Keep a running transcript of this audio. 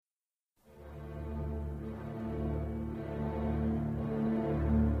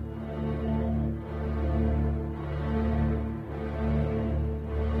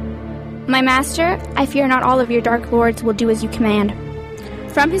My master, I fear not all of your dark lords will do as you command.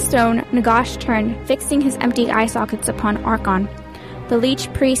 From his throne, Nagash turned, fixing his empty eye sockets upon Archon. The leech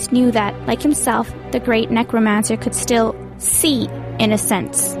priest knew that, like himself, the great necromancer could still see, in a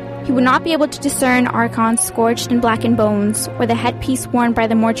sense. He would not be able to discern Archon's scorched and blackened bones, or the headpiece worn by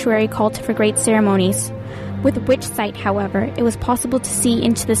the mortuary cult for great ceremonies. With witch sight, however, it was possible to see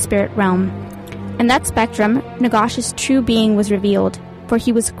into the spirit realm. In that spectrum, Nagash's true being was revealed, for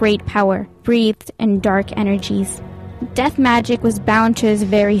he was great power, breathed in dark energies. Death magic was bound to his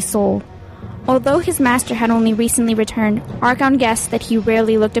very soul. Although his master had only recently returned, Archon guessed that he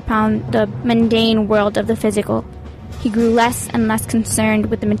rarely looked upon the mundane world of the physical. He grew less and less concerned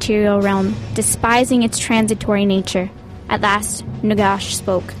with the material realm, despising its transitory nature. At last, Nagash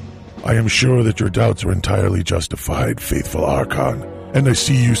spoke. I am sure that your doubts are entirely justified, faithful Archon, and I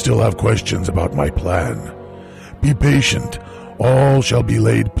see you still have questions about my plan. Be patient. All shall be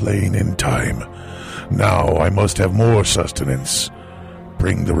laid plain in time. Now I must have more sustenance.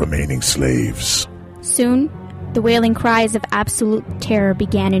 Bring the remaining slaves. Soon, the wailing cries of absolute terror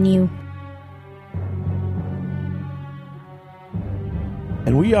began anew.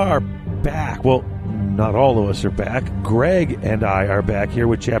 And we are back. Well, not all of us are back. Greg and I are back here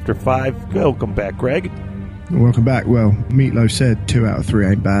with Chapter 5. Welcome back, Greg. Welcome back. Well, Meatloaf said 2 out of 3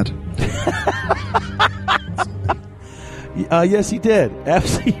 ain't bad. Yes, he did.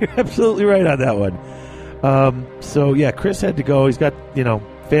 You're absolutely right on that one. So, yeah, Chris had to go. He's got,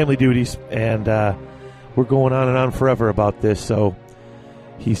 family duties, and we're going on and on forever about this. So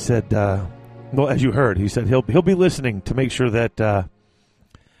he said, well, as you heard, he said he'll be listening to make sure that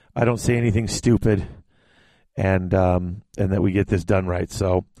I don't say anything stupid and that we get this done right.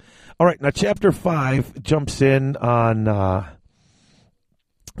 So, all right, now Chapter 5 jumps in on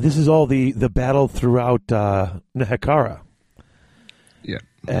this is all the battle throughout Nehekhara. Yeah.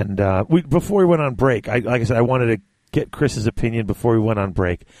 And before we went on break, like I said, I wanted to get Chris's opinion before we went on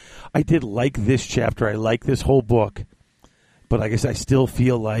break. I did like this chapter. I like this whole book. But I guess I still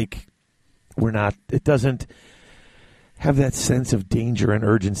feel like it doesn't have that sense of danger and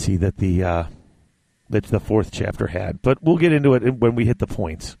urgency that the 4th chapter had. But we'll get into it when we hit the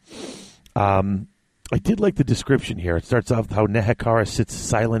points. I did like the description here. It starts off with how Nehekhara sits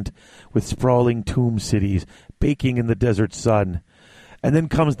silent with sprawling tomb cities, baking in the desert sun. And then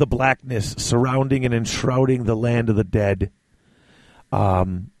comes the blackness surrounding and enshrouding the land of the dead.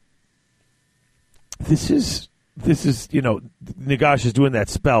 This is Nagash is doing that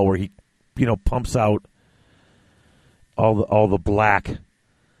spell where he, pumps out all the black.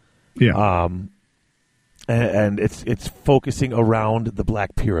 Yeah. And it's focusing around the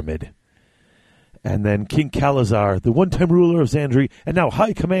Black Pyramid. And then King Kalazar, the one-time ruler of Xandri, and now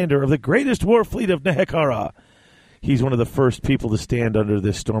High Commander of the greatest war fleet of Nehekhara. He's one of the first people to stand under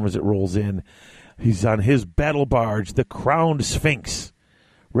this storm as it rolls in. He's on his battle barge, the Crowned Sphinx,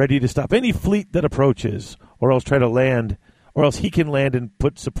 ready to stop any fleet that approaches, or else try to land, or else he can land and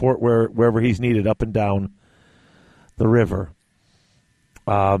put support wherever he's needed, up and down the river.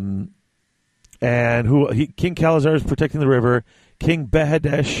 King Kalazar is protecting the river. King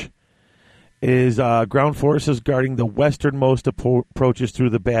Behadesh is ground forces guarding the westernmost approaches through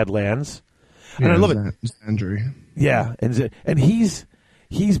the Badlands. And I love it. Xandri. Yeah, and his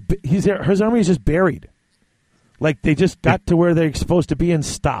army is just buried. Like they just got to where they're supposed to be and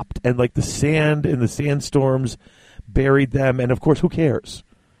stopped, and like the sand and the sandstorms buried them. And of course, who cares?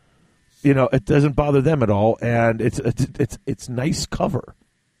 It doesn't bother them at all, and it's nice cover.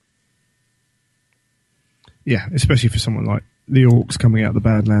 Yeah, especially for someone like the orcs coming out of the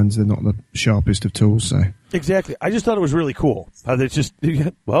Badlands. They're not the sharpest of tools, so exactly. I just thought it was really cool how they it's.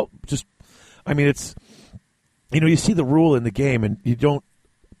 You see the rule in the game, and you don't,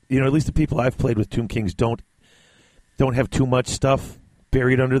 at least the people I've played with Tomb Kings don't have too much stuff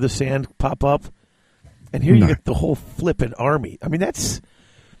buried under the sand pop up. And here you get the whole flippin' army. I mean, that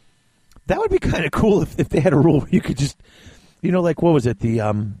would be kind of cool if they had a rule where you could just, like, what was it?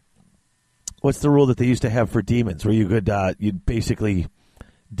 What's the rule that they used to have for demons where you could, you'd basically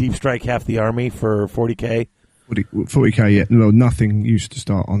deep strike half the army for 40K? 40K, yeah. Well, nothing used to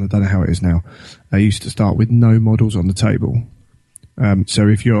start on, I don't know how it is now. They used to start with no models on the table. So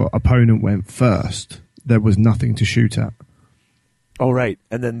if your opponent went first, there was nothing to shoot at. Oh, right.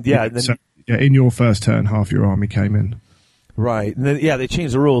 And then, in your first turn, half your army came in. Right. And then, they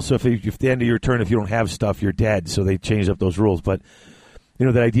changed the rules. So if the end of your turn, if you don't have stuff, you're dead. So they changed up those rules. But,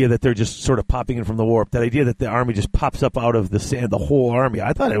 that idea that they're just sort of popping in from the warp, that idea that the army just pops up out of the sand, the whole army,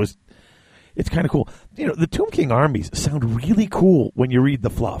 I thought it's kind of cool. The Tomb King armies sound really cool when you read the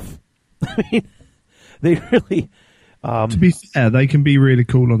fluff. I mean, they really, To be fair, they can be really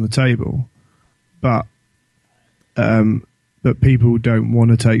cool on the table, but people don't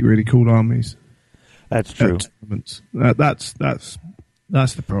want to take really cool armies. That's true. That's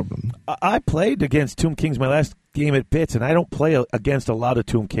the problem. I played against Tomb Kings my last game at Bits, and I don't play against a lot of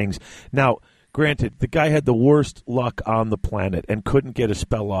Tomb Kings. Now, granted, the guy had the worst luck on the planet and couldn't get a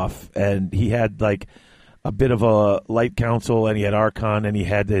spell off, and he had like a bit of a light council, and he had Archon, and he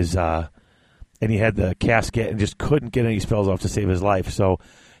had his and he had the casket, and just couldn't get any spells off to save his life. So,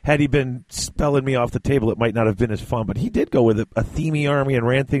 had he been spelling me off the table, it might not have been as fun. But he did go with a themey army and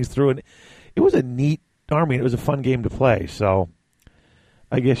ran things through, and it was a neat army, and it was a fun game to play. So,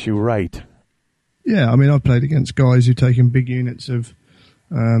 I guess you're right. Yeah, I mean, I've played against guys who've taken big units of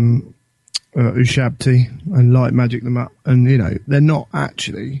Ushabti and light magic them up, and they're not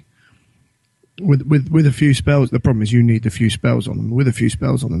actually with a few spells. The problem is you need a few spells on them. With a few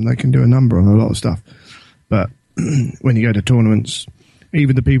spells on them, they can do a number on a lot of stuff. But when you go to tournaments,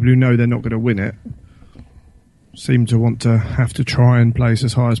 even the people who know they're not going to win it seem to want to have to try and place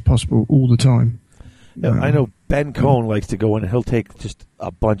as high as possible all the time. I know Ben Cohn likes to go in and he'll take just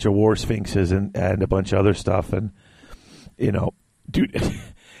a bunch of War Sphinxes and a bunch of other stuff. And, dude,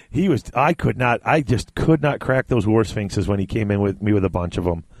 I just could not crack those War Sphinxes when he came in with me with a bunch of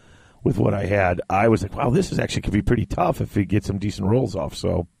them with what I had. I was like, wow, this is actually could be pretty tough if he gets some decent rolls off.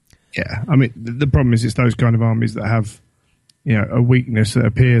 So, yeah, I mean, the problem is it's those kind of armies that have, a weakness that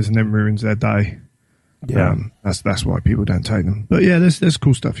appears and then ruins their day. Yeah. That's why people don't take them. But yeah, there's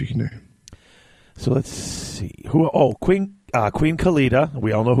cool stuff you can do. So let's see. Queen Khalida.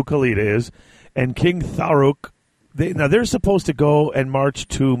 We all know who Khalida is. And King Tharuk. They're supposed to go and march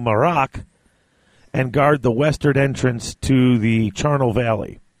to Marak and guard the western entrance to the Charnel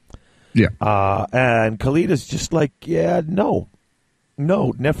Valley. Yeah. And Khalida's just like, no,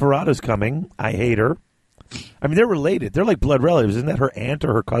 Neferata's coming. I hate her. I mean, they're related. They're like blood relatives. Isn't that her aunt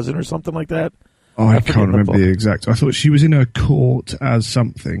or her cousin or something like that? Oh, I can't remember the exact. I thought she was in her court as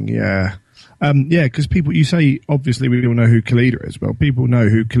something. Yeah. Because people, you say, obviously we don't know who Khalida is. Well, people know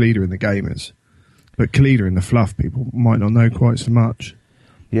who Khalida in the game is. But Khalida in the fluff, people might not know quite so much.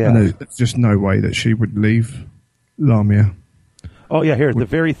 Yeah. And there's just no way that she would leave Lamia. Oh, yeah, here, the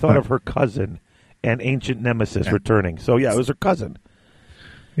very thought of her cousin and ancient nemesis returning. So, yeah, it was her cousin.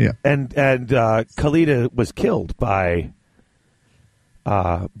 Yeah. And Khalida was killed by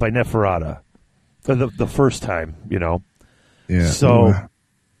Neferata for the first time, Yeah. So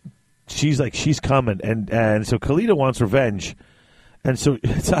she's coming, and so Khalida wants revenge. And so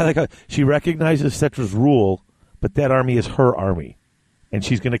it's not like she recognizes Cetra's rule, but that army is her army, and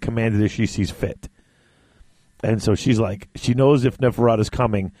she's going to command it as she sees fit. And so she's like, she knows if Neferata's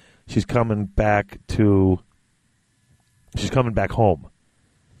coming, she's coming back home.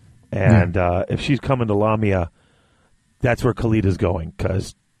 And if she's coming to Lamia, that's where Khalida's going,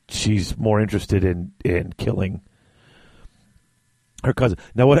 because she's more interested in killing her cousin.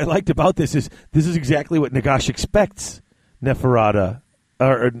 Now, what I liked about this is exactly what Nagash expects Neferata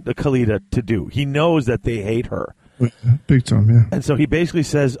or Khalida to do. He knows that they hate her. Big time, yeah. And so he basically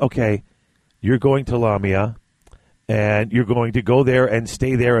says, okay, you're going to Lamia, and you're going to go there and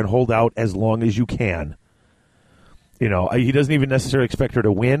stay there and hold out as long as you can. He doesn't even necessarily expect her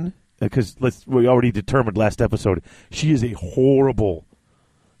to win, because we already determined last episode, she is a horrible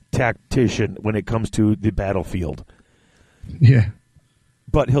tactician when it comes to the battlefield. Yeah.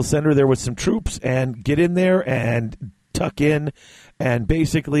 But he'll send her there with some troops and get in there and tuck in and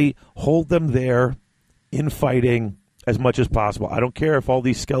basically hold them there in fighting as much as possible. I don't care if all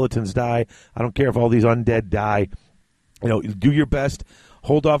these skeletons die. I don't care if all these undead die. Do your best,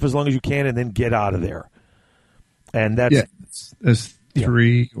 hold off as long as you can, and then get out of there. And that's... Yeah, there's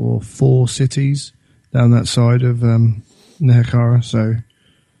 3 or 4 cities down that side of Nehekhara, so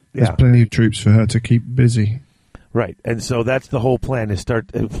there's plenty of troops for her to keep busy. Right, and so that's the whole plan, is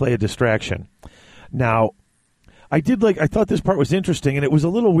play a distraction. Now, I thought this part was interesting, and it was a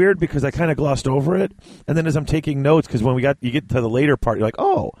little weird because I kind of glossed over it, and then as I'm taking notes, because when you get to the later part, you're like,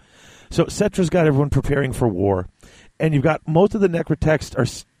 oh, so Cetra's got everyone preparing for war, and you've got most of the Necrotexts are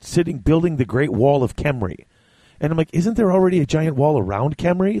sitting building the Great Wall of Khemri. And I'm like, isn't there already a giant wall around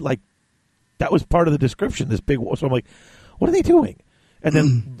Khemri? Like, that was part of the description, this big wall. So I'm like, what are they doing? And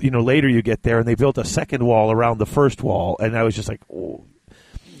then, later you get there, and they built a second wall around the first wall, and I was just like, oh.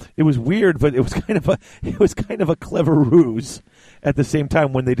 It was weird, but it was kind of a clever ruse at the same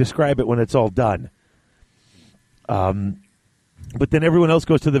time when they describe it when it's all done. But then everyone else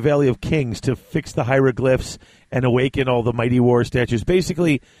goes to the Valley of Kings to fix the hieroglyphs and awaken all the mighty war statues.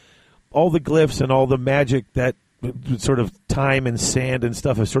 Basically, all the glyphs and all the magic that sort of time and sand and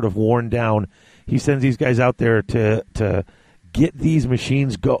stuff is sort of worn down, he sends these guys out there to get these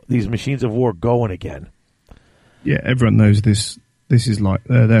machines of war going again. Yeah, everyone knows this. This is like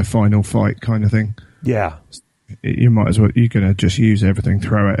their final fight kind of thing. Yeah. You might as well. You're going to just use everything,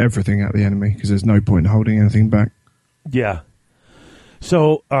 throw everything at the enemy because there's no point in holding anything back. Yeah.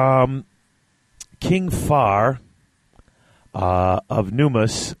 So King Far of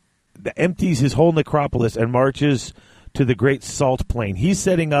Numus empties his whole necropolis and marches to the Great Salt Plain. He's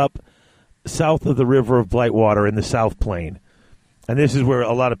setting up south of the River of Blightwater in the South Plain. And this is where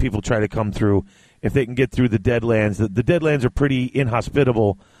a lot of people try to come through if they can get through the Deadlands. The Deadlands are pretty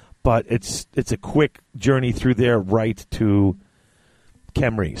inhospitable, but it's a quick journey through there right to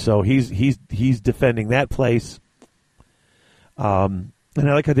Khemri. So he's defending that place. And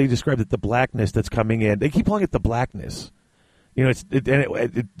I like how they described it, the blackness that's coming in. They keep calling it the blackness. You know,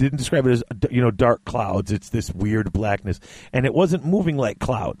 it didn't describe it as, dark clouds. It's this weird blackness. And it wasn't moving like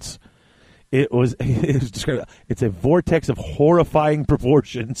clouds. It was described, it's a vortex of horrifying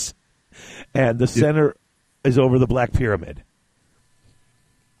proportions. And the center is over the Black Pyramid.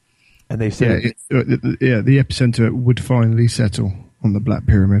 And they say... the epicenter would finally settle on the Black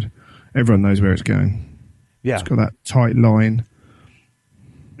Pyramid. Everyone knows where it's going. Yeah. It's got that tight line.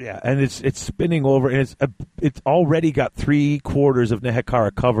 Yeah, and it's spinning over, and it's already got 3/4 of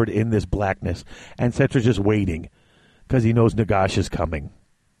Nehekhara covered in this blackness, and Setra's just waiting because he knows Nagash is coming.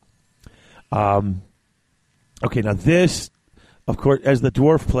 Okay, now this, of course, as the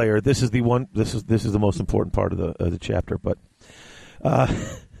dwarf player, this is the one. This is the most important part of the chapter. But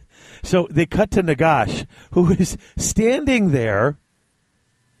so they cut to Nagash, who is standing there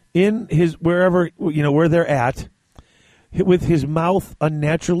in his where they're at, with his mouth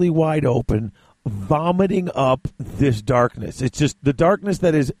unnaturally wide open, vomiting up this darkness. It's just the darkness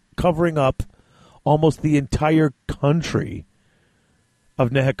that is covering up almost the entire country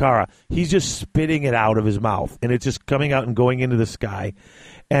of Nehekhara. He's just spitting it out of his mouth, and it's just coming out and going into the sky.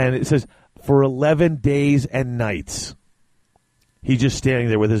 And it says, for 11 days and nights, he's just standing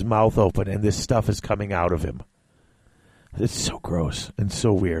there with his mouth open, and this stuff is coming out of him. It's so gross and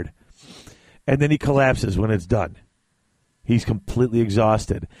so weird. And then he collapses when it's done. He's completely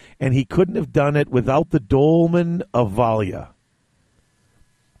exhausted. And he couldn't have done it without the Dolmen of Valia.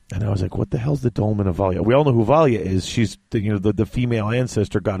 And I was like, what the hell's the Dolmen of Valia? We all know who Valia is. She's the female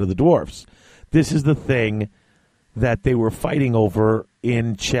ancestor god of the dwarfs. This is the thing that they were fighting over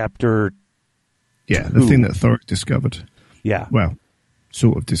in chapter 2. The thing that Thoric discovered. Yeah. Well,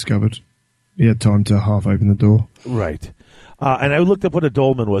 sort of discovered. He had time to half open the door. Right. And I looked up what a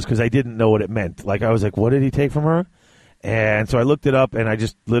dolmen was because I didn't know what it meant. Like, I was like, what did he take from her? And so I looked it up, and I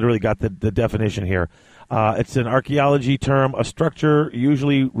just literally got the definition here. It's an archaeology term, a structure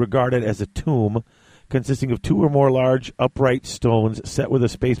usually regarded as a tomb consisting of 2 or more large upright stones set with a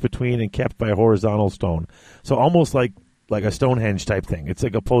space between and kept by a horizontal stone. So almost like a Stonehenge type thing. It's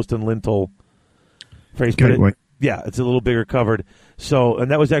like a post and lintel phrase. Gateway. It's a little bigger covered. So,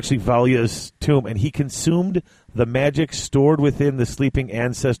 and that was actually Valia's tomb, and he consumed the magic stored within the sleeping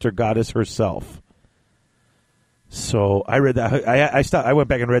ancestor goddess herself. So I read that. I stopped. I went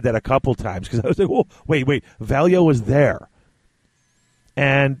back and read that a couple times because I was like, "Oh, wait! Valia was there,"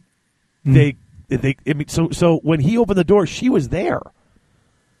 and they. I mean, so when he opened the door, she was there.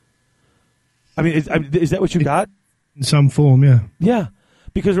 I mean, is that what you got? In some form, yeah. Yeah,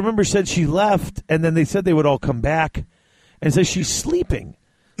 because remember, said she left, and then they said they would all come back, and it says she's sleeping.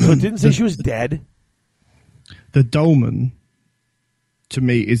 So it didn't say she was dead. The dolmen, to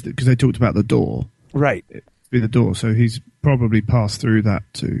me, is because they talked about the door, right? Be the door, so he's probably passed through that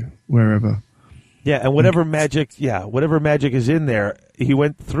to wherever. Yeah, and whatever magic is in there, he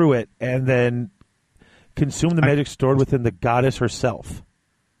went through it and then consumed the magic stored within the goddess herself.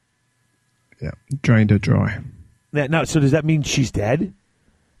 Yeah, drained her dry. Now, so does that mean she's dead?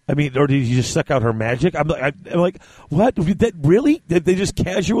 I mean, or did he just suck out her magic? I'm like, what? That really? Did they just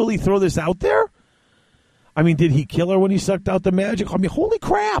casually throw this out there? I mean, did he kill her when he sucked out the magic? I mean, holy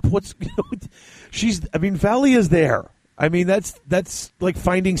crap! Valia's there. I mean, that's like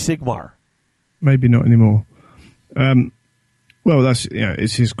finding Sigmar. Maybe not anymore. Well, that's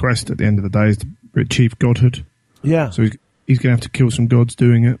it's his quest at the end of the day is to achieve godhood. Yeah. So he's going to have to kill some gods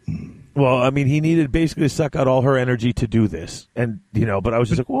doing it. Well, I mean, he needed basically to suck out all her energy to do this, and but I was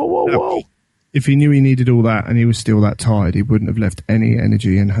just like, whoa. If he knew he needed all that and he was still that tired, he wouldn't have left any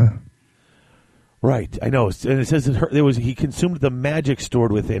energy in her. Right, I know, and it says that he consumed the magic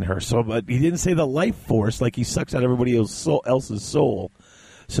stored within her. So, but he didn't say the life force, like he sucks out everybody else's soul.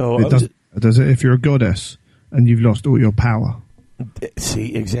 So, does it? If you're a goddess and you've lost all your power,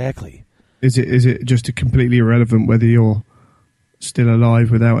 see, exactly. Is it just completely irrelevant whether you're still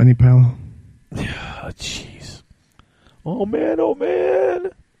alive without any power? Jeez. Oh man.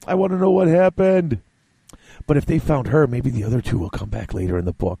 I want to know what happened. But if they found her, maybe the other two will come back later in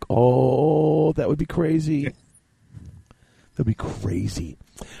the book. Oh, that would be crazy. That'd be crazy.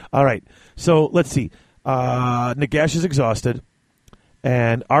 All right. So let's see. Nagash is exhausted,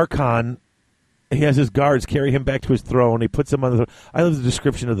 and Archon, he has his guards carry him back to his throne. He puts him on the throne. I love the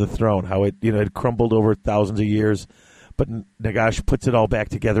description of the throne, how it had crumbled over thousands of years. But Nagash puts it all back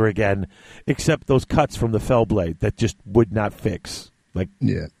together again, except those cuts from the Fellblade that just would not fix.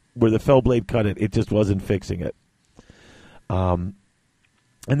 Where the Fellblade cut it, it just wasn't fixing it. And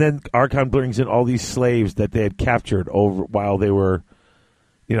then Archon brings in all these slaves that they had captured over while they were,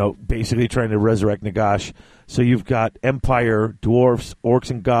 basically trying to resurrect Nagash. So you've got Empire, dwarfs,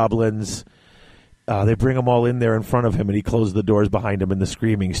 orcs, and goblins. They bring them all in there in front of him, and he closes the doors behind him, and the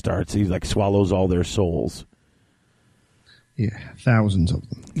screaming starts. He swallows all their souls. Yeah, thousands of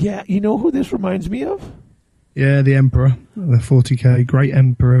them. Yeah, you know who this reminds me of? Yeah, the Emperor, the 40k, great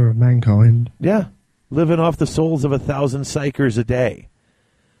Emperor of mankind. Yeah, living off the souls of 1,000 psychers a day.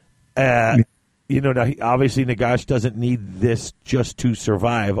 Now obviously Nagash doesn't need this just to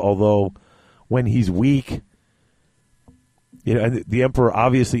survive, although when he's weak, and the Emperor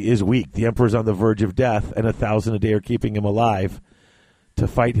obviously is weak. The Emperor's on the verge of death, and 1,000 a day are keeping him alive to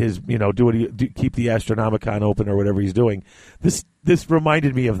fight his, keep the Astronomicon open or whatever he's doing. This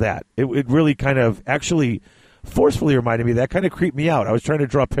reminded me of that. It really kind of actually forcefully reminded me of that. Kind of creeped me out. I was trying to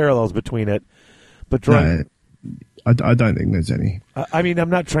draw parallels between it, but I don't think there's any. I'm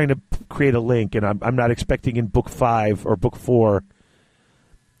not trying to create a link, and I'm not expecting in book 5 or book 4,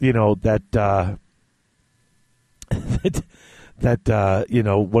 that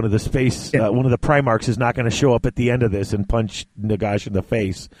one of the space, one of the Primarchs is not going to show up at the end of this and punch Nagash in the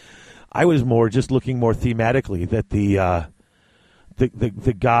face. I was more just looking more thematically that the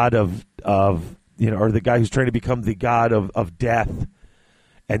god of or the guy who's trying to become the god of death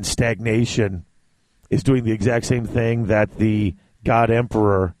and stagnation is doing the exact same thing that the God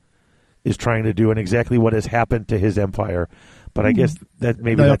Emperor is trying to do, and exactly what has happened to his empire. But I guess that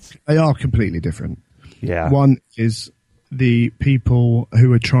they are completely different. Yeah, one is the people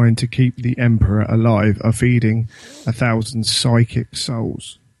who are trying to keep the Emperor alive are feeding 1,000 psychic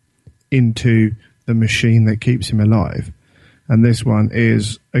souls into the machine that keeps him alive. And this one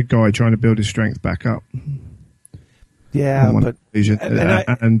is a guy trying to build his strength back up. Yeah, but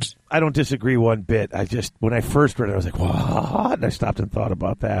and I don't disagree one bit. I just, when I first read it, I was like, what? And I stopped and thought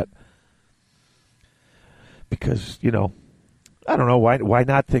about that. Because, I don't know, why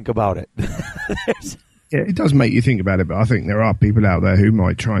not think about it? Yeah, it does make you think about it, but I think there are people out there who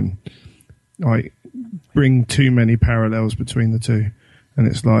might try and bring too many parallels between the two. And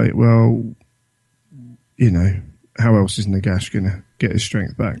it's like, well, how else is Nagash going to get his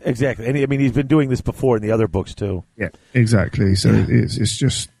strength back? Exactly. And he's been doing this before in the other books too. Yeah, exactly. So it's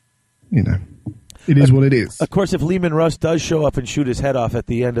just, it is what it is. Of course, if Leman Russ does show up and shoot his head off at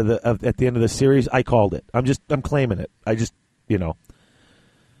the end of the series, I called it. I'm claiming it. I just,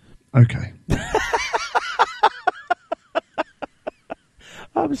 Okay.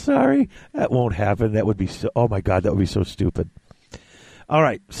 I'm sorry. That won't happen. That would be so, oh my God, that would be so stupid. All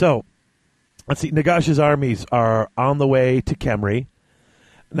right. So let's see. Nagash's armies are on the way to Khemri.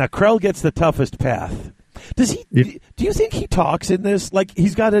 Now, Krell gets the toughest path. Does he? Yeah. Do you think he talks in this? Like,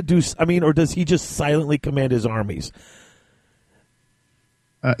 he's got to do, or does he just silently command his armies?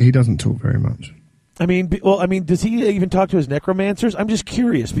 He doesn't talk very much. Does he even talk to his necromancers? I'm just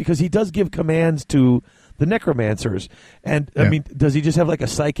curious because he does give commands to the necromancers. And, does he just have like a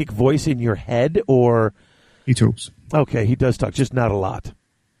psychic voice in your head, or? He talks. Okay, he does talk, just not a lot.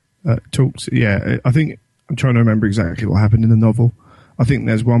 Talks, yeah. I think, I'm trying to remember exactly what happened in the novel. I think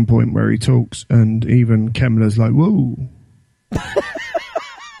there's one point where he talks, and even Kemmler's like, whoa.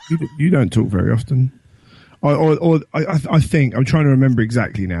 you don't talk very often. I think, I'm trying to remember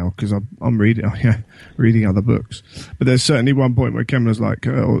exactly now, because I'm reading other books. But there's certainly one point where Kemmler's like,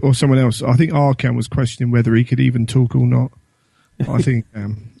 or someone else, I think Arkan was questioning whether he could even talk or not. I think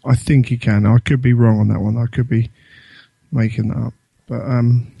he can. I could be wrong on that one. I could be making that up. But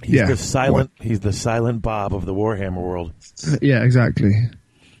he's the silent Bob of the Warhammer world. Yeah, exactly.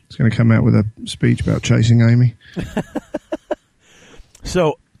 He's going to come out with a speech about chasing Amy.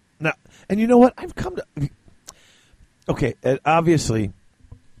 So now, and you know what? I've come to. Okay, obviously,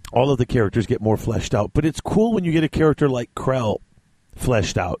 all of the characters get more fleshed out, but it's cool when you get a character like Krell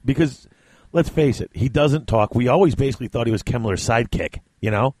fleshed out, because let's face it, he doesn't talk. We always basically thought he was Kemmler's sidekick,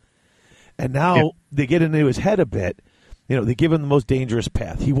 And now they get into his head a bit. they give him the most dangerous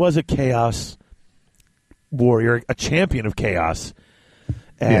path. He was a chaos warrior, a champion of chaos.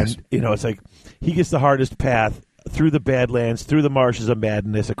 And, it's like he gets the hardest path through the Badlands, through the marshes of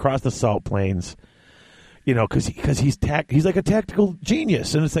madness, across the salt plains, because he's like a tactical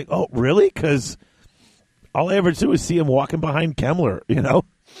genius. And it's like, oh, really? Because all I ever do is see him walking behind Kemmler,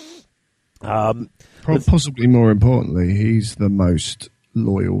 Possibly more importantly, he's the most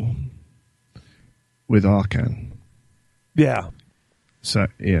loyal with Arkan. Yeah. So,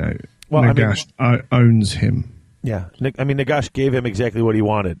 well, Nagash owns him. Yeah. Nagash gave him exactly what he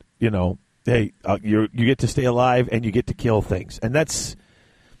wanted. Hey, you get to stay alive and you get to kill things. And that's...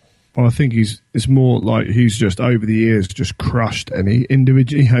 Well, I think it's more like he's just over the years just crushed any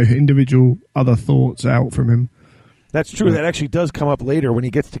individual other thoughts out from him. That's true. Yeah. That actually does come up later when he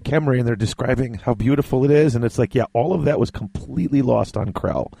gets to Khemri and they're describing how beautiful it is. And it's like, yeah, all of that was completely lost on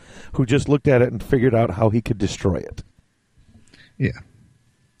Krell, who just looked at it and figured out how he could destroy it. Yeah.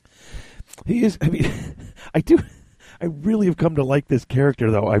 He is, I really have come to like this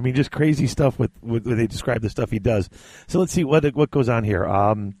character, though. Just crazy stuff with when they describe the stuff he does. So let's see what goes on here.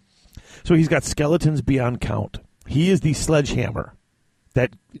 So he's got skeletons beyond count. He is the sledgehammer.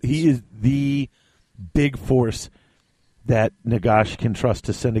 He is the big force that Nagash can trust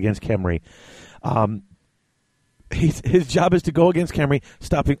to send against Khemri. His job is to go against Khemri,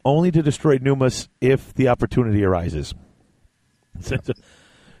 stopping only to destroy Numas if the opportunity arises. So,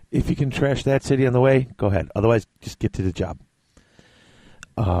 if you can trash that city on the way, go ahead. Otherwise, just get to the job.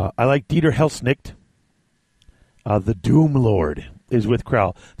 I like Dieter Helsnicht. The Doom Lord is with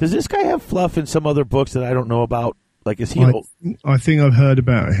Krell. Does this guy have fluff in some other books that I don't know about? Like, is he? I think I've heard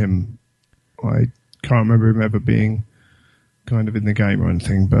about him. I can't remember him ever being kind of in the game or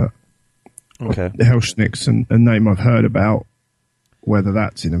anything, but okay. Helsnicht's a name I've heard about. Whether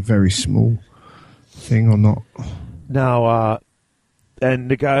that's in a very small thing or not. Now, and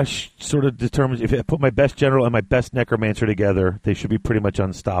Nagash sort of determines if I put my best general and my best necromancer together, they should be pretty much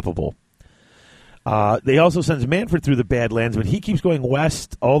unstoppable. They also sends Manfred through the Badlands, but he keeps going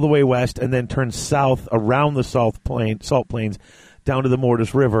west, all the way west, and then turns south around the salt plains down to the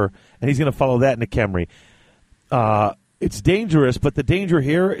Mortis River, and he's going to follow that into Khemri. It's dangerous, but the danger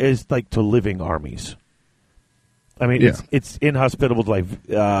here is like to living armies. It's inhospitable to life.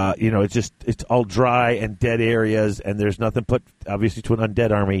 It's all dry and dead areas, and there's nothing put, obviously, to an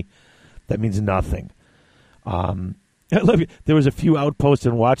undead army. That means nothing. I love you. There was a few outposts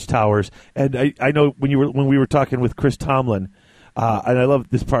and watchtowers, and I know when we were talking with Chris Tomlin, and I love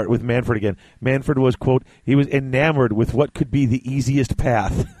this part with Manfred again. Manfred was, quote, he was enamored with what could be the easiest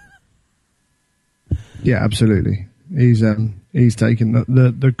path. Yeah, absolutely. He's taken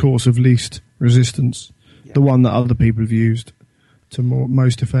the course of least resistance, the one that other people have used to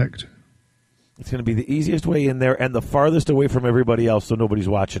most effect. It's going to be the easiest way in there and the farthest away from everybody else, so nobody's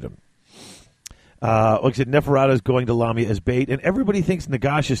watching him. Like I said, Neferata is going to Lamia as bait, and everybody thinks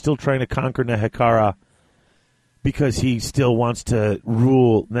Nagash is still trying to conquer Nehekhara because he still wants to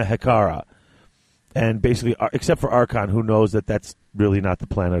rule Nehekhara. And basically, except for Arkan, who knows that that's really not the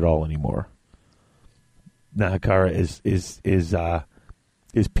plan at all anymore. Nehekhara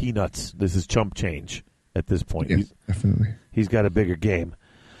is peanuts. This is chump change at this point. Yes, definitely. He's got a bigger game.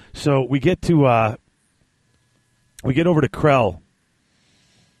 So we get over to Krell.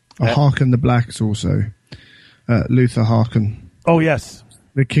 Harkon the Black's also. Luther Harkon. Oh, yes.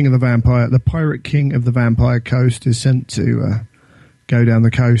 The king of the vampire, the pirate king of the vampire coast is sent to go down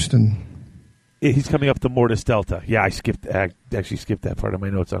the coast and... He's coming up the Mortis Delta. Yeah, I actually skipped that part of my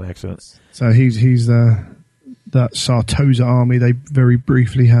notes on accident. So he's that Sartosa army they very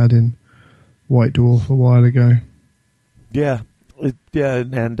briefly had in White Dwarf a while ago. Yeah. And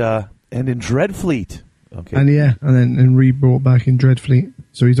in Dreadfleet. Okay. And then re-brought back in Dreadfleet.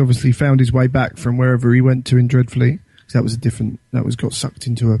 So he's obviously found his way back from wherever he went to in Dreadfleet. That was got sucked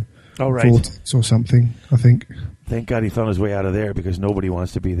into a vortex or something, I think. Thank God he found his way out of there because nobody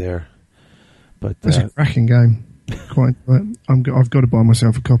wants to be there. But that's a cracking game. I've got to buy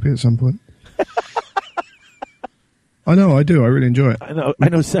myself a copy at some point. I know, I do. I really enjoy it. I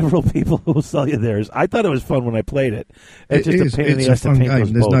know several people who will sell you theirs. I thought it was fun when I played it. It's a fun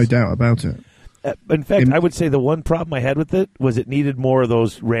game. There's no doubt about it. In fact, I would say the one problem I had with it was it needed more of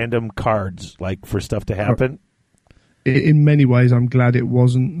those random cards, like for stuff to happen. In many ways, I'm glad it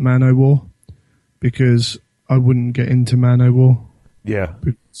wasn't Man-O-War, because I wouldn't get into Man-O-War. Yeah.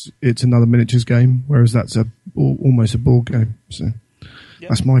 It's another miniatures game, whereas that's almost a board game. So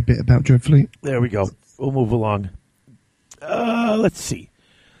that's my bit about Dreadfleet. There we go. We'll move along. Let's see.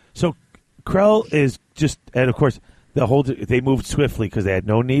 So Krell is just, and of course, they moved swiftly because they had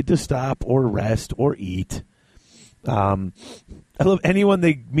no need to stop or rest or eat. I love anyone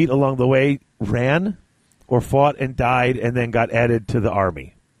they meet along the way ran or fought and died and then got added to the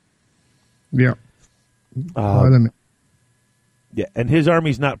army. Yeah. Yeah, and his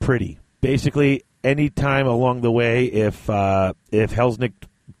army's not pretty. Basically, any time along the way, if Helznik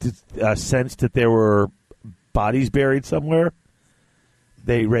sensed that there were bodies buried somewhere,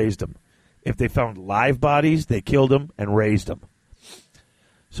 they raised them. If they found live bodies, they killed them and raised them.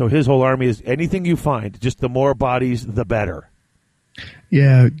 So his whole army is anything you find, just the more bodies, the better.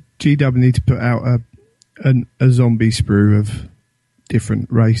 Yeah, GW need to put out a zombie sprue of different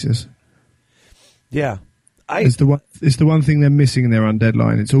races. Yeah. It's the one thing they're missing in their undead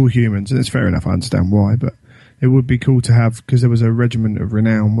line. It's all humans, and it's fair enough. I understand why, but it would be cool to have, because there was a regiment of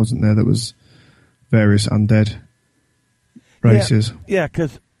renown, wasn't there? That was various undead races. Yeah,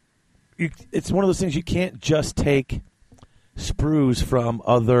 because it's one of those things you can't just take sprues from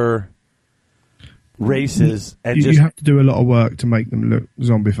other races and you have to do a lot of work to make them look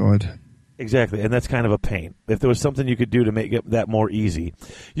zombified. Exactly, and that's kind of a pain. If there was something you could do to make it that more easy,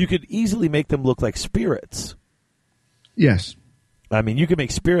 you could easily make them look like spirits. Yes. I mean, you can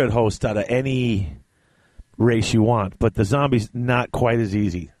make spirit hosts out of any race you want, but the zombies, not quite as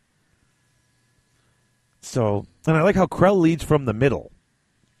easy. So, and I like how Krell leads from the middle.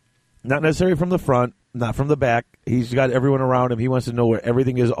 Not necessarily from the front, not from the back. He's got everyone around him. He wants to know where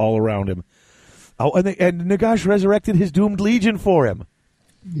everything is all around him. Oh, and Nagash resurrected his doomed legion for him.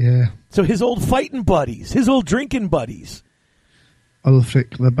 Yeah. So his old fighting buddies, his old drinking buddies.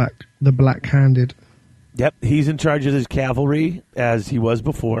 Ulfric the Black-Handed. Yep, he's in charge of his cavalry, as he was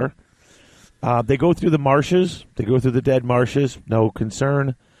before. They go through the marshes. They go through the dead marshes. No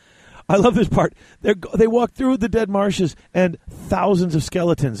concern. I love this part. They walk through the dead marshes, and thousands of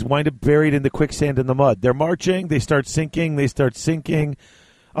skeletons wind up buried in the quicksand and the mud. They're marching. They start sinking. They start sinking.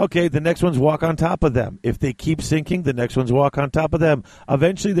 Okay, the next ones walk on top of them. If they keep sinking, the next ones walk on top of them.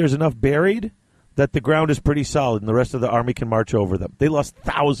 Eventually, there's enough buried that the ground is pretty solid, and the rest of the army can march over them. They lost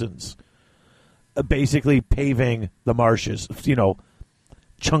thousands, basically paving the marshes,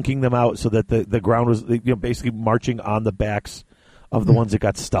 chunking them out so that the ground was basically marching on the backs of the ones that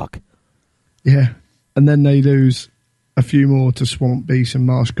got stuck. Yeah, and then they lose a few more to swamp beasts and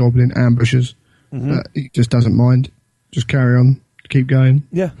marsh goblin ambushes. Mm-hmm. He just doesn't mind. Just carry on. Keep going.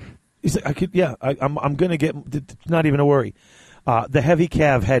 Yeah, he's like, I'm going to get. Not even a worry. The heavy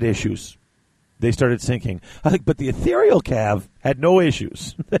cav had issues. They started sinking. But the ethereal cav had no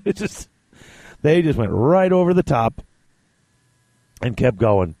issues. They just went right over the top and kept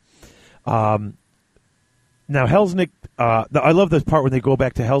going. Now Helznik. I love this part when they go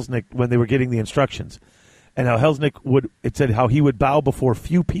back to Helznik when they were getting the instructions, and how Helznik it said how he would bow before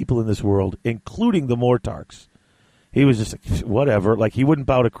few people in this world, including the Mortarks. He was just like, whatever. Like, he wouldn't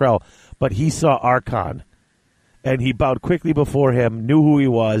bow to Krell. But he saw Archon, and he bowed quickly before him, knew who he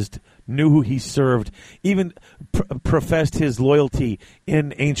was, knew who he served, even professed his loyalty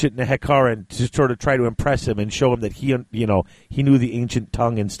in ancient Nehekaran to sort of try to impress him and show him that he knew the ancient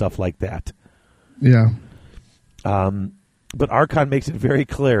tongue and stuff like that. Yeah. But Archon makes it very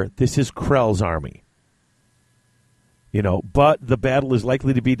clear, this is Krell's army. But the battle is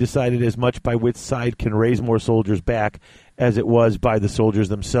likely to be decided as much by which side can raise more soldiers back as it was by the soldiers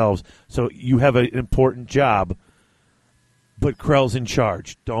themselves. So you have an important job, but Krell's in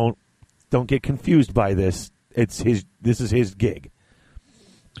charge. Don't get confused by this. This is his gig.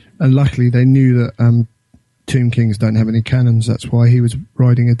 And luckily they knew that Tomb Kings don't have any cannons. That's why he was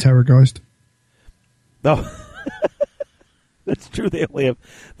riding a Terrorgeist. Oh, that's true. They only have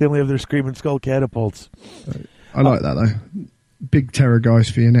their Screaming Skull catapults. I like that, though. Big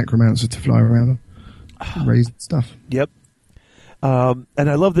Terrorgeist for your Necromancer to fly around and raise stuff. Yep. And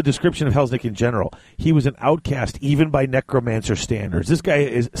I love the description of Helznik in general. He was an outcast even by Necromancer standards. This guy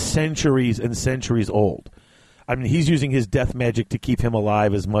is centuries and centuries old. I mean, he's using his death magic to keep him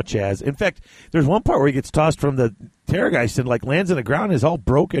alive as much as... In fact, there's one part where he gets tossed from the Terrorgeist and lands on the ground and is all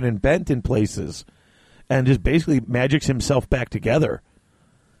broken and bent in places and just basically magics himself back together.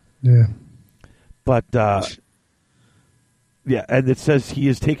 Yeah. But... yeah, and it says he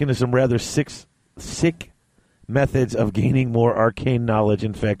has taken to some rather sick methods of gaining more arcane knowledge.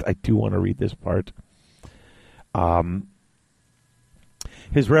 In fact, I do want to read this part.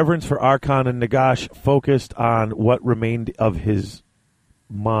 His reverence for Archon and Nagash focused on what remained of his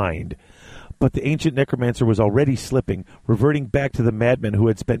mind. But the ancient necromancer was already slipping, reverting back to the madman who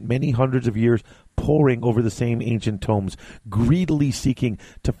had spent many hundreds of years poring over the same ancient tomes, greedily seeking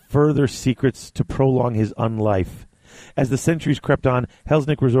to further secrets to prolong his unlife. As the centuries crept on,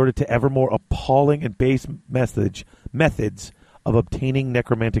 Helznik resorted to ever more appalling and base methods of obtaining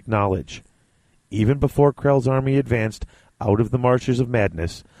necromantic knowledge. even before Krell's army advanced out of the marshes of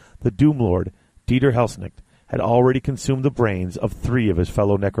madness, the Doomlord, Dieter Helsnicht, had already consumed the brains of 3 of his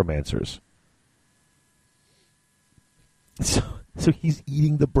fellow necromancers. So he's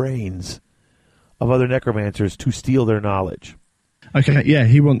eating the brains of other necromancers to steal their knowledge. Okay, yeah,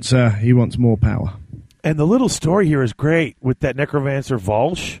 he wants more power. And the little story here is great with that necromancer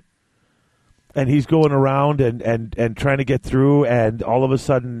Volsh. And he's going around and trying to get through, and all of a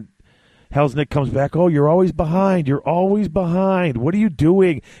sudden Helsnicht comes back. Oh, you're always behind. You're always behind. What are you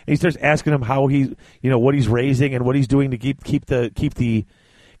doing? And he starts asking him how he's, what he's raising and what he's doing to keep the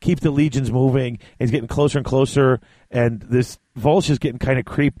legions moving. And he's getting closer and closer, and this Volsh is getting kind of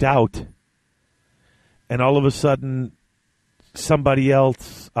creeped out. And all of a sudden, somebody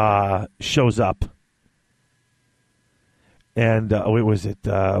else shows up. And what was it?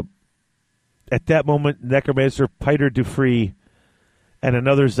 At that moment, Necromancer Piter Dufree and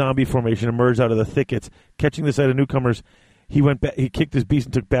another zombie formation emerged out of the thickets. Catching the sight of newcomers, he went back, he kicked his beast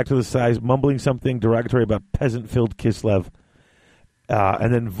and took back to the sides, mumbling something derogatory about peasant-filled Kislev.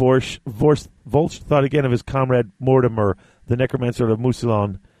 And then Volsh thought again of his comrade Mortimer, the necromancer of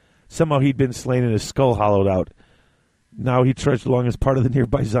Musilon. Somehow he'd been slain and his skull hollowed out. Now he trudged along as part of the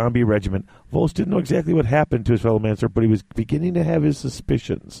nearby zombie regiment. Volsh didn't know exactly what happened to his fellow mancer, but he was beginning to have his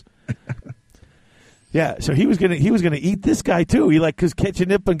suspicions. Yeah, so he was gonna eat this guy too. He was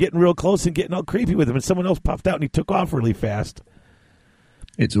catching up and getting real close and getting all creepy with him, and someone else popped out and he took off really fast.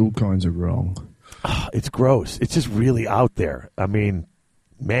 It's all kinds of wrong. It's gross. It's just really out there. I mean,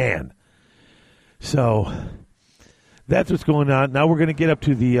 man. So that's what's going on. Now we're going to get up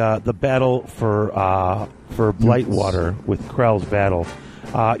to the battle for Blightwater with Krell's battle.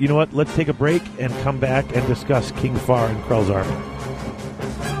 You know what? Let's take a break and come back and discuss King Far and Krell's army.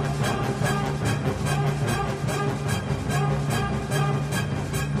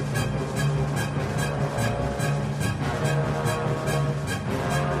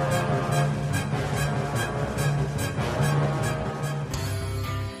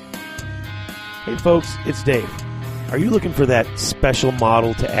 Hey folks, it's Dave. Are you looking for that special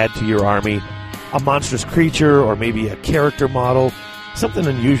model to add to your army? A monstrous creature or maybe a character model? Something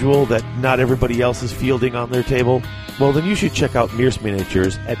unusual that not everybody else is fielding on their table? Well, then you should check out Mears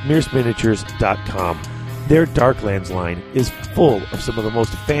Miniatures at mearsminiatures.com. Their Darklands line is full of some of the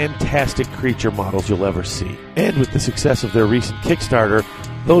most fantastic creature models you'll ever see. And with the success of their recent Kickstarter,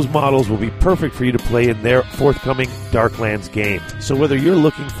 those models will be perfect for you to play in their forthcoming Darklands game. So whether you're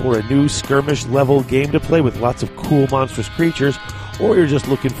looking for a new skirmish-level game to play with lots of cool monstrous creatures, or you're just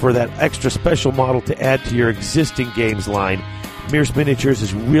looking for that extra special model to add to your existing games line, Mears Miniatures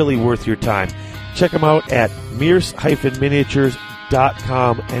is really worth your time. Check them out at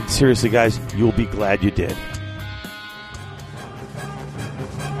mears-miniatures.com, and seriously, guys, you'll be glad you did.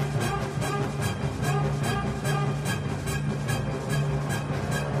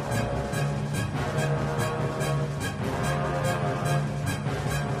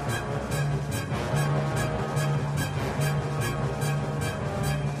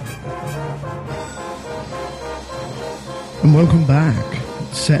 And welcome back,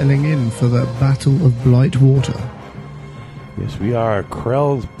 settling in for the Battle of Blightwater. Yes, we are.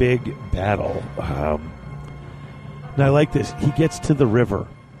 Krell's big battle. Now, I like this. He gets to the river,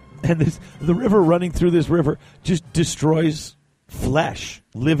 and the river running through this river just destroys flesh.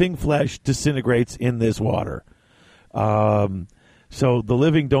 Living flesh disintegrates in this water. So the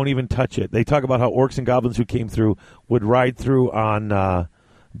living don't even touch it. They talk about how orcs and goblins who came through would ride through on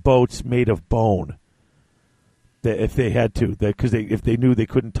boats made of bone. If they had to, because if they knew they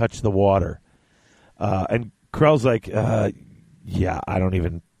couldn't touch the water. And Krell's like, yeah, I don't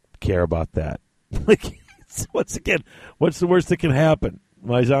even care about that. Once again, what's the worst that can happen?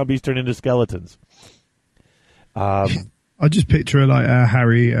 My zombies turn into skeletons. I just picture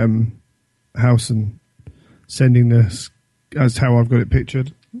Harry Howson sending this as how I've got it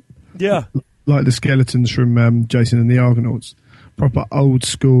pictured. Yeah. Like the skeletons from Jason and the Argonauts. Proper old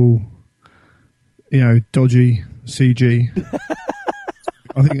school, dodgy CG.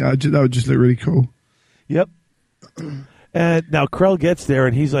 I think that would just look really cool. Yep. And now Krell gets there,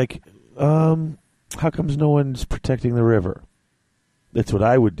 and he's like, how comes no one's protecting the river? That's what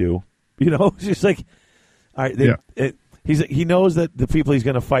I would do. It's just like, all right. He knows that the people he's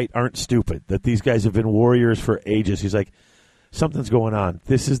going to fight aren't stupid, that these guys have been warriors for ages. He's like, something's going on.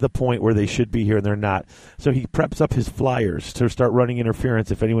 This is the point where they should be here, and they're not. So he preps up his flyers to start running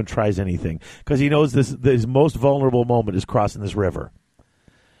interference if anyone tries anything, because he knows his most vulnerable moment is crossing this river.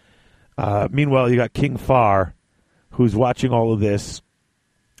 Meanwhile, you got King Far, who's watching all of this.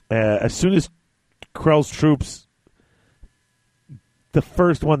 As soon as Krell's troops the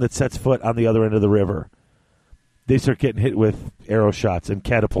first one that sets foot on the other end of the river, they start getting hit with arrow shots and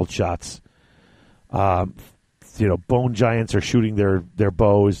catapult shots. Bone giants are shooting their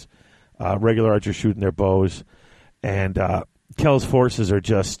bows. Regular archers shooting their bows. And Krell's forces are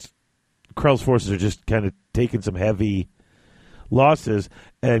just kind of taking some heavy losses,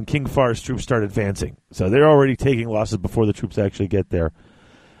 and King Far's troops start advancing. So they're already taking losses before the troops actually get there.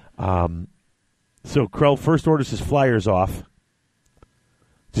 So Krell first orders his flyers off.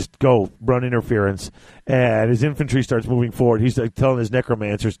 Just go, run interference. And his infantry starts moving forward. He's telling his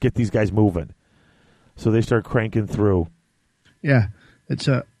necromancers, get these guys moving. So they start cranking through. Yeah, it's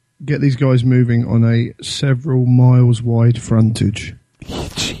get these guys moving on a several miles wide frontage.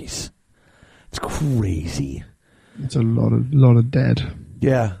 Jeez. It's crazy. It's a lot of dead.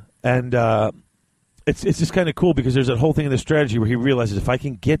 Yeah, and it's just kind of cool because there's that whole thing in the strategy where he realizes if I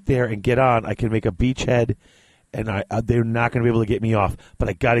can get there and get on, I can make a beachhead, and they're not going to be able to get me off. But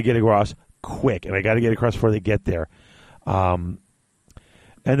I got to get across quick, and I got to get across before they get there. And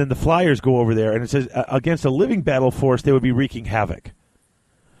then the flyers go over there, and it says against a living battle force, they would be wreaking havoc.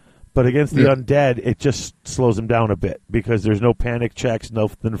 But against the undead, it just slows them down a bit because there's no panic checks,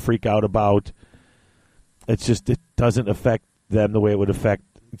 nothing to freak out about. It's just it doesn't affect them the way it would affect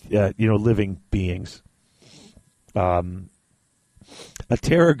living beings. A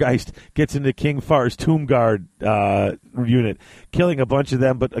Terrorgeist gets into King Far's Tomb Guard unit, killing a bunch of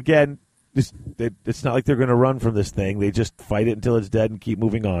them. But again, it's not like they're going to run from this thing. They just fight it until it's dead and keep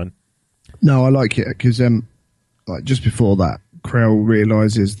moving on. No, I like it because just before that, Krell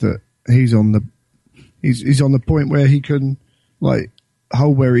realizes that he's on the point where he can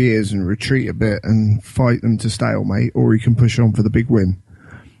hold where he is and retreat a bit and fight them to stalemate, or he can push on for the big win.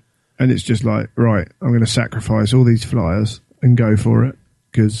 And it's just like, right, I'm going to sacrifice all these flyers and go for it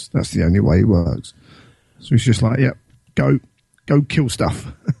because that's the only way it works. So he's just like, yep, go kill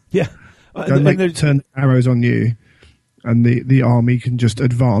stuff. Yeah. Turn arrows on you, and the army can just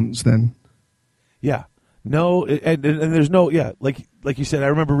advance then. Yeah. No, and there's no, yeah, like you said, I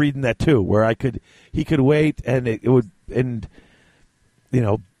remember reading that too, where he could wait and it would, and,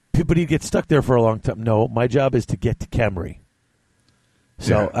 but he'd get stuck there for a long time. No, my job is to get to Khemri.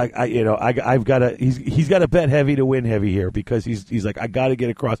 So I've got to, he's got to bet heavy to win heavy here because he's like, I got to get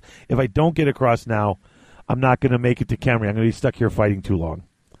across. If I don't get across now, I'm not going to make it to Khemri. I'm going to be stuck here fighting too long.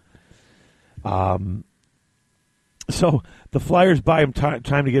 So the flyers buy him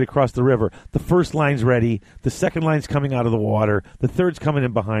time to get across the river. The first line's ready. The second line's coming out of the water. The third's coming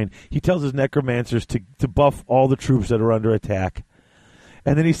in behind. He tells his necromancers to buff all the troops that are under attack.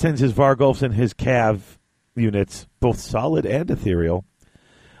 And then he sends his Vargulfs and his Cav units, both solid and ethereal,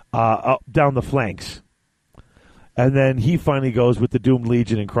 up down the flanks. And then he finally goes with the Doomed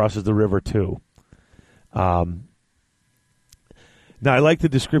Legion and crosses the river too. Now, I like the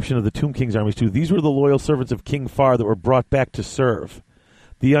description of the Tomb King's armies, too. These were the loyal servants of King Far that were brought back to serve.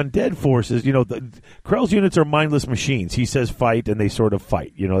 The undead forces, Krell's units are mindless machines. He says fight, and they sort of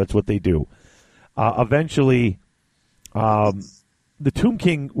fight. That's what they do. Eventually, the Tomb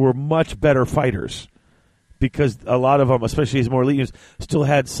King were much better fighters because a lot of them, especially his more elite units, still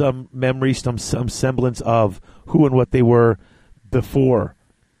had some memory, some semblance of who and what they were before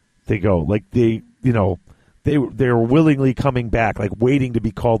they go. Like, they were willingly coming back, like waiting to be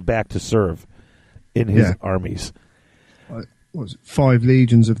called back to serve in his armies. What was it? 5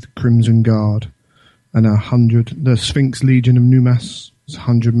 legions of the Crimson Guard and 100. The Sphinx Legion of Numas was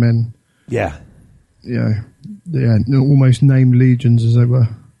 100 men. Yeah. Yeah, almost named legions as they were.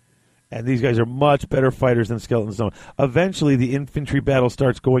 And these guys are much better fighters than Skeleton Stone. Eventually, the infantry battle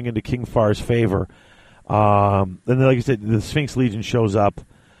starts going into King Far's favor. And then, like I said, the Sphinx Legion shows up.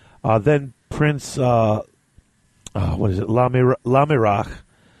 Then Prince... Lamirach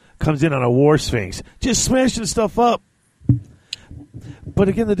comes in on a war sphinx, just smashing stuff up. But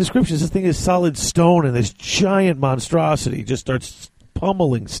again, the description is this thing is solid stone, and this giant monstrosity just starts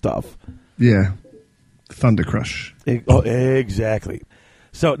pummeling stuff. Yeah, Thunder Crush. Exactly.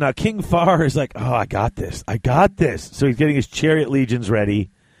 So now King Far is like, I got this. So he's getting his chariot legions ready,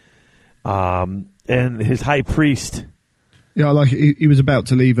 and his high priest. Yeah, I like it. He was about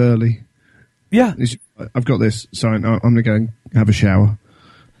to leave early. Yeah. I've got this, so I'm going to go and have a shower.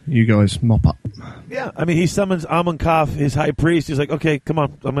 You guys mop up. Yeah, I mean, he summons Amonkaf, his high priest. He's like, okay, come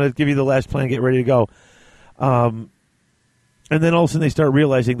on, I'm going to give you the last plan, get ready to go. And then all of a sudden they start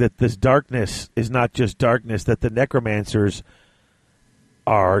realizing that this darkness is not just darkness, that the necromancers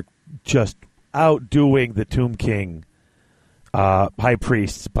are just outdoing the Tomb King high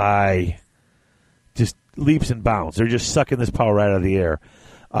priests by just leaps and bounds. They're just sucking this power right out of the air.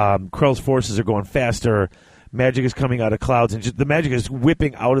 Krell's forces are going faster, magic is coming out of clouds, and the magic is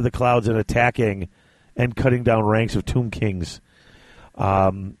whipping out of the clouds and attacking and cutting down ranks of Tomb Kings.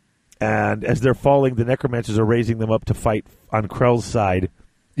 And as they're falling, the necromancers are raising them up to fight on Krell's side.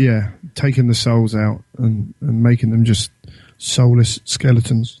 Yeah, taking the souls out and making them just soulless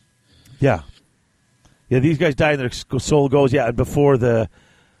skeletons. Yeah. Yeah, these guys die and their soul goes, and before the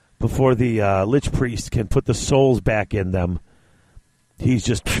Lich Priest can put the souls back in them, he's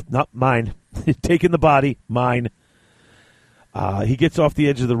just, not mine. Taking the body, mine. He gets off the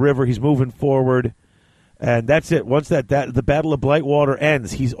edge of the river, he's moving forward. And that's it. Once that the Battle of Blightwater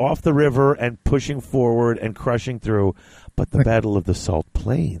ends, he's off the river and pushing forward and crushing through. But the Battle of the Salt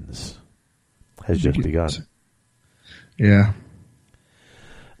Plains has just begun. Yeah.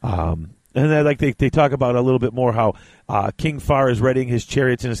 And then, they talk about a little bit more how King Far is readying his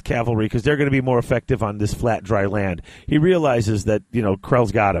chariots and his cavalry because they're going to be more effective on this flat, dry land. He realizes that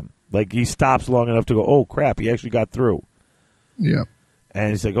Krell's got him. He stops long enough to go, oh crap, he actually got through. Yeah.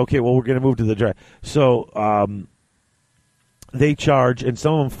 And he's like, okay, well, we're going to move to the dry. So they charge, and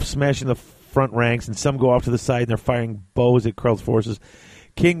some of them smash in the front ranks, and some go off to the side, and they're firing bows at Krell's forces.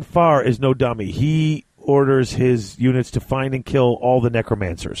 King Far is no dummy. He orders his units to find and kill all the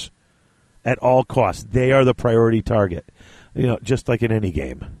necromancers at all costs. They are the priority target, just like in any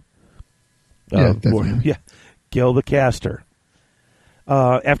game. Yeah, definitely. Kill the caster.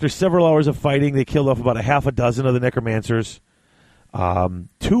 After several hours of fighting, they killed off about a half a dozen of the necromancers. 2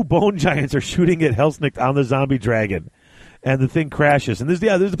 bone giants are shooting at Helsnick on the zombie dragon, and the thing crashes. And there's the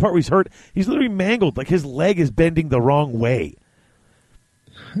part where he's hurt. He's literally mangled. His leg is bending the wrong way.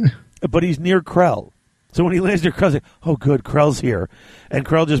 But he's near Krell. So when he lands near Krell, oh good, Krell's here. And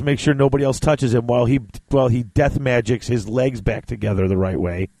Krell just makes sure nobody else touches him while he death magics his legs back together the right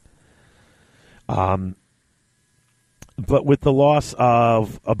way. But with the loss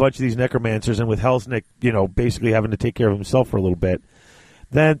of a bunch of these necromancers and with Helsnick, basically having to take care of himself for a little bit,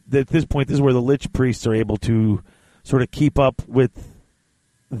 then at this point, this is where the Lich Priests are able to sort of keep up with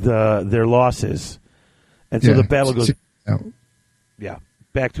their losses. And so the battle goes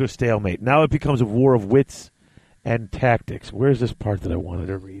back to a stalemate. Now it becomes a war of wits and tactics. Where's this part that I wanted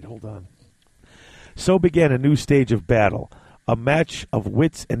to read? Hold on. So began a new stage of battle. A match of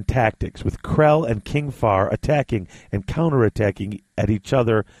wits and tactics, with Krell and King Far attacking and counterattacking at each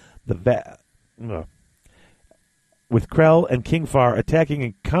other. With Krell and King Far attacking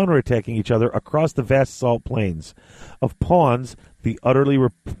and counterattacking each other across the vast salt plains. Of pawns, the utterly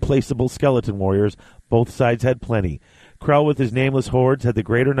replaceable skeleton warriors, both sides had plenty. Krell with his nameless hordes had the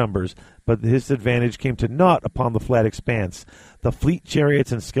greater numbers, but his advantage came to naught upon the flat expanse, the fleet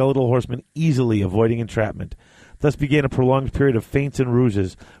chariots and skeletal horsemen easily avoiding entrapment. Thus began a prolonged period of feints and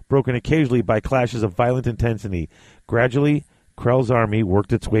ruses, broken occasionally by clashes of violent intensity. Gradually, Krell's army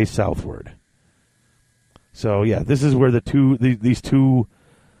worked its way southward. So, this is where these two,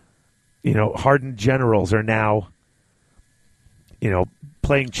 hardened generals are now,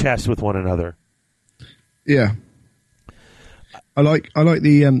 playing chess with one another. Yeah. I like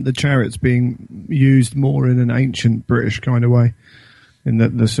the chariots being used more in an ancient British kind of way, in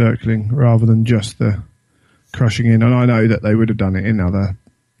the circling rather than just the crushing in. And I know that they would have done it in other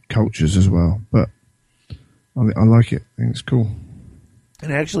cultures as well, but I like it. I think it's cool.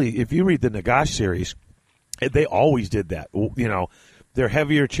 And actually, if you read the Nagash series, they always did that. Their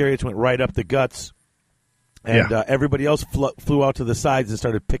heavier chariots went right up the guts, and everybody else flew out to the sides and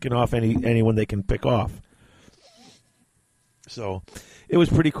started picking off anyone they can pick off. So it was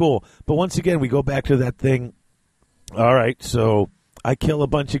pretty cool. But once again, we go back to that thing. All right, so I kill a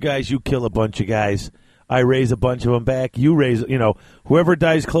bunch of guys, you kill a bunch of guys. I raise a bunch of them back. You raise, whoever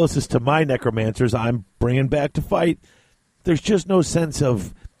dies closest to my necromancers, I'm bringing back to fight. There's just no sense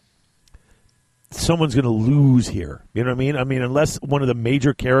of someone's going to lose here. You know what I mean? I mean, unless one of the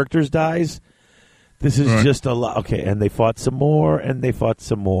major characters dies, this is just a lot. Okay, and they fought some more, and they fought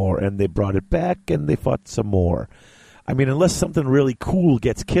some more, and they brought it back, and they fought some more. I mean, unless something really cool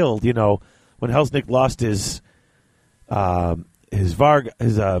gets killed, when Helsnick lost his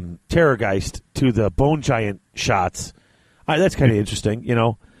Terrorgeist to the Bone Giant shots, that's kind of interesting,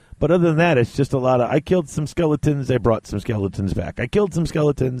 But other than that, it's just a lot of, I killed some skeletons, I brought some skeletons back. I killed some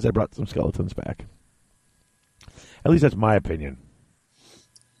skeletons, I brought some skeletons back. At least that's my opinion.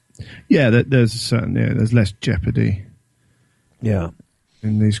 Yeah, there's there's less jeopardy. Yeah.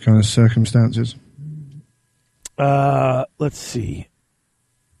 In these kind of circumstances. Let's see.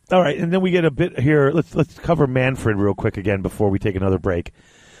 All right, and then we get a bit here. Let's cover Manfred real quick again before we take another break.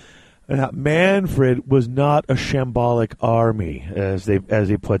 Manfred was not a shambolic army, as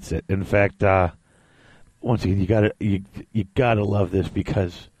he puts it. In fact, once again, you gotta love this,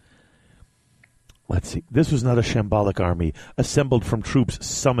 because Let's see. This was not a shambolic army assembled from troops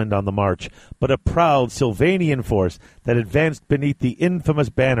summoned on the march, but a proud Sylvanian force that advanced beneath the infamous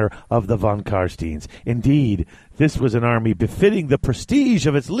banner of the von Karsteins. Indeed, this was an army befitting the prestige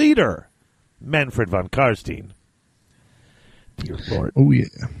of its leader, Manfred von Karstein. Dear Lord. Oh, yeah.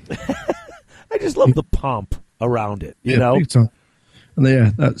 I just love the pomp around it, you know? Big time. And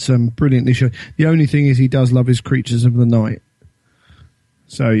yeah, that's brilliantly shown. The only thing is he does love his creatures of the night.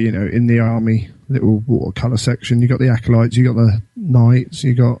 So, you know, in the army, little watercolour section, you got the acolytes, you got the knights,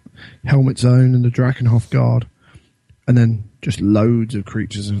 you got Helmet Zone and the Drakenhof Guard, and then just loads of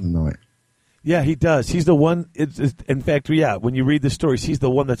creatures of the night. Yeah, he does. He's the one, in fact, yeah, when you read the stories, he's the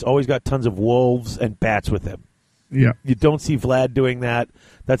one that's always got tons of wolves and bats with him. Yeah. You don't see Vlad doing that.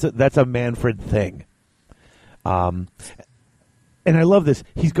 That's a Manfred thing. And I love this.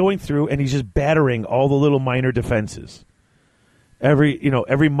 He's going through and he's just battering all the little minor defenses.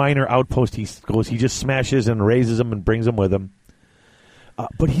 Every minor outpost he goes, he just smashes and raises them and brings them with him.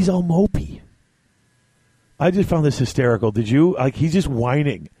 But he's all mopey. I just found this hysterical. Did you? Like, he's just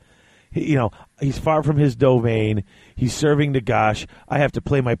whining. He's far from his domain. He's serving Nagash. I have to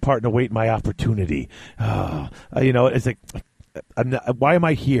play my part and await my opportunity. It's like, why am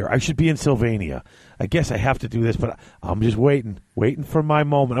I here? I should be in Sylvania. I guess I have to do this, but I'm just waiting for my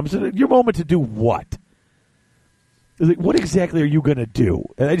moment. I'm saying, your moment to do what? Like, what exactly are you going to do?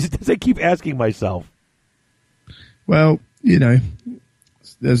 And I keep asking myself. Well, there's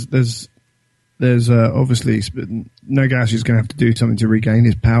obviously Nagash is going to have to do something to regain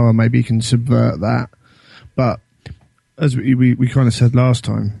his power. Maybe he can subvert that. But as we kind of said last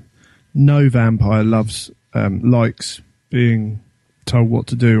time, no vampire likes being told what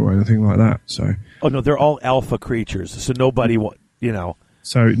to do or anything like that. So, oh no, they're all alpha creatures. So nobody,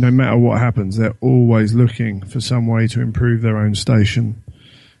 So no matter what happens, they're always looking for some way to improve their own station.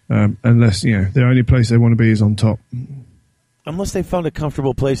 Unless the only place they want to be is on top. Unless they found a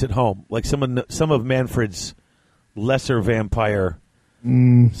comfortable place at home, like some of Manfred's lesser vampire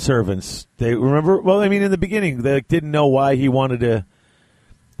servants. They remember. Well, I mean, in the beginning, they didn't know why he wanted to.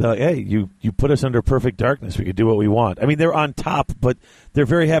 They're like, hey, you put us under perfect darkness. We could do what we want. I mean, they're on top, but they're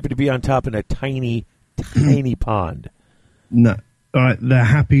very happy to be on top in a tiny, tiny pond. No, they're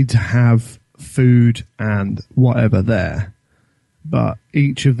happy to have food and whatever there, but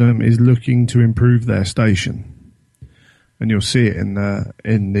each of them is looking to improve their station. And you'll see it in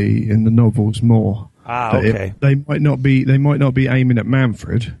the novels more. Okay. They might not be aiming at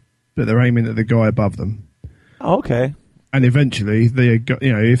Manfred, but they're aiming at the guy above them. Oh, okay. And eventually,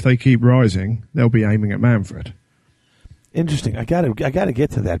 if they keep rising, they'll be aiming at Manfred. Interesting. I got to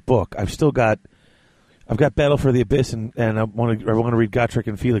get to that book. I've got Battle for the Abyss, and I want to read Gotrek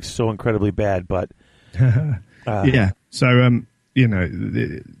and Felix so incredibly bad, but yeah. So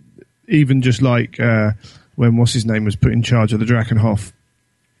even just like. When what's his name was put in charge of the Drakenhof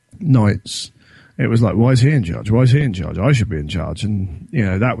Knights, it was like, why is he in charge? Why is he in charge? I should be in charge. And,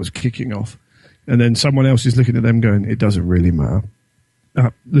 that was kicking off. And then someone else is looking at them going, it doesn't really matter.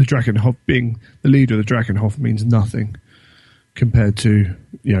 The Drakenhof, being the leader of the Drakenhof, means nothing compared to,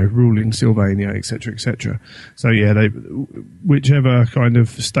 ruling Sylvania, etc., etc. So, yeah, whichever kind of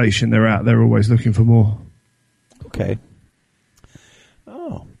station they're at, they're always looking for more. Okay.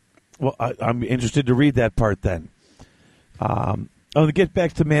 Oh. Well, I'm interested to read that part then. To get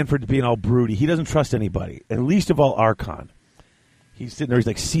back to Manfred being all broody, he doesn't trust anybody, and least of all Archon. He's sitting there, he's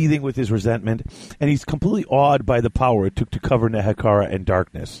like seething with his resentment, and he's completely awed by the power it took to cover Nehekhara in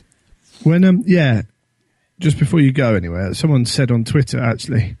darkness. When, just before you go anywhere, someone said on Twitter,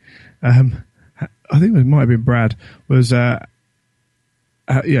 actually, I think it might have been Brad, was,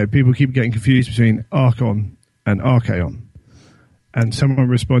 people keep getting confused between Archon and Archaon. And someone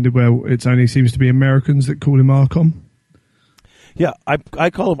responded, well, it only seems to be Americans that call him Archon. Yeah, I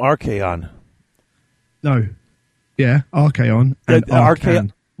call him Archaon. No. Yeah, Archaon and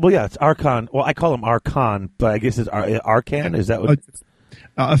Arcan. Well, yeah, it's Archon. Well, I call him Archon, but I guess it's Arcan? Is that what...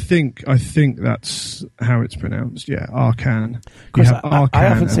 I think that's how it's pronounced, yeah, Arcan. I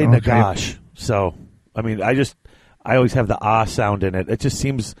often say Nagash, so, I mean, I always have the ah sound in it. It just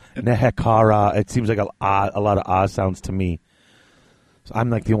seems Nehekhara. It seems like a lot of ah sounds to me. So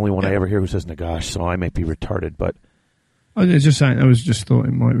I'm like the only one I ever hear who says Nagash, so I might be retarded. But I was just saying, I just thought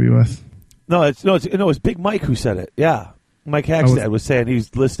it might be worth. It's Big Mike who said it. Yeah, Mike Hagstad was saying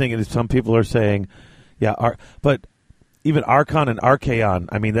he's listening, and some people are saying, yeah, but even Archon and Archaon.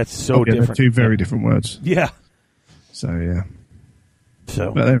 I mean, that's so different. They're two very different words. Yeah. So yeah.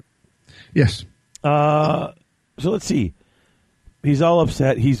 So. But, yes. So let's see. He's all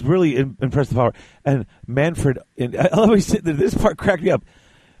upset. He's really impressed with the power. And Manfred, I love this part cracked me up.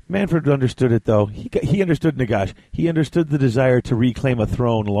 Manfred understood it, though. He understood Nagash. He understood the desire to reclaim a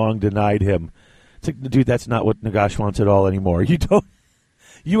throne long denied him. It's like, dude, that's not what Nagash wants at all anymore. You don't.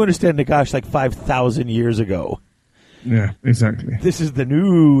 You understand Nagash like 5,000 years ago. Yeah, exactly. This is the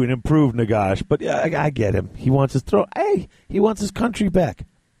new and improved Nagash. But yeah, I get him. He wants his throne. Hey, he wants his country back.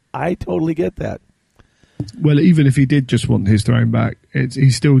 I totally get that. Well, even if he did just want his throne back,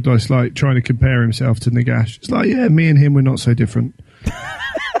 he's still just like trying to compare himself to Nagash. It's like, yeah, me and him were not so different.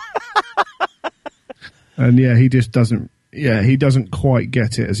 And yeah, he just doesn't. Yeah, he doesn't quite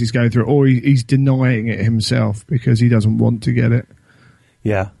get it as he's going through it, or he's denying it himself because he doesn't want to get it.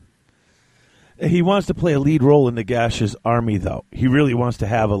 Yeah. He wants to play a lead role in Nagash's army, though. He really wants to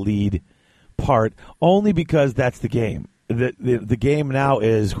have a lead part, only because that's the game. The game now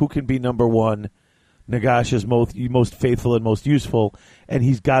is who can be number one, Nagash's most faithful and most useful, and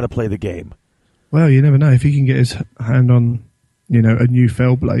he's got to play the game. Well, you never know. If he can get his hand on, a new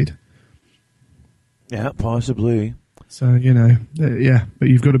Fellblade. Yeah, possibly. So, yeah, but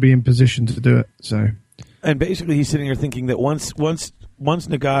you've got to be in position to do it. So, and basically he's sitting here thinking that once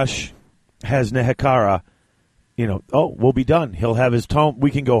Nagash has Nehekara, we'll be done. He'll have his tome.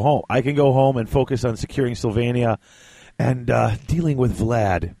 We can go home. I can go home and focus on securing Sylvania and dealing with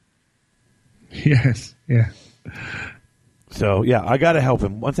Vlad. Yes, yeah. So, yeah, I got to help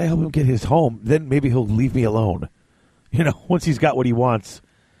him. Once I help him get his home, then maybe he'll leave me alone. Once he's got what he wants.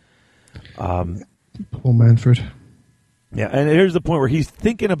 Poor Manfred. Yeah, and here's the point where he's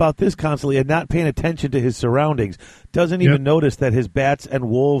thinking about this constantly and not paying attention to his surroundings. Doesn't even notice that his bats and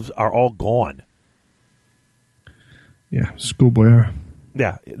wolves are all gone. Yeah, schoolboy error.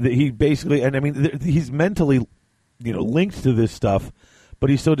 Yeah, he basically, and I mean, he's mentally, linked to this stuff, but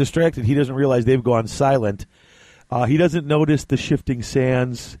he's so distracted he doesn't realize they've gone silent. He doesn't notice the shifting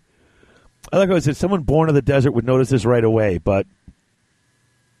sands. I like how I said, someone born in the desert would notice this right away, but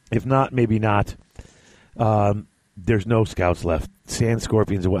if not, maybe not. There's no scouts left. Sand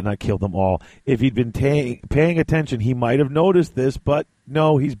scorpions and whatnot killed them all. If he'd been paying attention, he might have noticed this, but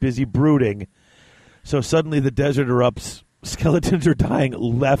no, he's busy brooding. So suddenly the desert erupts. Skeletons are dying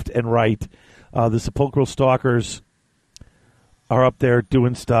left and right. The sepulchral stalkers are up there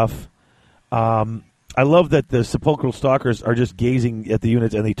doing stuff. I love that the sepulchral stalkers are just gazing at the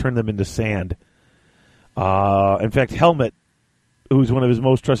units and they turn them into sand. In fact, Helmet, who's one of his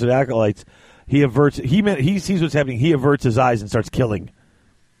most trusted acolytes, he sees what's happening. He averts his eyes and starts killing.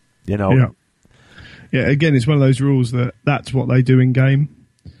 Yeah. Again, it's one of those rules that's what they do in game,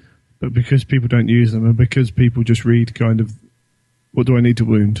 but because people don't use them, and because people just read kind of, what do I need to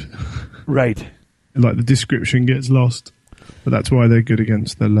wound? Right. Like the description gets lost, but that's why they're good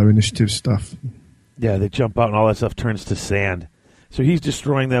against the low initiative stuff. Yeah, they jump out and all that stuff turns to sand. So he's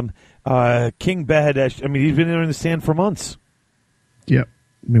destroying them. King Behadesh, he's been in the sand for months. Yep,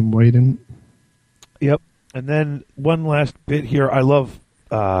 been waiting. Yep. And then one last bit here. I love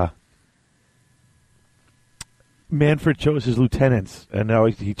Manfred chose his lieutenants, and now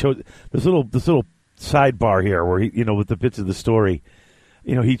he chose this little sidebar here where he, with the bits of the story,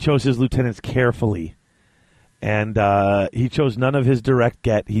 he chose his lieutenants carefully, and he chose none of his direct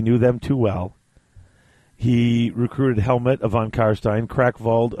get. He knew them too well. He recruited Helmet of von Karstein,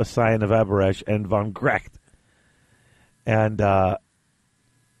 Krakvold, a scion of Aberesh, and von Grecht. And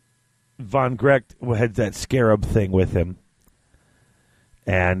von Grecht had that scarab thing with him.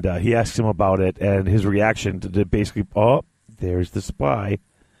 And he asks him about it, and his reaction to basically, there's the spy.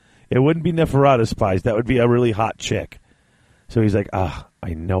 It wouldn't be Neferata's spies. That would be a really hot chick. So he's like, I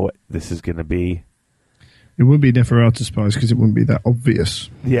know what this is going to be. It wouldn't be Neferata's spies because it wouldn't be that obvious.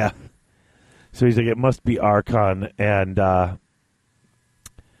 Yeah. So he's like, it must be Archon. And,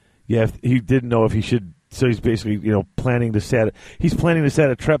 he didn't know if he should. So he's basically, planning to set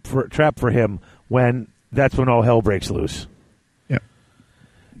a trap for him when all hell breaks loose. Yeah.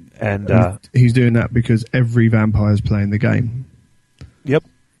 And he's doing that because every vampire's playing the game. Yep.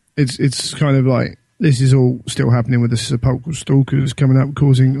 It's kind of like this is all still happening with the sepulchral stalkers coming up,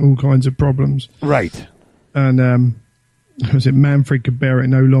 causing all kinds of problems. Right. And Manfred could bear it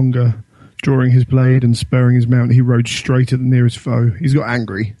no longer. Drawing his blade and spurring his mount, he rode straight at the nearest foe. He's got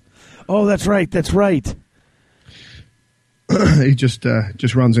angry. Oh, that's right. He just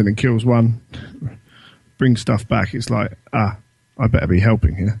runs in and kills one, brings stuff back. It's like, I better be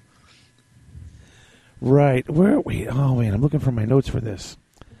helping here. Right. Where are we? Oh, man, I'm looking for my notes for this.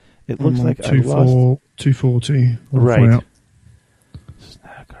 It looks like I lost... 240. Right.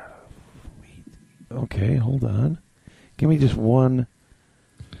 Okay, hold on. Give me just 1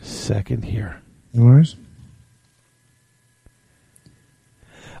 second here. No worries.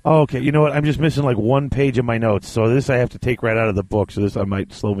 Oh, okay. You know what? I'm just missing like one page of my notes, so this I have to take right out of the book. So this I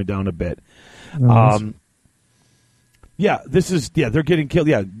might slow me down a bit. Yeah, they're getting killed.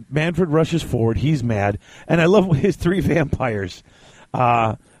 Yeah, Manfred rushes forward. He's mad, and I love his 3 vampires.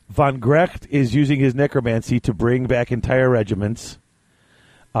 Von Grecht is using his necromancy to bring back entire regiments.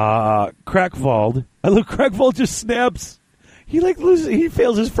 Krackvald, I look. Krackvald just snaps. He loses. He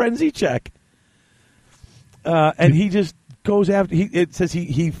fails his frenzy check, and he just goes after. It says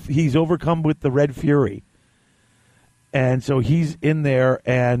he's overcome with the Red Fury, and so he's in there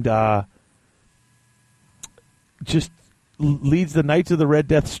and just leads the Knights of the Red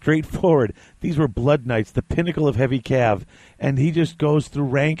Death straight forward. These were Blood Knights, the pinnacle of heavy cav, and he just goes through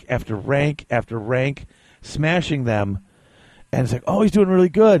rank after rank after rank, smashing them. And it's like, oh, he's doing really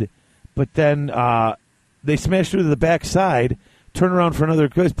good. But then they smash through to the back side, turn around for another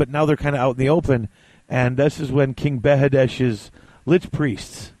quiz, but now they're kind of out in the open. And this is when King Behadesh's Lich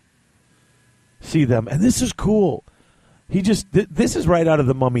Priests see them. And this is cool. This is right out of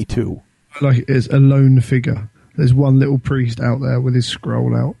The Mummy 2. Like it's a lone figure. There's one little priest out there with his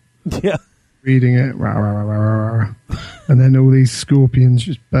scroll out. Yeah. Reading it. Rah, rah, rah, rah, rah. And then all these scorpions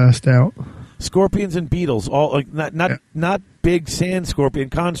just burst out. Scorpions and beetles, all like not big sand scorpion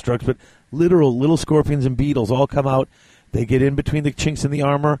constructs, but literal little scorpions and beetles all come out. They get in between the chinks in the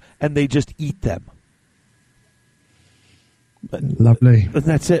armor, and they just eat them. Lovely. And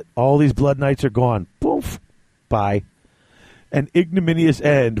that's it. All these Blood Knights are gone. Poof. Bye. An ignominious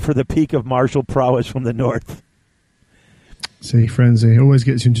end for the peak of martial prowess from the north. See, frenzy always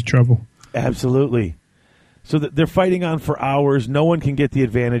gets you into trouble. Absolutely. So they're fighting on for hours. No one can get the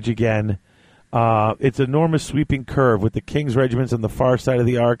advantage again. It's an enormous sweeping curve with the king's regiments on the far side of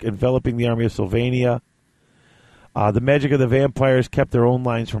the arc enveloping the army of Sylvania. The magic of the vampires kept their own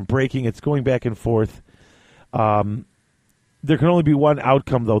lines from breaking. It's going back and forth. There can only be one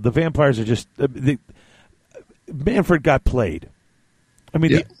outcome, though. The vampires are just... Manfred got played. I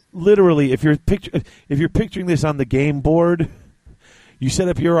mean, literally, if you're picturing this on the game board, you set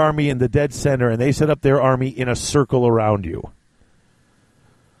up your army in the dead center, and they set up their army in a circle around you.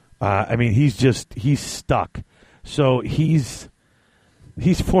 I mean, he's stuck. So he's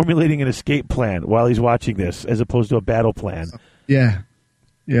formulating an escape plan while he's watching this, as opposed to a battle plan. Yeah,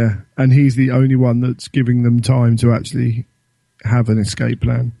 and he's the only one that's giving them time to actually have an escape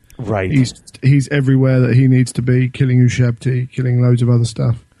plan. Right. He's everywhere that he needs to be, killing Ushabti, killing loads of other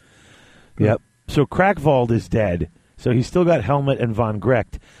stuff. Yep. So Krackvald is dead. So he's still got Helmet and Von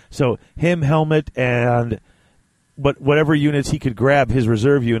Grecht. So him, Helmet, and whatever units he could grab, his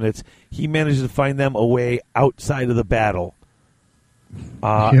reserve units, he manages to find them away outside of the battle.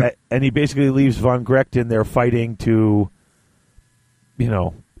 And he basically leaves Von Grecht in there fighting to,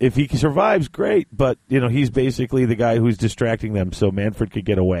 if he survives, great. But, he's basically the guy who's distracting them so Manfred could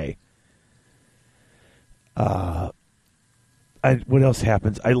get away. What else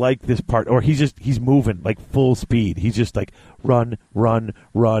happens? I like this part. Or he's moving like full speed. He's just like run, run,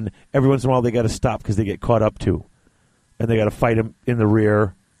 run. Every once in a while they got to stop because they get caught up too. And they got to fight him in the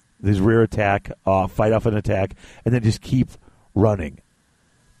rear. This rear attack, fight off an attack, and then just keep running.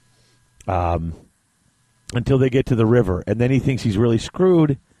 Until they get to the river. And then he thinks he's really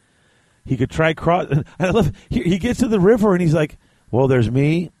screwed. He could try cross. And I love he gets to the river and he's like, well, there's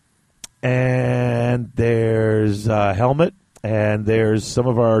me, and there's Helmet, and there's some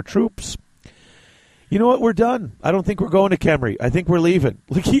of our troops. You know what? We're done. I don't think we're going to Khemri. I think we're leaving.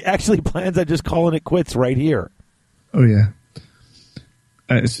 Like, he actually plans on just calling it quits right here. Oh, yeah.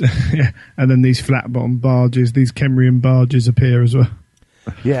 Yeah. And then these flat-bottom barges, these Khemrian barges appear as well.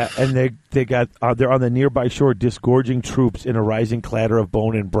 Yeah, and they're on the nearby shore disgorging troops in a rising clatter of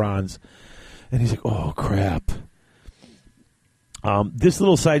bone and bronze. And he's like, oh, crap. This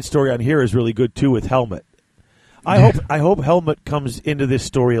little side story on here is really good, too, with Helmet. I hope Helmet comes into this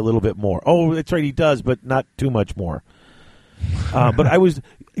story a little bit more. Oh, that's right, he does, but not too much more. But I was,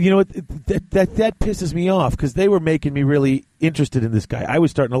 that pisses me off because they were making me really interested in this guy. I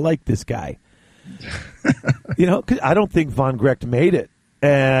was starting to like this guy. 'Cause I don't think Von Grecht made it.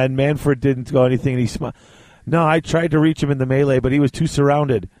 And Manfred didn't go anything, and he smiled. No, I tried to reach him in the melee, but he was too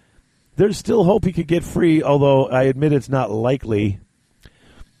surrounded. There's still hope he could get free, although I admit it's not likely.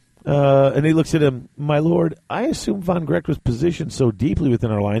 And he looks at him, my lord, I assume Von Grecht was positioned so deeply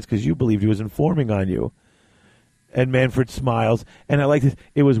within our lines because you believed he was informing on you. And Manfred smiles, and I like this.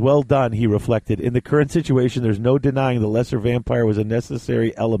 It was well done, he reflected. In the current situation, there's no denying the lesser vampire was a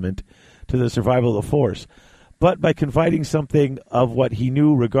necessary element to the survival of the force. But by confiding something of what he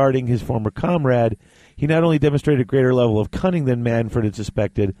knew regarding his former comrade, he not only demonstrated a greater level of cunning than Manfred had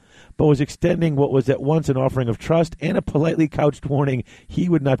suspected, but was extending what was at once an offering of trust and a politely couched warning he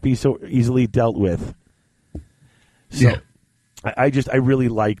would not be so easily dealt with. So Yeah. I really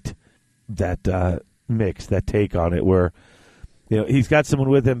liked that mix, that take on it, where he's got someone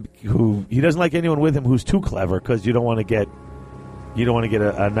with him who he doesn't like anyone with him who's too clever, because you don't want to get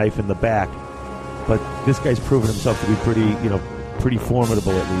a knife in the back. But this guy's proven himself to be pretty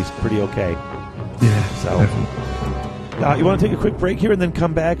formidable, at least, pretty okay. Yeah. So, you want to take a quick break here and then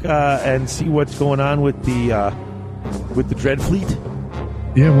come back and see what's going on with the Dread Fleet?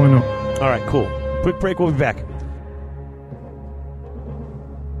 Yeah, why not? All right, cool. Quick break. We'll be back.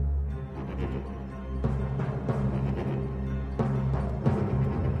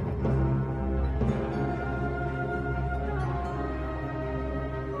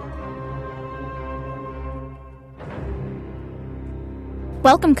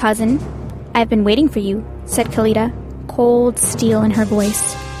 Welcome, cousin. I've been waiting for you, said Kalita, cold steel in her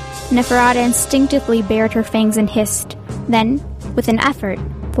voice. Neferata instinctively bared her fangs and hissed, then, with an effort,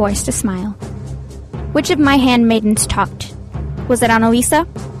 forced a smile. Which of my handmaidens talked? Was it Annalisa?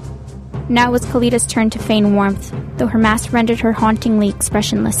 Now it was Kalita's turn to feign warmth, though her mask rendered her hauntingly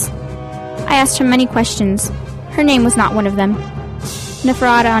expressionless. I asked her many questions. Her name was not one of them.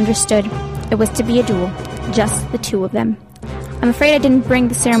 Neferata understood. It was to be a duel, just the two of them. I'm afraid I didn't bring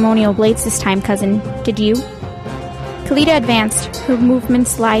the ceremonial blades this time, cousin. Did you? Kalita advanced, her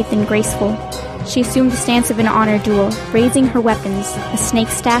movements lithe and graceful. She assumed the stance of an honor duel, raising her weapons, a snake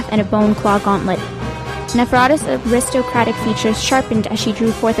staff and a bone claw gauntlet. Neferata's aristocratic features sharpened as she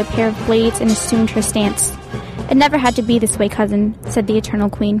drew forth a pair of blades and assumed her stance. It never had to be this way, cousin, said the Eternal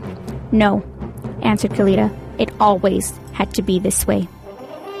Queen. No, answered Kalita. It always had to be this way.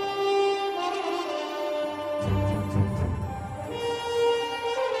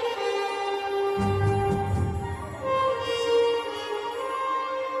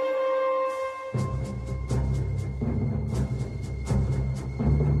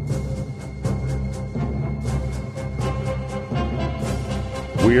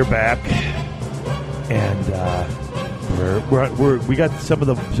 We're back, and we got some of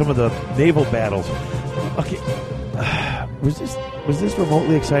the naval battles. Okay, was this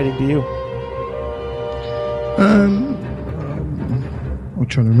remotely exciting to you? I'm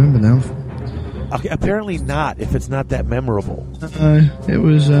trying to remember now. Okay, apparently not. If it's not that memorable, It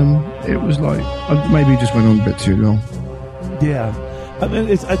was like maybe it just went on a bit too long. yeah. I mean,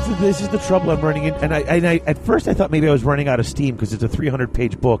 this is the trouble I'm running in, and I at first I thought maybe I was running out of steam because it's a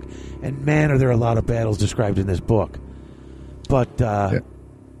 300-page book, and man, are there a lot of battles described in this book. But Yeah.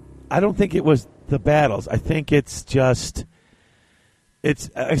 I don't think it was the battles. I think it's just I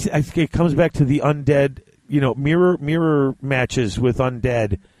think it comes back to the undead, mirror matches with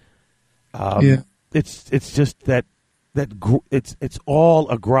undead. Yeah. It's just that it's all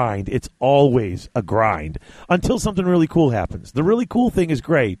a grind. It's always a grind until something really cool happens. The really cool thing is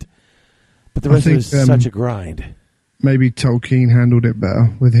great, but the rest of it is such a grind. Maybe Tolkien handled it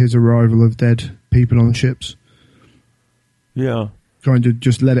better with his arrival of dead people on ships. Yeah. Trying to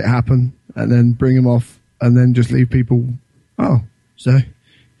just let it happen and then bring them off and then just leave people. Oh, so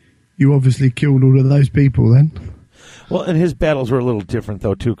you obviously killed all of those people then? Well, and his battles were a little different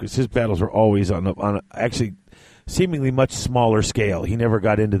though too, because his battles were always on actually seemingly much smaller scale. He never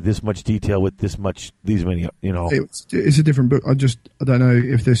got into this much detail with these many. It's a different book. I don't know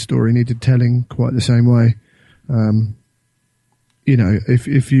if this story needed telling quite the same way.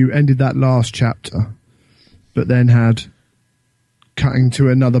 If you ended that last chapter, but then had cutting to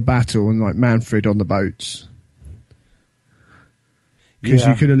another battle and like Manfred on the boats, because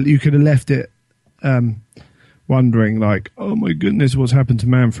you could have left it wondering like, oh my goodness, what's happened to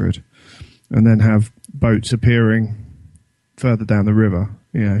Manfred, and then have boats appearing further down the river,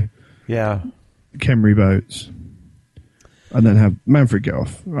 Yeah. Khemri boats, and then have Manfred get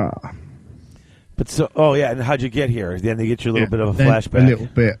off. But and how'd you get here? Then they get you a little bit of a then flashback. A little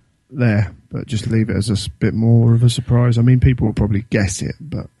bit there, but just leave it as a bit more of a surprise. I mean, people will probably guess it,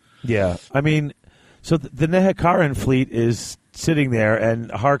 but Yeah, I mean, so the Nehekaran fleet is sitting there, and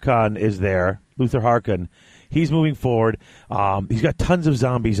Harkon is there, Luther Harkon. He's moving forward. He's got tons of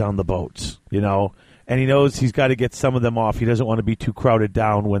zombies on the boats, and he knows he's got to get some of them off. He doesn't want to be too crowded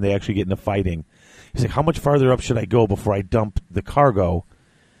down when they actually get into fighting. He's like, how much farther up should I go before I dump the cargo?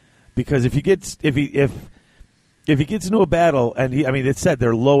 Because if he gets into a battle, and it's said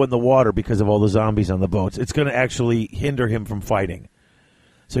they're low in the water because of all the zombies on the boats, it's going to actually hinder him from fighting.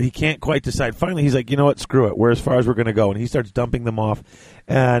 So he can't quite decide. Finally, he's like, you know what, screw it. We're as far as we're going to go. And he starts dumping them off.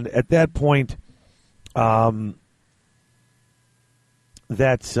 And at that point, That's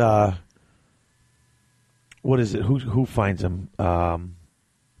what is it? Who finds him on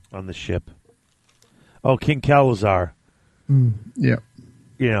the ship? Oh, King Kalazar. Yeah.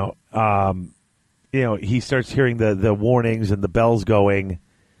 He starts hearing the warnings and the bells going,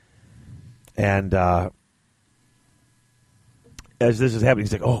 and as this is happening,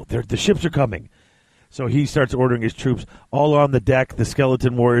 he's like, "Oh, the ships are coming." So he starts ordering his troops all on the deck. The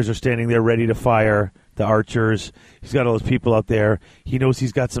skeleton warriors are standing there ready to fire. The archers. He's got all those people out there. He knows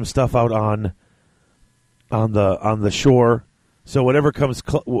he's got some stuff out on the shore. So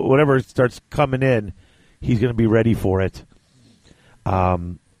whatever starts coming in, he's going to be ready for it.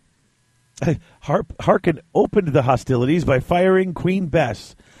 Harkin opened the hostilities by firing Queen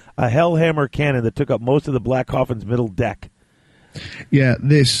Bess, a Hellhammer cannon that took up most of the Black Coffin's middle deck. Yeah,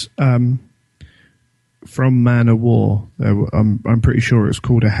 this from Man of War. I'm pretty sure it's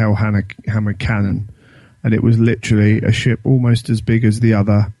called a Hellhammer cannon, and it was literally a ship almost as big as the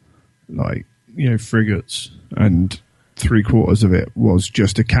other, frigates, and 3/4 of it was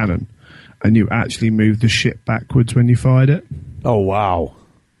just a cannon, and you actually moved the ship backwards when you fired it. Oh wow!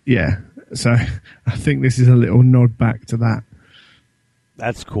 Yeah, so I think this is a little nod back to that.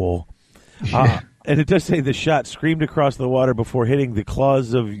 That's cool. And it does say the shot screamed across the water before hitting the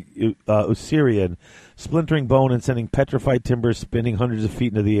claws of Osirian, splintering bone and sending petrified timbers spinning hundreds of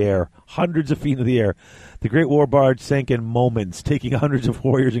feet into the air. The great war barge sank in moments, taking hundreds of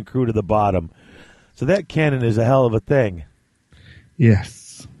warriors and crew to the bottom. So that cannon is a hell of a thing.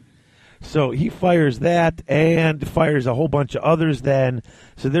 Yes. So he fires that and fires a whole bunch of others then.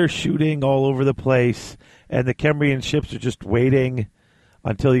 So they're shooting all over the place, and the Kembrian ships are just waiting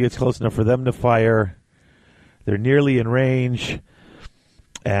until he gets close enough for them to fire. They're nearly in range,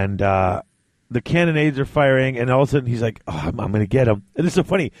 and the cannonades are firing, and all of a sudden he's like, "Oh, I'm going to get him." And it's so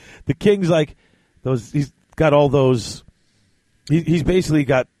funny. The king's like, he's got all those. He's basically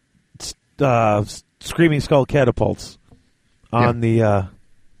got screaming skull catapults on the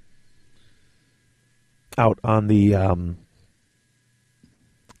out on the on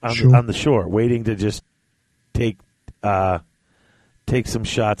the shore, waiting to just take some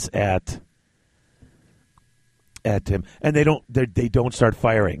shots at him, and they don't start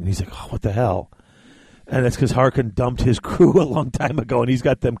firing. And he's like, "Oh, what the hell?" And that's because Harkin dumped his crew a long time ago, and he's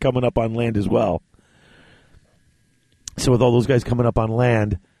got them coming up on land as well. So with all those guys coming up on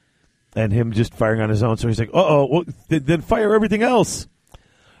land, and him just firing on his own, so he's like, well, then fire everything else.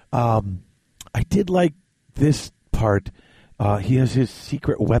 I did like this part. He has his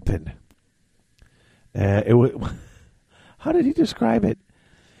secret weapon. How did he describe it?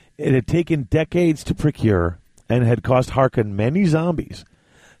 It had taken decades to procure and had cost Harkin many zombies.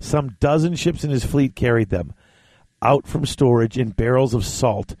 Some dozen ships in his fleet carried them out from storage in barrels of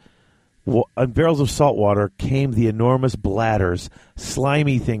salt. In barrels of salt water came the enormous bladders,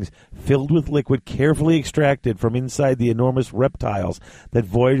 slimy things filled with liquid carefully extracted from inside the enormous reptiles that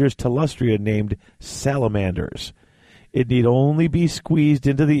voyagers Telustria named salamanders. It need only be squeezed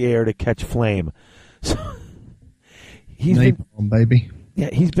into the air to catch flame. So he's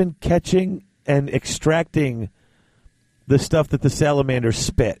been catching and extracting the stuff that the salamanders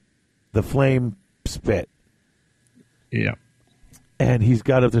spit, the flame spit. Yeah. And he's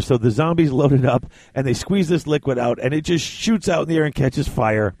got up there. So the zombies loaded up, and they squeeze this liquid out, and it just shoots out in the air and catches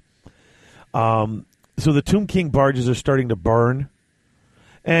fire. So the Tomb King barges are starting to burn,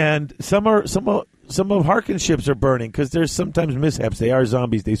 and some of Harkin's ships are burning because there's sometimes mishaps. They are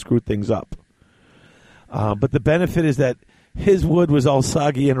zombies; they screw things up. But the benefit is that his wood was all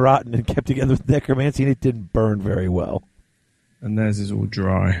soggy and rotten and kept together with necromancy, and it didn't burn very well. And theirs is all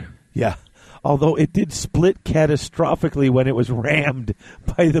dry. Yeah. Although it did split catastrophically when it was rammed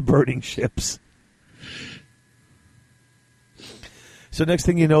by the burning ships. So next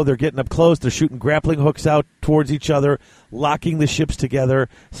thing you know, they're getting up close. They're shooting grappling hooks out towards each other, locking the ships together.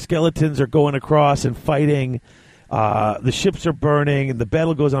 Skeletons are going across and fighting. The ships are burning, and the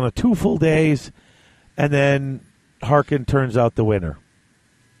battle goes on 2 full days. And then Harkin turns out the winner.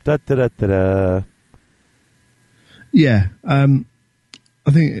 Da-da-da-da-da. Yeah. I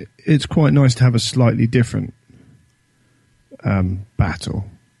think it's quite nice to have a slightly different battle.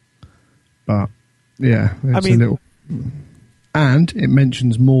 But, yeah, it's a little... And it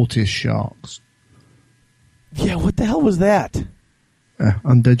mentions Mortis sharks. Yeah, what the hell was that?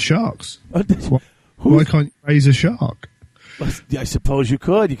 Undead sharks. Why can't you raise a shark? I suppose you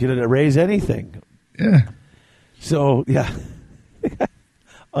could. You could raise anything. Yeah. So, yeah.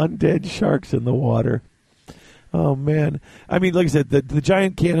 Undead sharks in the water. Oh, man. I mean, like I said, the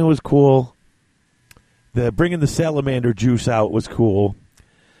giant cannon was cool. Bringing the salamander juice out was cool.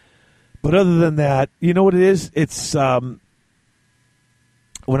 But other than that, you know what it is? It's when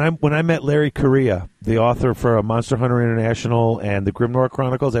I met Larry Correia, the author for Monster Hunter International and the Grimnoir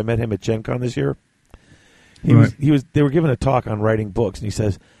Chronicles, I met him at Gen Con this year. They were giving a talk on writing books, and he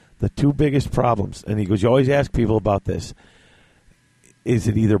says the two biggest problems, and he goes, you always ask people about this, is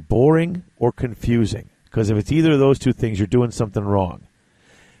it either boring or confusing? Because if it's either of those two things, you're doing something wrong.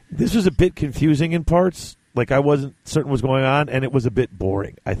 This was a bit confusing in parts, like I wasn't certain what was going on, and it was a bit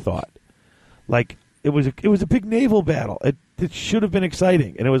boring, I thought. Like, it was a big naval battle. It should have been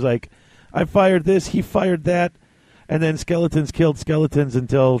exciting. And it was like, I fired this, he fired that, and then skeletons killed skeletons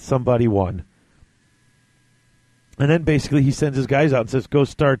until somebody won. And then basically he sends his guys out and says, go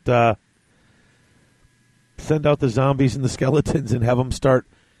start, send out the zombies and the skeletons and have them start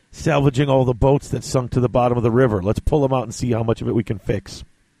salvaging all the boats that sunk to the bottom of the river. Let's pull them out and see how much of it we can fix.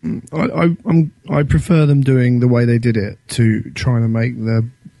 I prefer them doing the way they did it to trying to make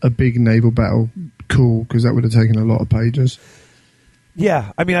a big naval battle cool, because that would have taken a lot of pages.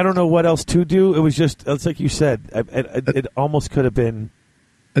 Yeah, I mean, I don't know what else to do. It was just, it's like you said, it almost could have been.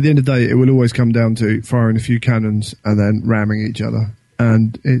 At the end of the day, it will always come down to firing a few cannons and then ramming each other.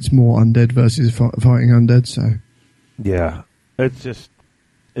 And it's more undead versus fighting undead, so. Yeah, it's just,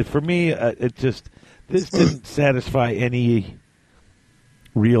 for me, this didn't satisfy any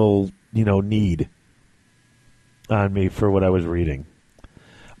real, need on me for what I was reading.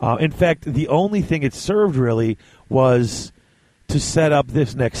 In fact, the only thing it served really was to set up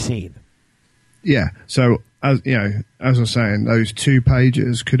this next scene. Yeah. So, as I was saying, those 2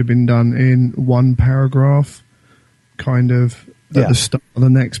 pages could have been done in 1 paragraph, kind of at the start of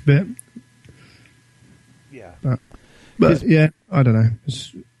the next bit. Yeah. But yeah, I don't know.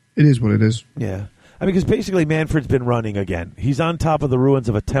 It is what it is. Yeah. I mean, because basically Manfred's been running again. He's on top of the ruins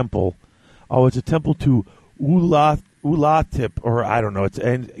of a temple. Oh, it's a temple to Ulatip, or I don't know. It's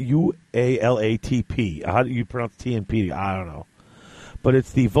Ualatp. How do you pronounce T and P? I don't know. But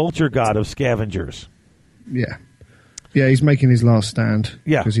it's the vulture god of scavengers. Yeah. Yeah, he's making his last stand.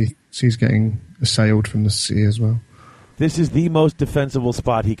 Yeah. Because he's getting assailed from the sea as well. This is the most defensible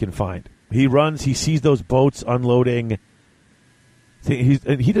spot he can find. He runs, he sees those boats unloading. He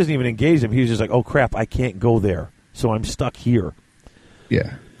doesn't even engage them. He's just like, oh, crap, I can't go there. So I'm stuck here.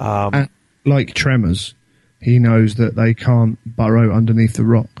 Yeah. And like Tremors, he knows that they can't burrow underneath the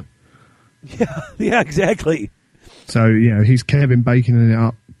rock. Yeah, exactly. So, he's Kevin Baconing it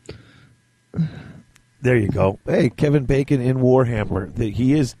up. There you go. Hey, Kevin Bacon in Warhammer.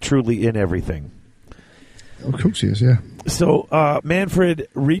 He is truly in everything. Of course he is, yeah. So Manfred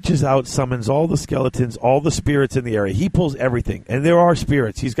reaches out, summons all the skeletons, all the spirits in the area. He pulls everything. And there are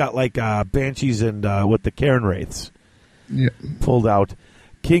spirits. He's got like banshees and the Cairn Wraiths pulled out.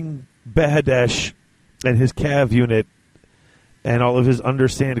 King Behadesh and his Cav unit and all of his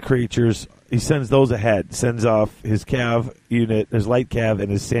undersand creatures, he sends those ahead. Sends off his Cav unit, his light Cav,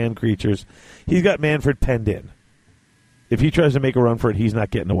 and his sand creatures. He's got Manfred penned in. If he tries to make a run for it, he's not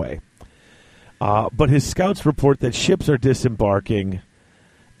getting away. But his scouts report that ships are disembarking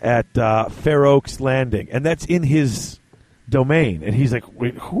at Fair Oaks Landing, and that's in his domain. And he's like,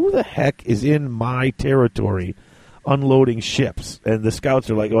 wait, who the heck is in my territory unloading ships? And the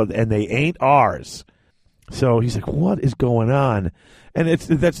scouts are like, oh, and they ain't ours. So he's like, what is going on? And it's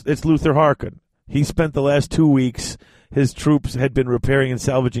Luther Harkon. He spent the last 2 weeks, his troops had been repairing and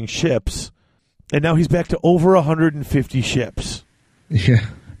salvaging ships, and now he's back to over 150 ships. Yeah,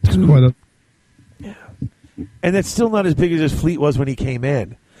 it's quite a... Yeah, and that's still not as big as his fleet was when he came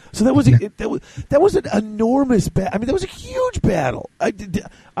in. So that was an enormous battle. I mean, that was a huge battle. I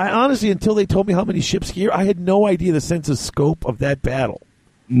honestly, until they told me how many ships here, I had no idea the sense of scope of that battle.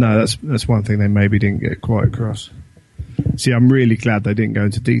 No, that's one thing they maybe didn't get quite across. See, I'm really glad they didn't go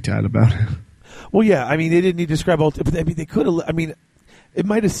into detail about it. Well, yeah, I mean, they didn't need to describe all. But I mean, they could have. I mean, it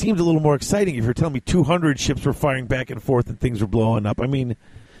might have seemed a little more exciting if you're telling me 200 ships were firing back and forth and things were blowing up. I mean,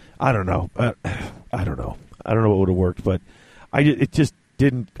 I don't know. I don't know what would have worked, but it just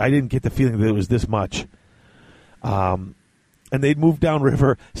didn't. I didn't get the feeling that it was this much. And they'd moved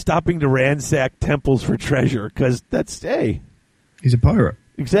downriver, stopping to ransack temples for treasure because he's a pirate.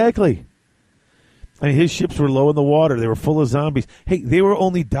 Exactly. I mean, his ships were low in the water. They were full of zombies. Hey, they were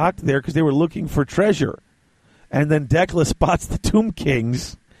only docked there because they were looking for treasure. And then Dekla spots the Tomb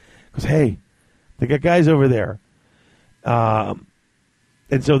Kings. Goes, hey, they got guys over there. And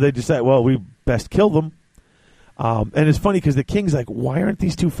so they decide, well, we best kill them. And it's funny because the king's like, why aren't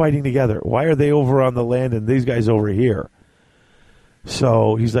these two fighting together? Why are they over on the land and these guys over here?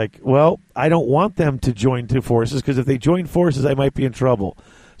 So he's like, well, I don't want them to join two forces because if they join forces, I might be in trouble.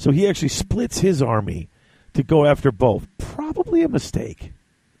 So he actually splits his army to go after both. Probably a mistake.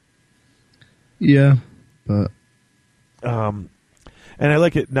 Yeah, but And I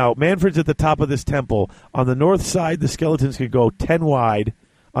like it. Now, Manfred's at the top of this temple. On the north side, the skeletons could go 10 wide.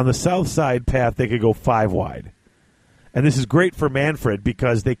 On the south side path, they could go 5 wide. And this is great for Manfred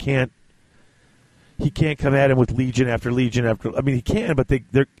because he can't come at him with legion after legion after. I mean, he can, but they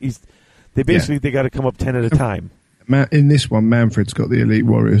got to come up 10 at a time. In this one, Manfred's got the elite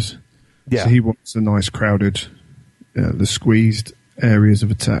warriors. Yeah. So he wants the nice crowded, the squeezed areas of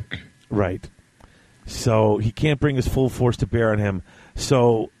attack. Right. So he can't bring his full force to bear on him.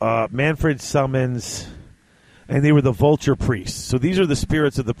 So Manfred summons, and they were the vulture priests. So these are the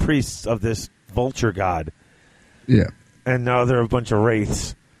spirits of the priests of this vulture god. Yeah. And now they're a bunch of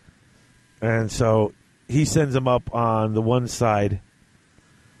wraiths. And so he sends them up on the one side.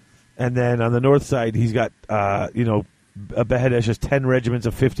 And then on the north side, he's got, Behedesh has 10 regiments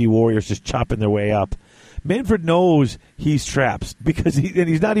of 50 warriors just chopping their way up. Manfred knows he's trapped because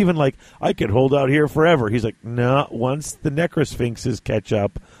he's not even like, I can hold out here forever. He's like, no, once the necrosphinxes catch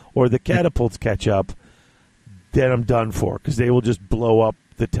up or the catapults catch up, then I'm done for because they will just blow up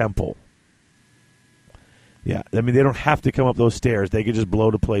the temple. Yeah, I mean, they don't have to come up those stairs. They can just blow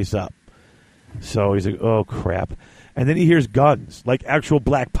the place up. So he's like, oh, crap. And then he hears guns, like actual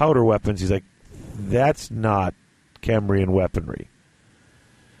black powder weapons. He's like, that's not Cambrian weaponry.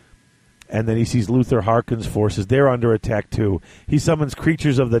 And then he sees Luther Harkon's forces. They're under attack, too. He summons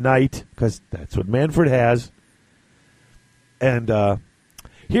creatures of the night, because that's what Manfred has. And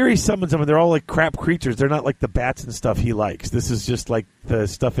here he summons them, and they're all like crap creatures. They're not like the bats and stuff he likes. This is just like the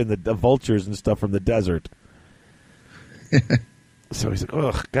stuff in the vultures and stuff from the desert. So he's like,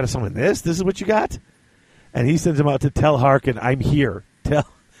 ugh, got to summon this? This is what you got? And he sends him out to tell Harkon, I'm here.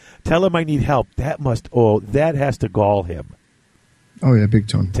 Tell him I need help. That has to gall him. Oh, yeah, big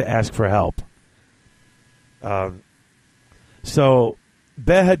time. To ask for help. So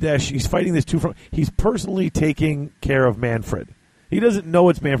Behedesh, he's fighting this he's personally taking care of Manfred. He doesn't know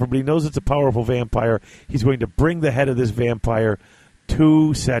it's Manfred, but he knows it's a powerful vampire. He's going to bring the head of this vampire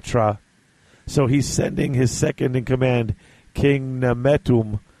to Settra. So he's sending his second in command, King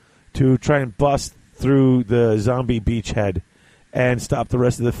Nemetum, to try and bust through the zombie beachhead and stop the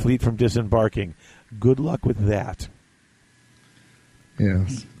rest of the fleet from disembarking. Good luck with that.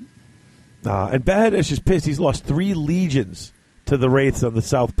 Yes. And Behedesh is pissed. He's lost 3 legions to the Wraiths on the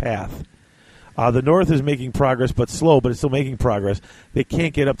south path. The north is making progress, but slow, but it's still making progress. They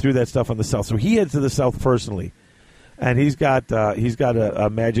can't get up through that stuff on the south. So he heads to the south personally. And he's got a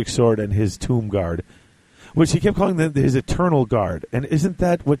magic sword and his tomb guard, which he kept calling his eternal guard. And isn't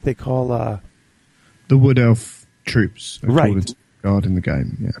that what they call... the Wood Elf troops. Right. Guard in the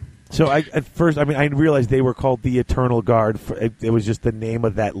game, yeah. So I realized they were called the Eternal Guard. It was just the name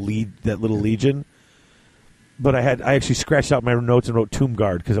of that little legion. But I actually scratched out my notes and wrote Tomb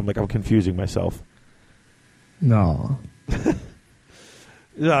Guard because I'm confusing myself. No.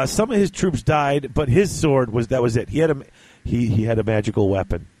 Some of his troops died, but his sword was it. He had a magical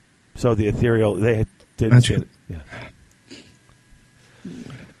weapon. So the ethereal they didn't get it.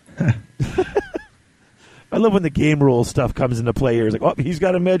 Yeah. I love when the game rule stuff comes into play here. It's like, oh, he's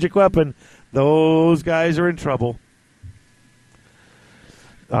got a magic weapon. Those guys are in trouble.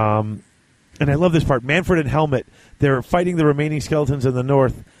 And I love this part. Manfred and Helmet, they're fighting the remaining skeletons in the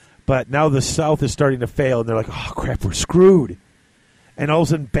north, but now the south is starting to fail, and they're like, oh, crap, we're screwed. And all of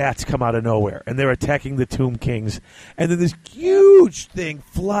a sudden, bats come out of nowhere, and they're attacking the Tomb Kings. And then this huge thing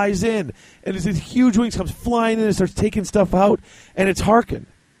flies in, and this huge wings comes flying in and starts taking stuff out, and it's Harkon.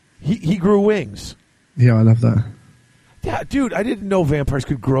 He grew wings. Yeah, I love that. Yeah, dude, I didn't know vampires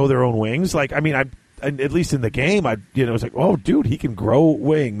could grow their own wings. Like, I mean, at least in the game, it's like, oh, dude, he can grow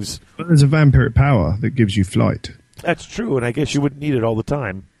wings. But there's a vampiric power that gives you flight. That's true, and I guess you wouldn't need it all the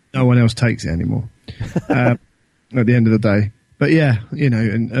time. No one else takes it anymore. At the end of the day. But yeah,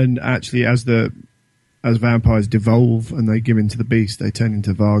 and actually as vampires devolve and they give into the beast, they turn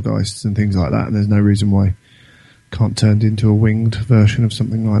into Vargheists and things like that, and there's no reason why can't turn into a winged version of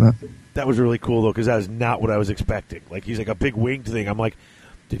something like that. That was really cool, though, because that is not what I was expecting. Like, he's like a big winged thing. I'm like,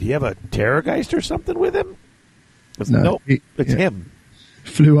 did he have a Terrorgeist or something with him? Nope, it's him.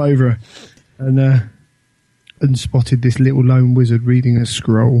 Flew over and spotted this little lone wizard reading a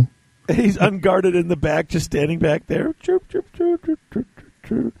scroll. He's unguarded in the back, just standing back there. Chirp, chirp, chirp, chirp, chirp,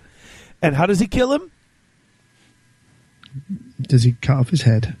 chirp. And how does he kill him? Does he cut off his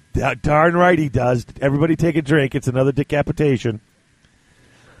head? Darn right he does. Everybody take a drink. It's another decapitation.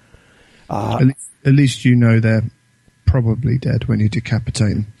 At least you know they're probably dead when you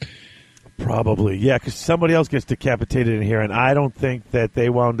decapitate them. Probably, yeah, because somebody else gets decapitated in here, and I don't think that they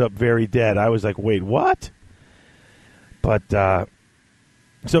wound up very dead. I was like, wait, what? But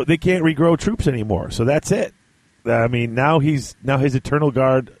So they can't regrow troops anymore. So that's it. I mean, now his Eternal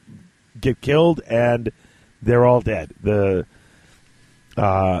Guard get killed, and they're all dead. There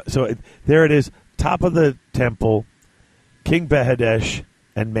it is, top of the temple, King Behedesh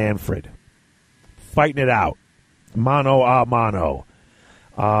and Manfred fighting it out, mano a mano.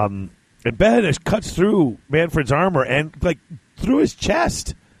 And Behedesh cuts through Manfred's armor and like through his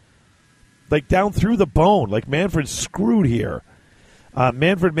chest, like down through the bone. Like Manfred's screwed here.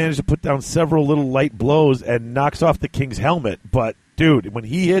 Manfred managed to put down several little light blows and knocks off the king's helmet. But, dude, when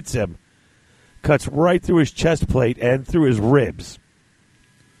he hits him, cuts right through his chest plate and through his ribs.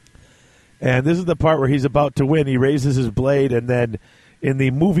 And this is the part where he's about to win. He raises his blade, and then in the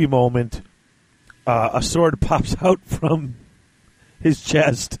movie moment, a sword pops out from his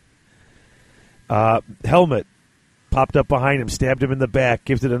chest. Helmet popped up behind him, stabbed him in the back,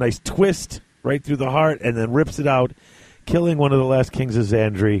 gives it a nice twist right through the heart, and then rips it out, killing one of the last kings of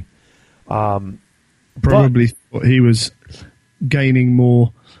Xandri. Probably thought he was gaining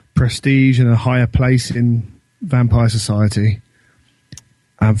more prestige and a higher place in vampire society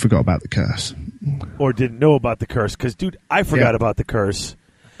and forgot about the curse. Or didn't know about the curse, because, dude, I forgot about the curse.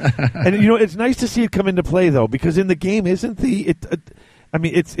 And, you know, it's nice to see it come into play, though, because in the game, isn't it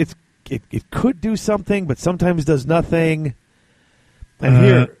could do something, but sometimes does nothing. And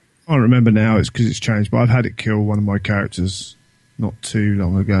here... I don't remember now. It's because it's changed, but I've had it kill one of my characters not too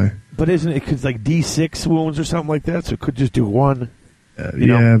long ago. But isn't it because like D6 wounds or something like that? So it could just do one.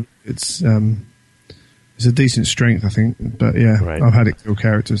 It's a decent strength, I think. But yeah, right. I've had it kill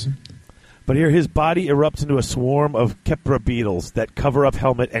characters. But here, his body erupts into a swarm of Kepra beetles that cover up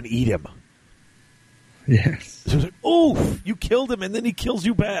Helmet and eat him. Yes. So it's like, oof, you killed him, and then he kills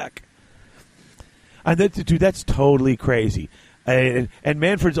you back. And that's totally crazy. And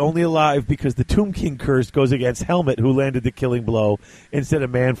Manfred's only alive because the Tomb King curse goes against Helmet, who landed the killing blow, instead of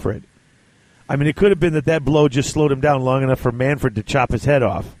Manfred. I mean, it could have been that blow just slowed him down long enough for Manfred to chop his head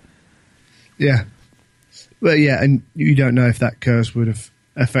off. Yeah. Well, yeah, and you don't know if that curse would have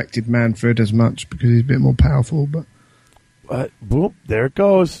affected Manfred as much because he's a bit more powerful. But boom, there it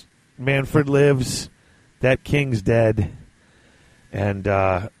goes. Manfred lives. That king's dead. And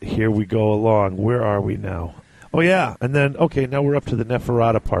here we go along. Where are we now? Oh, yeah. And then, okay, now we're up to the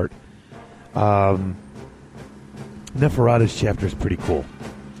Neferata part. Neferata's chapter is pretty cool.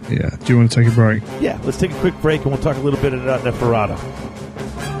 Yeah. Do you want to take a break? Yeah, let's take a quick break and we'll talk a little bit about Neferata.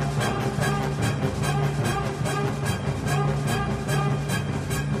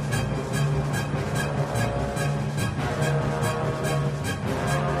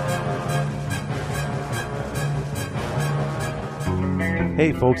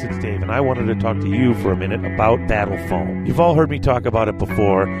 Hey folks, it's Dave, and I wanted to talk to you for a minute about Battle Foam. You've all heard me talk about it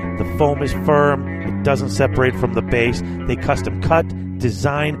before. The foam is firm, it doesn't separate from the base. They custom cut,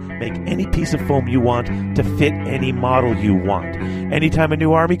 design, make any piece of foam you want to fit any model you want. Anytime a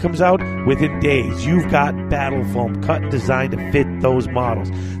new army comes out, within days, you've got Battle Foam cut and designed to fit those models.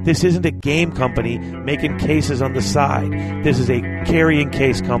 This isn't a game company making cases on the side. This is a carrying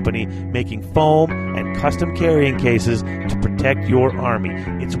case company making foam and custom carrying cases to protect your army.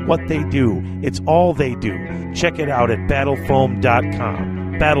 It's what they do. It's all they do. Check it out at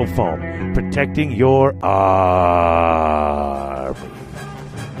battlefoam.com. Battle Foam, protecting your army.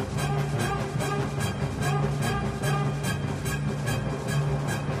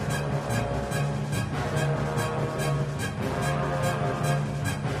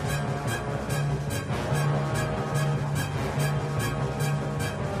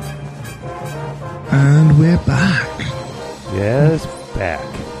 And we're back. Yes, back.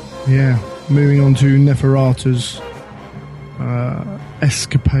 Yeah, moving on to Neferata's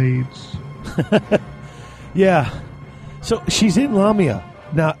escapades. Yeah. So she's in Lamia.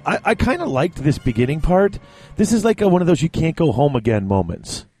 Now, I kind of liked this beginning part. This is like one of those you can't go home again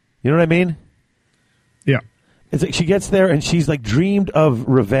moments. You know what I mean? Yeah. It's like she gets there and she's like dreamed of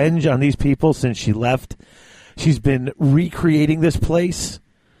revenge on these people since she left. She's been recreating this place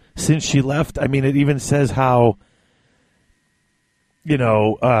since she left. I mean, it even says how, you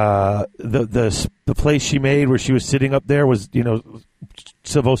know, the place she made where she was sitting up there was, you know,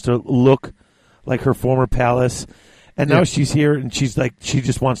 supposed to look like her former palace. And now she's here and she's like, she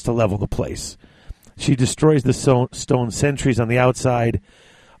just wants to level the place. She destroys the stone sentries on the outside.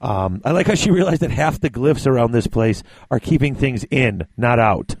 I like how she realized that half the glyphs around this place are keeping things in, not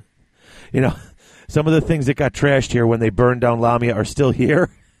out. You know, some of the things that got trashed here when they burned down Lamia are still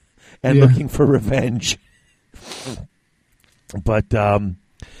here and looking for revenge. But,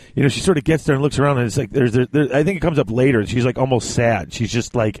 you know, she sort of gets there and looks around and it's like, I think it comes up later. She's like almost sad. She's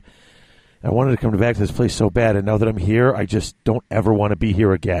just like, I wanted to come back to this place so bad, and now that I'm here, I just don't ever want to be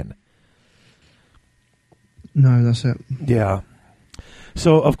here again. No, that's it. Yeah.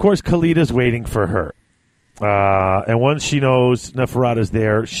 So, of course, Khalidah's waiting for her. And once she knows Neferata's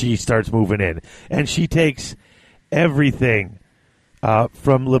there, she starts moving in. And she takes everything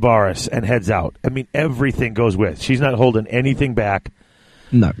from Labaris and heads out. I mean, everything goes with. She's not holding anything back.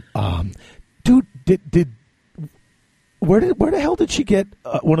 No. Dude, where the hell did she get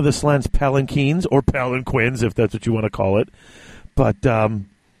one of the Slan's palanquins, or palanquins, if that's what you want to call it? But,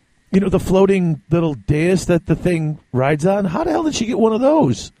 the floating little dais that the thing rides on, how the hell did she get one of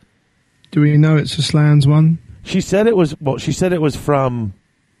those? Do we know it's a Slan's one? She said it was from,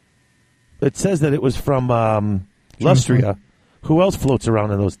 it says that it was from Lustria. Who else floats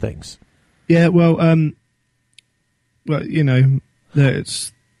around in those things? Yeah, well,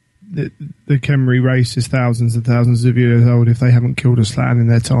 it's the Khemri race is thousands and thousands of years old. If they haven't killed a Slan in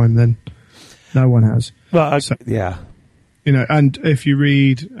their time, then no one has. Well, So, yeah. And if you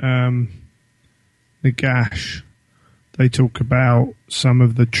read Nagash, they talk about some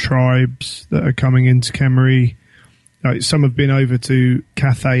of the tribes that are coming into Khemri. Like, some have been over to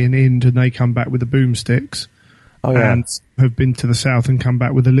Cathay and Ind, and they come back with the boomsticks. Oh, yeah. And have been to the south and come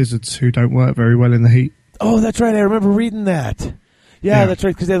back with the lizards, who don't work very well in the heat. Oh, that's right. I remember reading that. Yeah, that's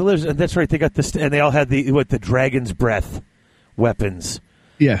right. Because they have lizards. That's right. They got this, and they all had the dragon's breath weapons.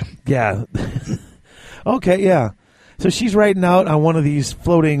 Yeah. Yeah. Okay. Yeah. So she's riding out on one of these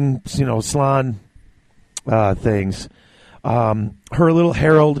floating, Slan things. Her little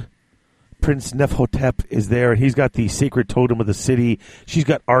herald, Prince Nephhotep, is there, and he's got the sacred totem of the city. She's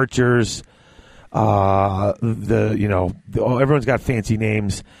got archers. Everyone's got fancy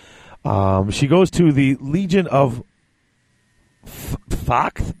names. She goes to the Legion of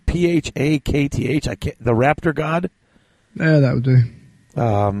Phakth, Phakth. The raptor god. Yeah, that would do.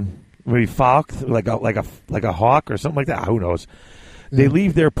 Maybe Phakth, like a hawk or something like that. Who knows? They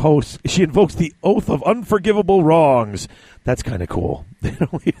leave their posts. She invokes the oath of unforgivable wrongs. That's kind of cool. They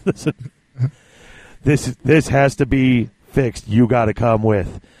don't leave this. This has to be fixed. You got to come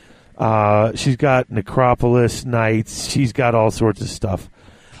with. She's got Necropolis Knights. She's got all sorts of stuff.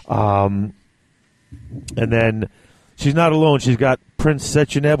 And then she's not alone. She's got Prince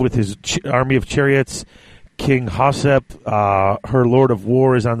Secheneb with his army of chariots. King Hosep, her Lord of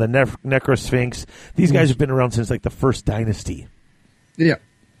War, is on the Necrosphinx. These guys have been around since the first dynasty. Yeah,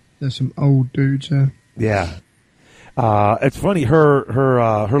 there's some old dudes there. Yeah, it's funny.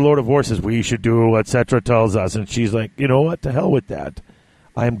 Her Lord of War says we should do, etc. Tells us, and she's like, you know what? To hell with that.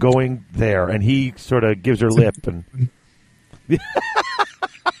 I am going there, and he sort of gives her lip. And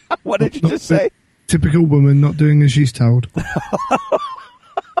what did you just say? Typical woman, not doing as she's told.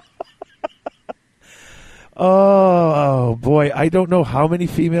 Oh, boy. I don't know how many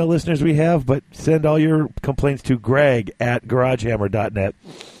female listeners we have, but send all your complaints to Greg at garagehammer.net.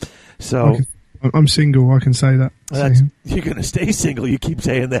 So I'm single. I can say that. You're going to stay single. You keep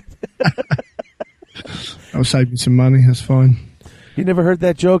saying that. I'll save you some money. That's fine. You never heard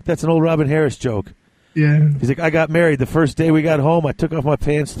that joke? That's an old Robin Harris joke. Yeah. He's like, I got married. The first day we got home, I took off my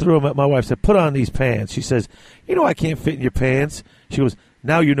pants, threw them at my wife, said, put on these pants. She says, I can't fit in your pants. She goes,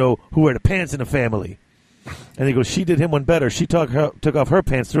 now you know who wear the pants in the family. And he goes, she did him one better. She took off her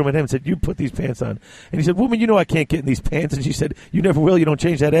pants, threw them at him, and said, you put these pants on. And he said, woman, I can't get in these pants. And she said, you never will. You don't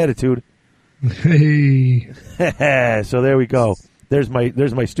change that attitude. Hey. So there we go. There's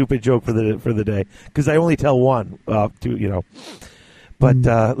my stupid joke for the day, because I only tell one. But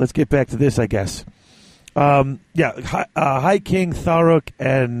let's get back to this, I guess. High King Tharuk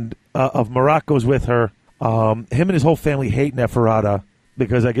and of Morocco's with her. Him and his whole family hate Neferata,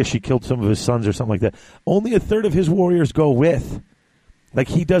 because I guess she killed some of his sons or something like that. Only a third of his warriors go with.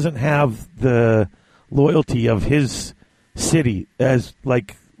 He doesn't have the loyalty of his city as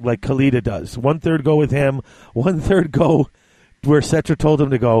like Khalida does. 1/3 go with him. 1/3 go where Setra told him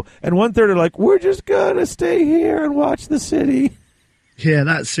to go. And 1/3 are like, we're just going to stay here and watch the city. Yeah,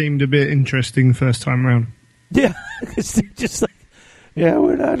 that seemed a bit interesting the first time around. Yeah, it's just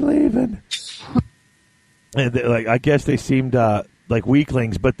we're not leaving. And I guess they seemed like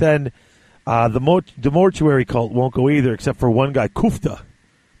weaklings, but then the mortuary cult won't go either, except for one guy, Kufta,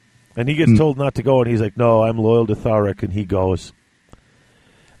 and he gets told not to go, and he's like, "No, I'm loyal to Tharuk," and he goes.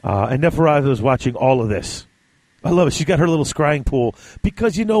 And Neferata is watching all of this. I love it. She's got her little scrying pool,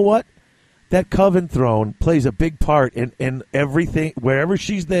 because you know what? That Coven throne plays a big part in everything. Wherever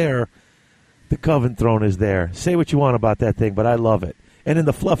she's there, the Coven throne is there. Say what you want about that thing, but I love it. And in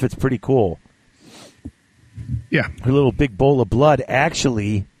the fluff, it's pretty cool. Yeah. Her little big bowl of blood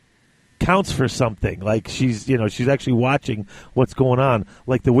actually counts for something. Like she's actually watching what's going on,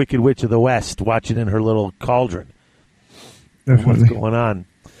 like the Wicked Witch of the West watching in her little cauldron. Definitely. What's going on?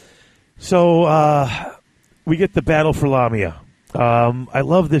 So we get the battle for Lamia. I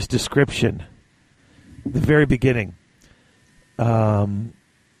love this description. The very beginning. Let's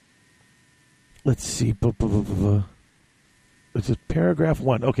see. It's paragraph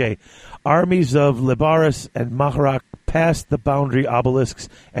 1. Okay. Armies of Libaris and Maharak passed the boundary obelisks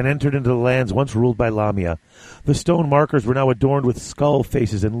and entered into the lands once ruled by Lamia. The stone markers were now adorned with skull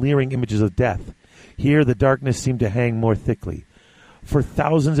faces and leering images of death. Here the darkness seemed to hang more thickly. For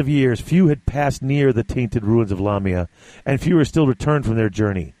thousands of years, few had passed near the tainted ruins of Lamia, and fewer still returned from their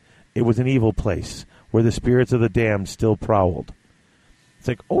journey. It was an evil place, where the spirits of the damned still prowled. It's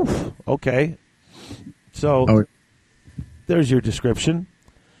like, oh, okay. So, there's your description.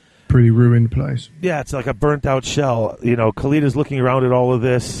 Pretty ruined place. Yeah, it's like a burnt-out shell. Khalidah's looking around at all of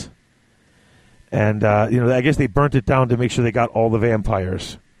this, and, I guess they burnt it down to make sure they got all the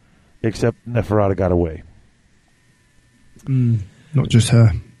vampires, except Neferata got away. Not just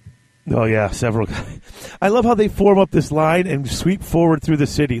her. Oh, yeah, several. I love how they form up this line and sweep forward through the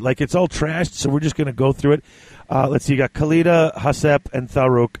city. Like, it's all trashed, so we're just going to go through it. Let's see, you got Khalida, Hasep, and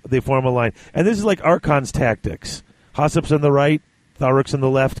Tharuk. They form a line. And this is like Archon's tactics. Hasep's on the right, Tharuk's on the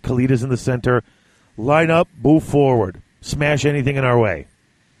left, Khalida's in the center. Line up, move forward. Smash anything in our way.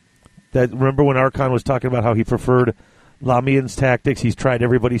 Remember when Archon was talking about how he preferred Lamian's tactics? He's tried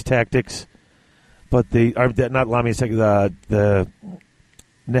everybody's tactics. But not Lamian's tactics, the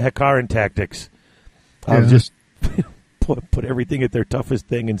Nehekaran tactics. Just put everything at their toughest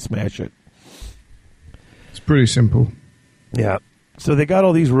thing and smash it. It's pretty simple. Yeah. So they got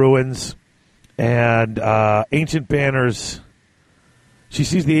all these ruins and ancient banners. She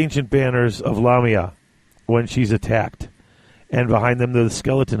sees the ancient banners of Lamia when she's attacked. And behind them, the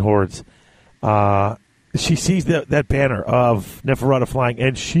skeleton hordes. She sees that banner of Neferata flying,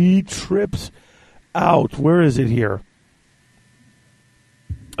 and she trips out. Where is it here?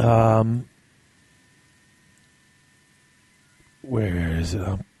 Where is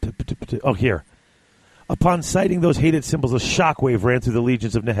it? Oh, here. Upon sighting those hated symbols, a shockwave ran through the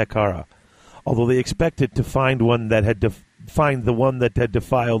legions of Nehekara. Although they expected to find the one that had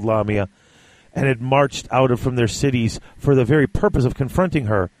defiled Lamia and had marched out from their cities for the very purpose of confronting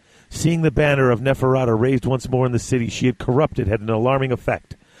her, seeing the banner of Neferata raised once more in the city she had corrupted had an alarming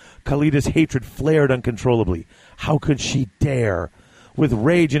effect. Khalida's hatred flared uncontrollably. How could she dare? With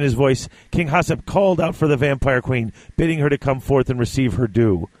rage in his voice, King Hasep called out for the vampire queen, bidding her to come forth and receive her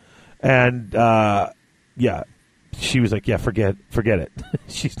due. And, she was like, forget it.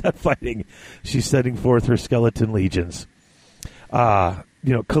 She's not fighting. She's sending forth her skeleton legions.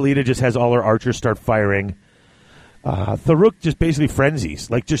 Khalida just has all her archers start firing. Tharuk just basically frenzies,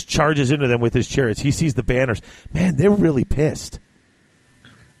 like just charges into them with his chariots. He sees the banners. Man, they're really pissed.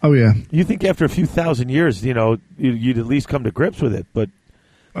 Oh, yeah. You think after a few thousand years, you'd at least come to grips with it, but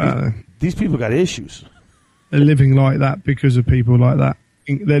these people got issues. They're living like that because of people like that.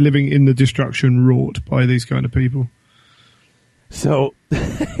 They're living in the destruction wrought by these kind of people. So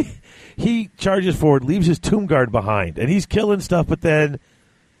he charges forward, leaves his tomb guard behind, and he's killing stuff, but then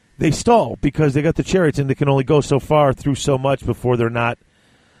they stall because they got the chariots and they can only go so far through so much before they're not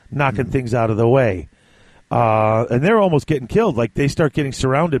knocking things out of the way. And they're almost getting killed. Like, they start getting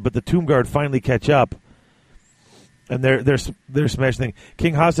surrounded, but the tomb guard finally catch up, and they're smashing things.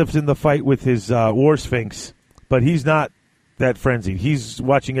 King Hasep's in the fight with his war sphinx, but he's not that frenzied. He's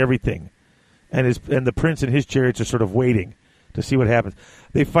watching everything, and the prince and his chariots are sort of waiting to see what happens.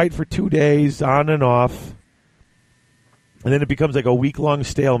 They fight for 2 days, on and off, and then it becomes like a week-long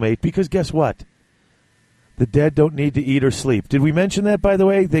stalemate, because guess what? The dead don't need to eat or sleep. Did we mention that, by the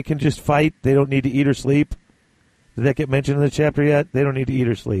way? They can just fight. They don't need to eat or sleep. Did that get mentioned in the chapter yet? They don't need to eat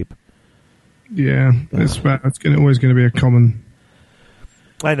or sleep. Yeah, it's always going to be a common...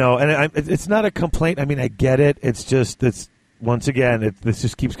 I know, and it's not a complaint. I mean, I get it. It's just, once again, this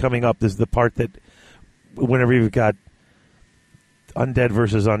just keeps coming up. This is the part that whenever you've got undead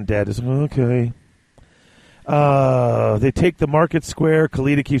versus undead, it's okay. They take the market square.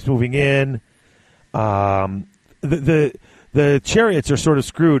 Khalida keeps moving in. The chariots are sort of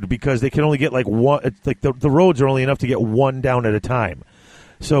screwed because they can only get like one. It's like the roads are only enough to get one down at a time.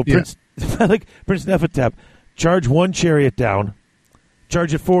 So Prince Nefertep, charge one chariot down,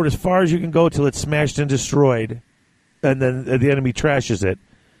 charge it forward as far as you can go till it's smashed and destroyed, and then the enemy trashes it.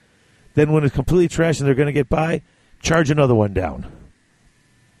 Then when it's completely trashed and they're going to get by, charge another one down.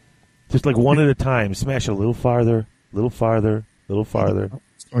 Just like one at a time. Smash a little farther, little farther, little farther.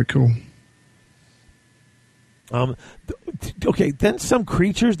 It's quite cool. Okay, then some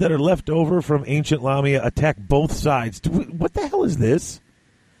creatures that are left over from ancient Lamia attack both sides. What the hell is this?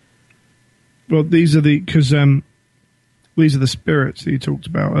 Well, these are the spirits that you talked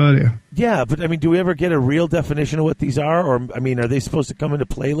about earlier. Yeah, but I mean, do we ever get a real definition of what these are? Or, I mean, are they supposed to come into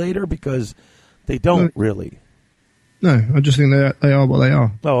play later? Because they don't really. No, I just think they are what they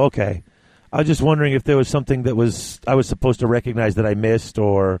are. Oh, okay. I was just wondering if there was something that I was supposed to recognize that I missed,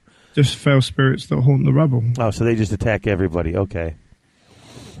 or just foul spirits that haunt the rubble. Oh, so they just attack everybody. Okay.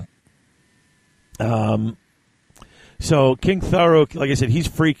 So King Tharuk, like I said, he's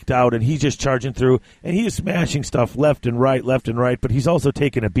freaked out and he's just charging through and he is smashing stuff left and right, but he's also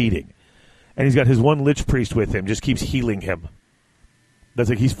taking a beating. And he's got his one Lich Priest with him, just keeps healing him. That's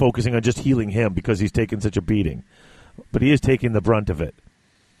like he's focusing on just healing him because he's taking such a beating. But he is taking the brunt of it.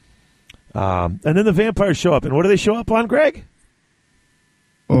 And then the vampires show up. And what do they show up on, Greg?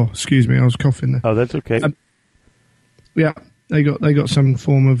 Oh, excuse me, I was coughing there. Oh, that's okay. Yeah, they got some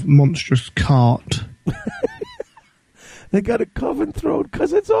form of monstrous cart. They got a coven throne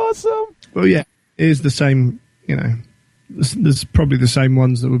because it's awesome. Well, yeah, it is the same, there's probably the same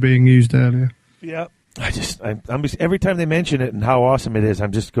ones that were being used earlier. Yeah. I'm just every time they mention it and how awesome it is,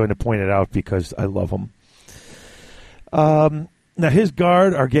 I'm just going to point it out because I love them. Now, his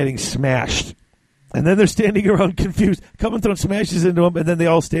guard are getting smashed. And then they're standing around confused. Coven throne smashes into him, and then they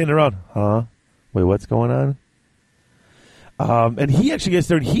all stand around. Huh? Wait, what's going on? And he actually gets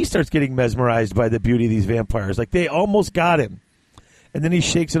there, and he starts getting mesmerized by the beauty of these vampires. Like, they almost got him. And then he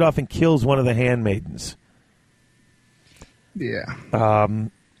shakes it off and kills one of the handmaidens. Yeah.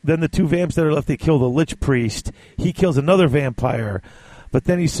 Then the two vamps that are left, they kill the Lich Priest. He kills another vampire. But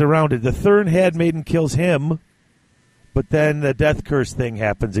then he's surrounded. The third handmaiden kills him. But then the death curse thing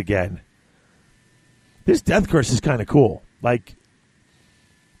happens again. This death curse is kind of cool. Like,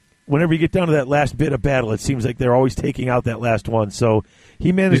 whenever you get down to that last bit of battle, it seems like they're always taking out that last one. So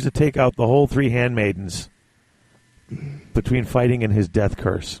he managed to take out the whole three handmaidens between fighting and his death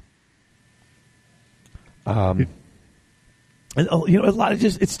curse. And a lot of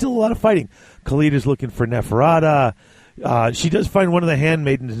it's still a lot of fighting. Khalid is looking for Neferata. She does find one of the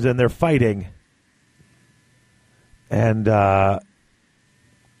handmaidens, and they're fighting. And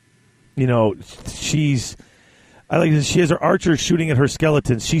she has her archers shooting at her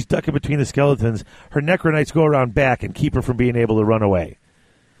skeletons. She's ducking between the skeletons. Her necronites go around back and keep her from being able to run away.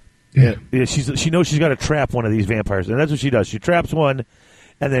 Yeah. She knows she's got to trap one of these vampires, and that's what she does. She traps one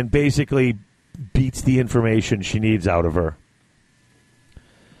and then basically beats the information she needs out of her.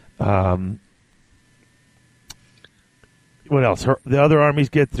 What else? The other armies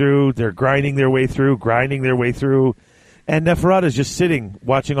get through. They're grinding their way through. And Neferata's just sitting,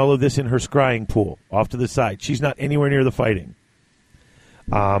 watching all of this in her scrying pool, off to the side. She's not anywhere near the fighting.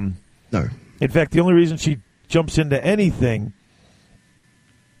 No. In fact, the only reason she jumps into anything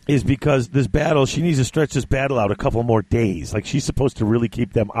is because this battle, she needs to stretch this battle out a couple more days. Like, she's supposed to really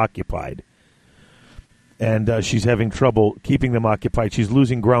keep them occupied. And she's having trouble keeping them occupied. She's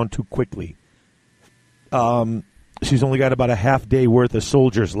losing ground too quickly. She's only got about a half day worth of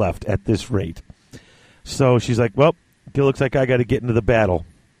soldiers left at this rate. So she's like, well, it looks like I got to get into the battle.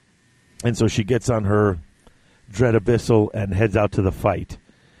 And so she gets on her Dread Abyssal and heads out to the fight.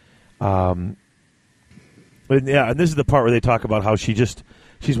 And this is the part where they talk about how she's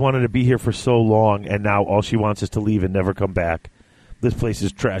wanted to be here for so long, and now all she wants is to leave and never come back. This place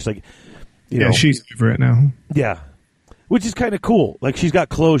is trash. Like, she's over it now. Yeah. Which is kind of cool. Like, she's got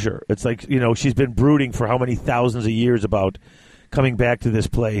closure. It's like, she's been brooding for how many thousands of years about coming back to this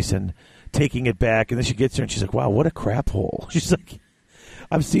place and taking it back. And then she gets there and she's like, wow, what a crap hole. She's like,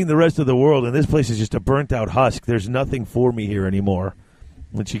 I've seen the rest of the world, and this place is just a burnt-out husk. There's nothing for me here anymore.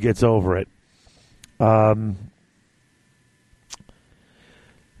 And she gets over it.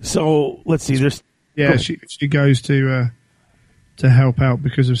 So, let's see. She goes to help out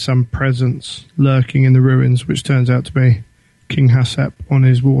because of some presence lurking in the ruins, which turns out to be King Hassep on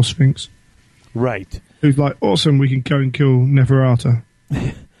his War Sphinx. Right. Who's like, awesome, we can go and kill Neferata.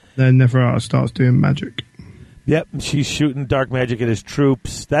 Then Neferata starts doing magic. Yep, she's shooting dark magic at his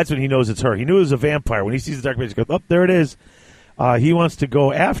troops. That's when he knows it's her. He knew it was a vampire. When he sees the dark magic, he goes, oh, there it is. He wants to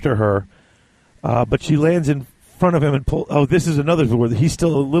go after her, but she lands in front of him and pull. Oh, this is another where he's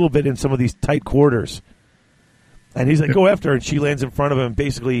still a little bit in some of these tight quarters. And he's like, go after her, and she lands in front of him and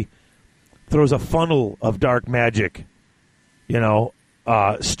basically throws a funnel of dark magic,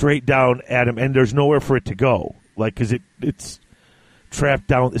 straight down at him, and there's nowhere for it to go. Like, because it's trapped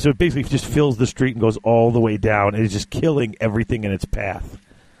down. So it basically just fills the street and goes all the way down, and it's just killing everything in its path.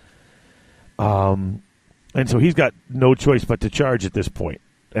 And so he's got no choice but to charge at this point.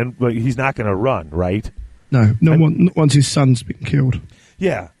 And he's not going to run, right? No, not once his son's been killed.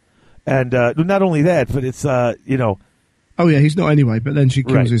 Yeah. And not only that, but it's, you know. Oh, yeah, he's not anyway, but then she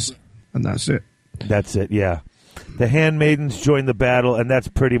kills Right. his son, and that's it. That's it, yeah. The handmaidens join the battle, and that's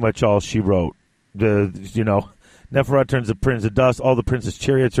pretty much all she wrote. Neferat turns the prince to dust. All the prince's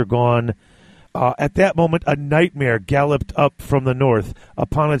chariots are gone. At that moment, a nightmare galloped up from the north.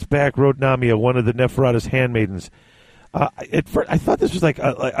 Upon its back rode Namia, one of the Neferata's handmaidens. At first, I thought this was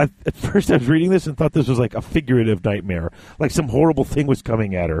at first I was reading this and thought this was like a figurative nightmare, like some horrible thing was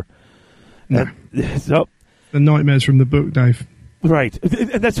coming at her. No. So, The nightmares from the book, Dave. right,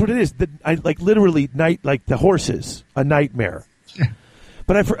 and that's what it is. Literally like the horses, a nightmare. Yeah.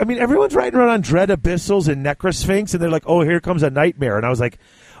 But I mean, everyone's riding around on dread abyssals and necrosphinx, and they're like, "Oh, here comes a nightmare," and I was like,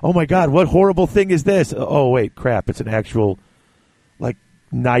 "Oh my god, what horrible thing is this?" Oh wait, crap! It's an actual like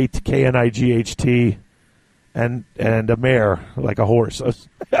knight, Knight, and a mare, like a horse.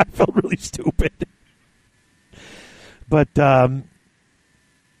 I felt really stupid. But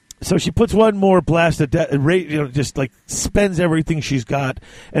so she puts one more blast of just like spends everything she's got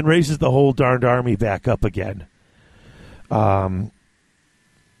and raises the whole darned army back up again.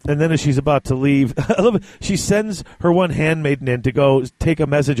 And then as she's about to leave, I love it. She sends her one handmaiden in to go take a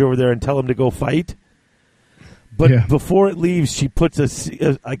message over there and tell him to go fight. But before it leaves, she puts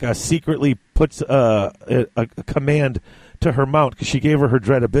secretly puts a command to her mount, because she gave her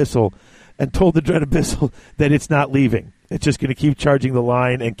Dread Abyssal and told the Dread Abyssal that it's not leaving. It's just going to keep charging the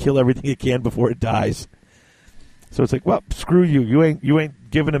line and kill everything it can before it dies. So it's like, well, screw you. You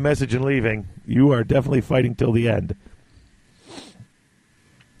ain't giving a message and leaving. You are definitely fighting till the end.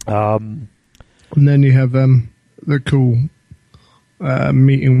 And then you have the cool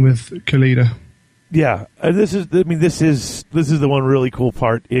meeting with Khalida. Yeah, this is the one really cool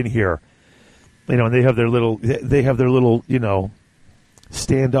part in here. And they have their little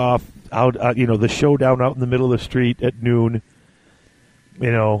standoff out. The showdown out in the middle of the street at noon.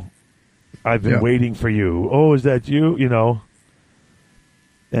 I've been waiting for you. Oh, is that you?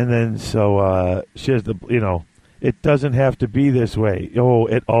 And then so she has it doesn't have to be this way. Oh,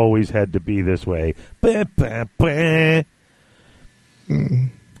 it always had to be this way. Bah, bah, bah.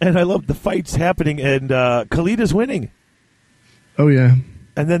 And I love the fights happening, and Khalida's winning. Oh, yeah.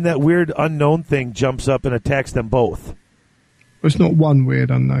 And then that weird unknown thing jumps up and attacks them both. Well, it's not one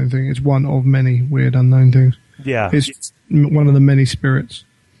weird unknown thing. It's one of many weird unknown things. Yeah. It's one of the many spirits.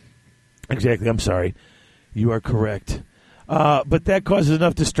 Exactly. I'm sorry. You are correct. But that causes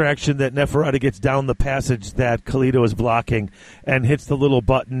enough distraction that Neferata gets down the passage that Khalida was blocking and hits the little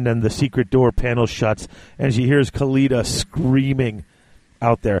button, and the secret door panel shuts, and she hears Khalida screaming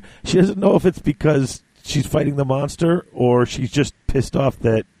out there. She doesn't know if it's because she's fighting the monster or she's just pissed off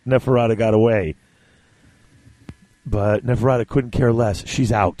that Neferata got away. But Neferata couldn't care less.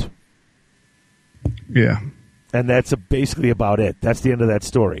 She's out. Yeah. And that's basically about it. That's the end of that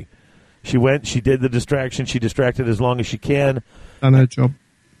story. She went, she did the distraction, she distracted as long as she can. Done her job.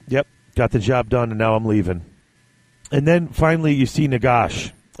 Yep, got the job done, and now I'm leaving. And then finally you see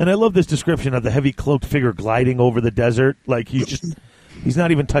Nagash. And I love this description of the heavy cloaked figure gliding over the desert. Like he's not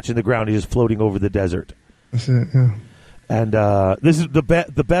even touching the ground, he's just floating over the desert. That's it, yeah. And this is the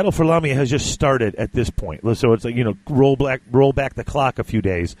battle for Lamia has just started at this point. So it's like, roll back the clock a few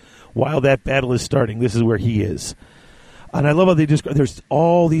days. While that battle is starting, this is where he is. And I love how they describe. There's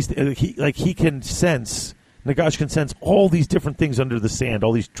all these. He can sense. Nagash can sense all these different things under the sand.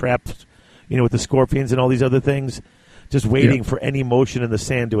 All these traps, with the scorpions and all these other things, just waiting for any motion in the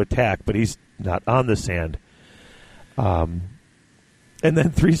sand to attack. But he's not on the sand. And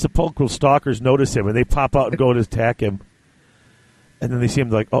then 3 sepulchral stalkers notice him, and they pop out and go to attack him. And then they see him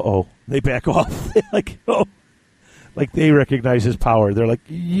like, uh-oh. They back off. Like, oh, like they recognize his power. They're like,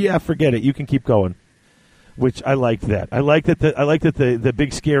 yeah, forget it. You can keep going. Which I liked that. I like that the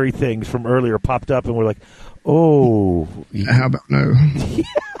big scary things from earlier popped up, and we're like, oh. How about no?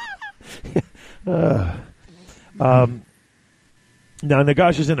 Now,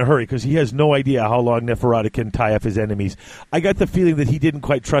 Nagash is in a hurry because he has no idea how long Neferata can tie up his enemies. I got the feeling that he didn't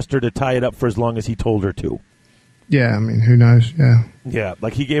quite trust her to tie it up for as long as he told her to. Yeah, I mean, who knows? Yeah. Yeah,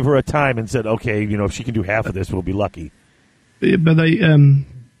 like he gave her a time and said, okay, if she can do half of this, we'll be lucky. Yeah, but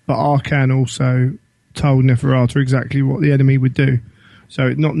Arkan also told Neferata exactly what the enemy would do. So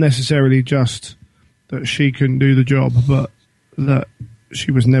it's not necessarily just that she couldn't do the job, but that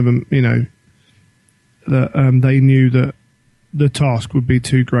she was never, that they knew that the task would be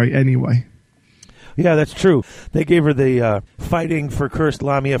too great anyway. Yeah, that's true. They gave her the Fighting for Cursed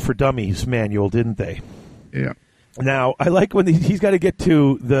Lamia for Dummies manual, didn't they? Yeah. Now, I like when he's got to get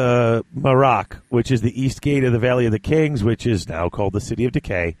to the Marak, which is the east gate of the Valley of the Kings, which is now called the City of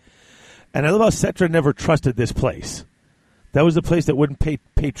Decay. And I love how Settra never trusted this place. That was the place that wouldn't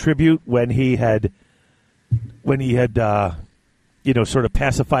pay tribute when he had sort of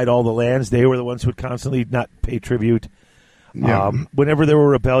pacified all the lands. They were the ones who would constantly not pay tribute. Yeah. Whenever there were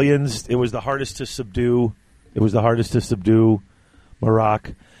rebellions, it was the hardest to subdue.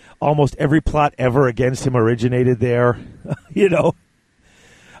 Marak. Almost every plot ever against him originated there. He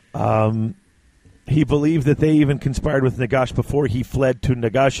believed that they even conspired with Nagash before he fled to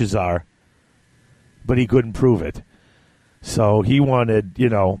Nagashazar, but he couldn't prove it. So he wanted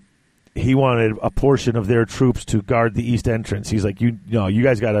a portion of their troops to guard the east entrance. He's like, you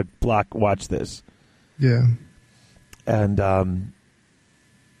guys got to watch this. Yeah. And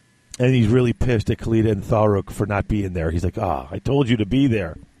he's really pissed at Khalida and Tharuk for not being there. He's like, I told you to be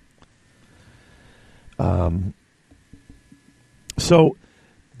there. So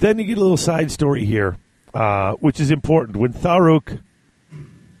then you get a little side story here, which is important. When Tharuk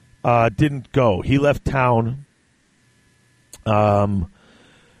didn't go, he left town.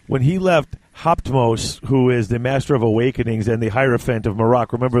 When he left, Hoptmos, who is the Master of Awakenings and the Hierophant of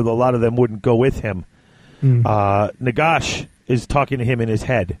Marak, remember a lot of them wouldn't go with him. Nagash is talking to him in his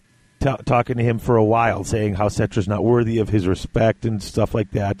head, talking to him for a while, saying how Settra's not worthy of his respect and stuff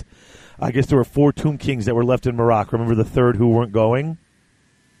like that. I guess there were 4 Tomb Kings that were left in Marak. Remember the 3rd who weren't going?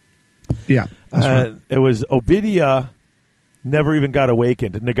 Yeah. That's right. It was Obidia never even got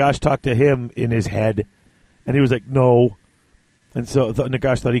awakened. Nagash talked to him in his head, and he was like, no. And so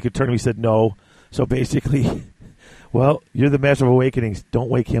Nagash thought he could turn him. He said no. So basically, well, you're the Master of Awakenings. Don't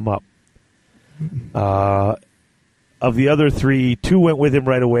wake him up. Of the other 3, 2 went with him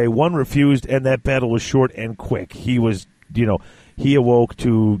right away. 1 refused, and that battle was short and quick. He was, he awoke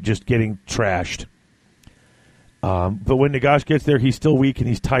to just getting trashed. But when Nagash gets there, he's still weak and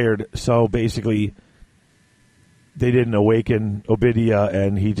he's tired. So basically, they didn't awaken Obidia,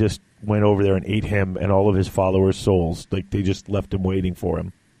 and he just went over there and ate him and all of his followers' souls. Like, they just left him waiting for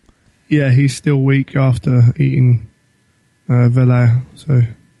him. Yeah, he's still weak after eating Vela, so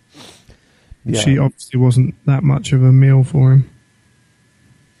she obviously wasn't that much of a meal for him.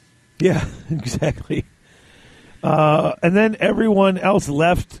 Yeah, exactly. And then everyone else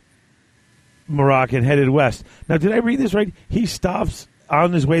left Marak and headed west. Now, did I read this right? He stops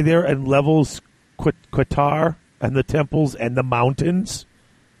on his way there and levels Qatar and the temples and the mountains.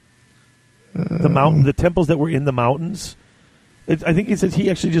 The temples that were in the mountains. I think he says he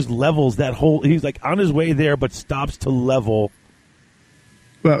actually just levels that whole. He's like on his way there, but stops to level.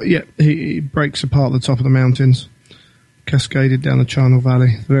 Well, yeah, he breaks apart the top of the mountains, cascaded down the Charnel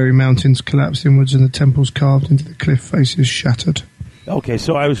Valley. The very mountains collapsed inwards, and the temples carved into the cliff faces shattered. Okay,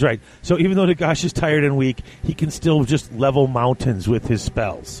 so I was right. So even though Nagash is tired and weak, he can still just level mountains with his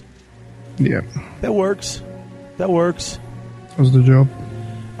spells. Yeah, that works. That works. Does the job.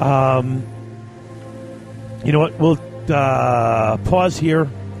 You know what? We'll pause here.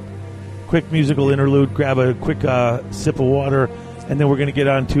 Quick musical interlude. Grab a quick sip of water, and then we're going to get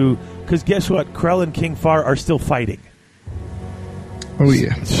on to... Because guess what? Krell and King Far are still fighting. Oh,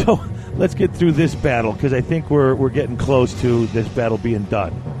 yeah. So let's get through this battle, because I think we're getting close to this battle being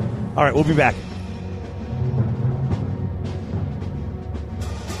done. All right, we'll be back.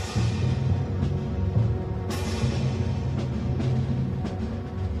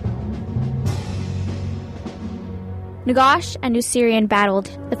 Nagash and Usirian battled,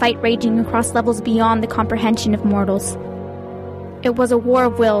 the fight raging across levels beyond the comprehension of mortals. It was a war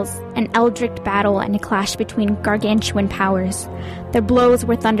of wills, an eldritch battle and a clash between gargantuan powers. Their blows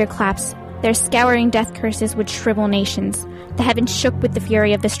were thunderclaps, their scouring death curses would shrivel nations. The heavens shook with the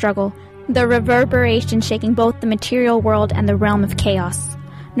fury of the struggle, the reverberation shaking both the material world and the realm of chaos.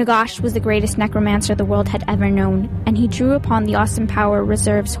 Nagash was the greatest necromancer the world had ever known, and he drew upon the awesome power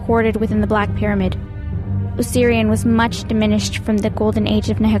reserves hoarded within the Black Pyramid. Usirian was much diminished from the golden age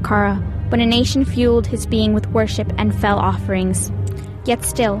of Nehekara, when a nation fueled his being with worship and fell offerings. Yet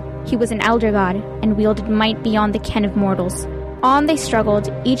still, he was an elder god, and wielded might beyond the ken of mortals. On they struggled,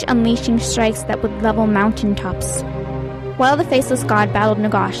 each unleashing strikes that would level mountain tops. While the faceless god battled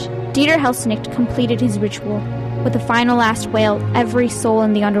Nagash, Dieter Helsnicht completed his ritual. With a final last wail, every soul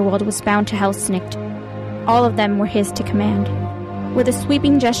in the underworld was bound to Helsnicht. All of them were his to command. With a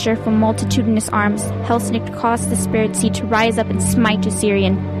sweeping gesture from multitudinous arms, Helsnicht caused the spirit sea to rise up and smite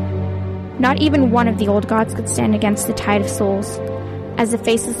Usirian. Not even one of the old gods could stand against the tide of souls. As the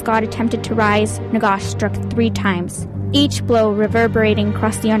faceless god attempted to rise, Nagash struck 3 times, each blow reverberating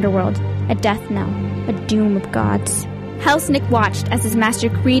across the underworld, a death knell, a doom of gods. Helsnicht watched as his master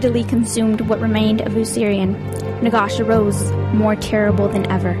greedily consumed what remained of Usirian. Nagash arose, more terrible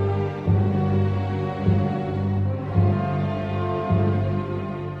than ever.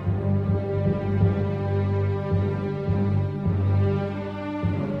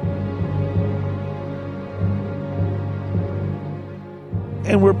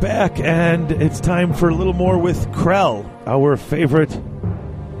 And we're back, and it's time for a little more with Krell, our favorite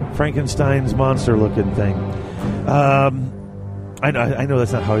Frankenstein's monster-looking thing. I know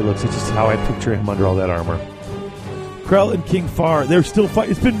that's not how he looks. It's just how I picture him under all that armor. Krell and King Far, they're still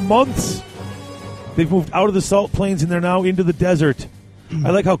fighting. It's been months. They've moved out of the salt plains, and they're now into the desert. I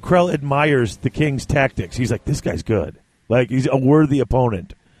like how Krell admires the king's tactics. He's like, this guy's good. Like, he's a worthy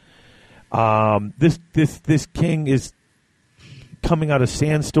opponent. This king is coming out of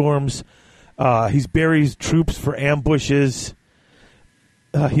sandstorms. He's buries troops for ambushes.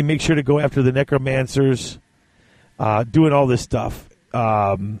 He makes sure to go after the necromancers, doing all this stuff.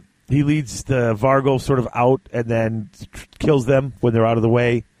 He leads the Vargo sort of out and then kills them when they're out of the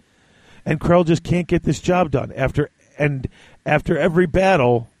way. And Krell just can't get this job done. After every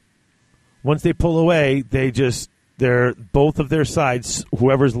battle, once they pull away, they're both of their sides,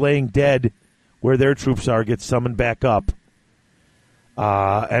 whoever's laying dead where their troops are, gets summoned back up.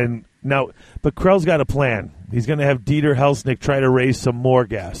 But Krell's got a plan. He's going to have Dieter Helsnick try to raise some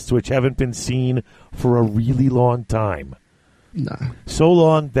Morghasts, which haven't been seen for a really long time. No. So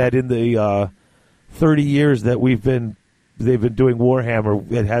long that in the 30 years that they've been doing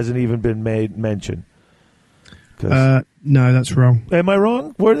Warhammer, it hasn't even been mentioned. No, that's wrong. Am I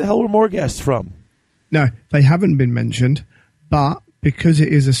wrong? Where the hell were Morghasts from? No, they haven't been mentioned, but because it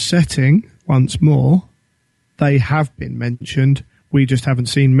is a setting, once more, they have been mentioned. We just haven't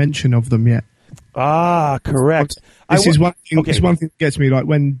seen mention of them yet. Ah, correct. This is one thing. Okay. It's one thing that gets me. Like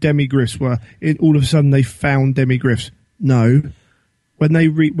when demigryphs were, all of a sudden they found demigryphs. No, when they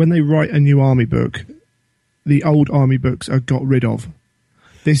write a new army book, the old army books are got rid of.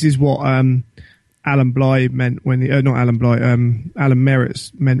 This is what Alan Bly meant when Alan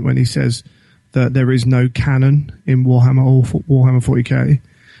Merritt meant when he says that there is no canon in Warhammer or Warhammer 40k.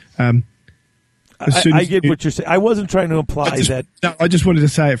 I get what you're saying. I wasn't trying to imply that. No, I just wanted to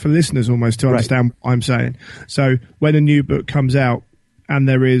say it for listeners almost to understand what I'm saying. So when a new book comes out and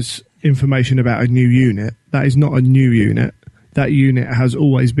there is information about a new unit, that is not a new unit. That unit has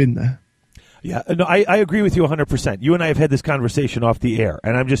always been there. Yeah, no, I agree with you 100%. You and I have had this conversation off the air,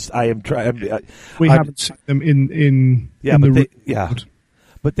 and we haven't seen them in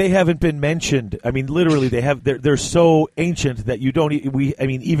but they haven't been mentioned. I mean, literally, they're so ancient that you don't.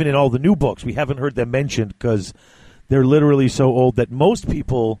 Even in all the new books, we haven't heard them mentioned because they're literally so old that most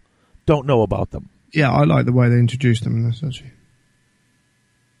people don't know about them. Yeah, I like the way they introduced them in this actually.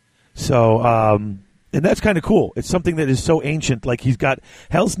 So, and that's kind of cool. It's something that is so ancient. Like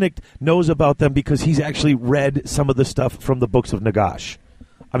Helsnick knows about them because he's actually read some of the stuff from the books of Nagash.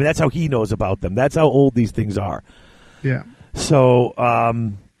 I mean, that's how he knows about them. That's how old these things are. Yeah. So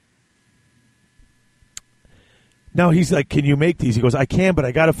now he's like, can you make these? He goes, I can, but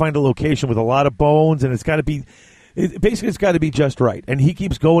I got to find a location with a lot of bones, and it's got to be just right. And he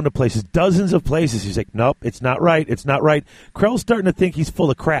keeps going to places, dozens of places. He's like, nope, it's not right. It's not right. Krell's starting to think he's full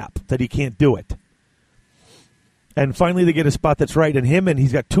of crap, that he can't do it. And finally they get a spot that's right, and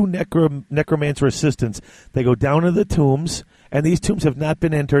he's got two necromancer assistants. They go down to the tombs, and these tombs have not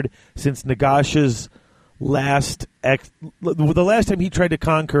been entered since Nagash's the last time he tried to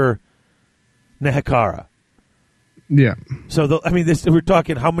conquer Nehekhara. Yeah. So, we're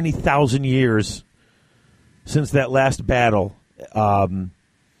talking how many thousand years since that last battle have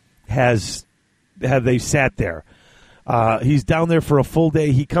they sat there? He's down there for a full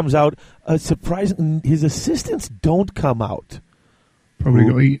day. He comes out. Surprisingly, his assistants don't come out.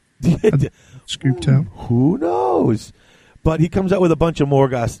 Probably got scooped out. Who knows? But he comes out with a bunch of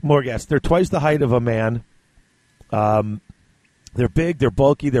Morghasts. They're twice the height of a man. They're big, they're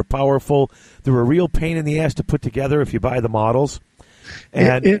bulky, they're powerful. They're a real pain in the ass to put together if you buy the models.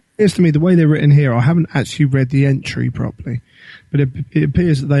 And it appears to me, the way they're written here, I haven't actually read the entry properly, but it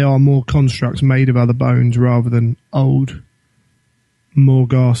appears that they are more constructs made of other bones rather than old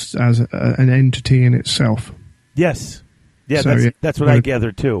Morghasts as an entity in itself. Yes. Yeah, that's what I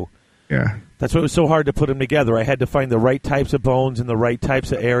gathered too. Yeah. That's why it was so hard to put them together. I had to find the right types of bones in the right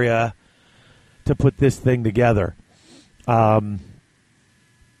types of area to put this thing together.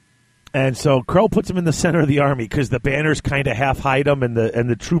 And so Krell puts him in the center of the army because the banners kind of half hide him and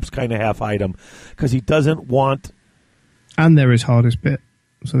the troops kind of half hide him because he doesn't want... And they're his hardest bit,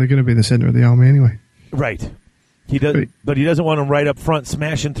 so they're going to be the center of the army anyway. Right. He does, but he doesn't want them right up front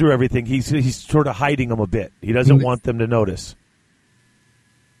smashing through everything. He's sort of hiding them a bit. He doesn't want them to notice.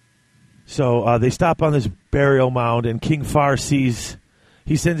 So they stop on this burial mound, and King Far sees...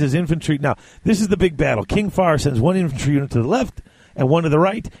 He sends his infantry. Now, this is the big battle. King Far sends one infantry unit to the left and one to the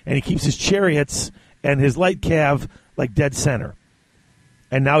right, and he keeps his chariots and his light cav like dead center.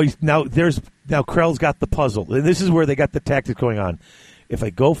 And now Krell's got the puzzle. And this is where they got the tactics going on. If I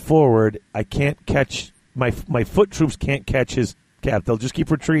go forward, I can't catch my foot troops can't catch his cap. They'll just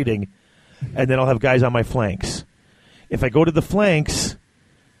keep retreating, and then I'll have guys on my flanks. If I go to the flanks,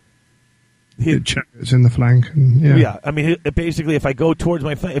 it's in the flank. And, yeah. I mean, basically, if I go towards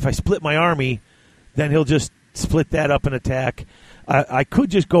my flank, if I split my army, then he'll just split that up and attack. I could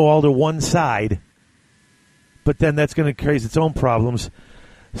just go all to one side, but then that's going to create its own problems.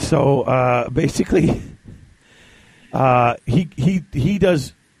 So basically, he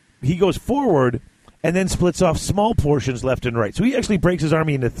goes forward and then splits off small portions left and right. So he actually breaks his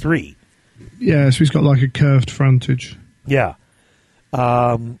army into three. Yeah, so he's got like a curved frontage. Yeah.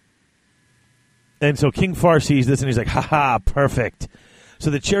 And so King Far sees this and he's like, ha-ha, perfect. So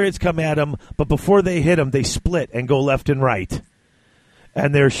the chariots come at him, but before they hit him, they split and go left and right.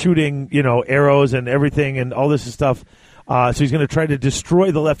 And they're shooting, arrows and everything and all this stuff. So he's going to try to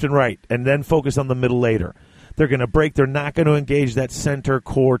destroy the left and right and then focus on the middle later. They're going to break. They're not going to engage that center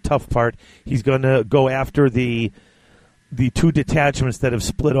core tough part. He's going to go after the two detachments that have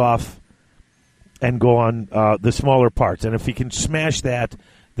split off and go on the smaller parts. And if he can smash that,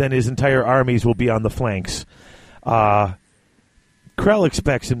 then his entire armies will be on the flanks. Krell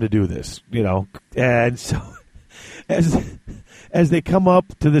expects him to do this, And so as they come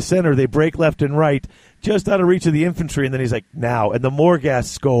up to the center, they break left and right, just out of reach of the infantry. And then he's like, now. And the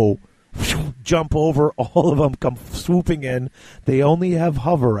Morghasts go, jump over. All of them come swooping in. They only have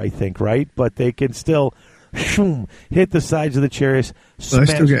hover, I think, right? But they can still hit the sides of the chariots. So they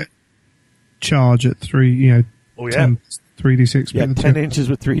still get charge at 10, 3d6. Yeah, 10 inches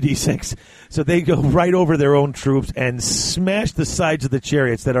with 3d6. So they go right over their own troops and smash the sides of the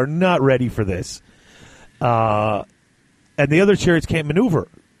chariots that are not ready for this. And the other chariots can't maneuver.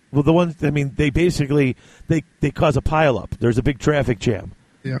 Well, the ones, they basically, they cause a pileup. There's a big traffic jam.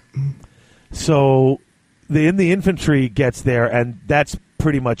 Yeah. So the infantry gets there, and that's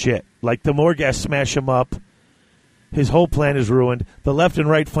pretty much it. Like, the Morghasts smash him up. His whole plan is ruined. The left and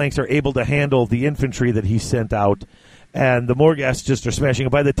right flanks are able to handle the infantry that he sent out, and the Morghasts just are smashing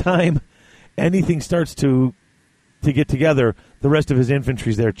it. By the time anything starts to get together, the rest of his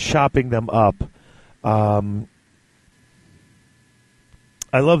infantry's there chopping them up. I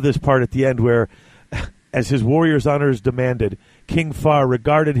love this part at the end where, as his warriors' honors demanded, King Far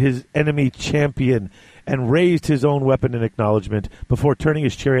regarded his enemy champion and raised his own weapon in acknowledgement before turning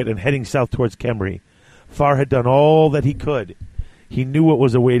his chariot and heading south towards Khemri. Far had done all that he could. He knew what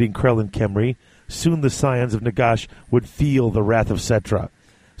was awaiting Krell and Khemri. Soon the scions of Nagash would feel the wrath of Settra.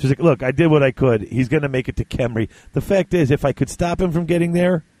 So he's like, look, I did what I could. He's going to make it to Khemri. The fact is, if I could stop him from getting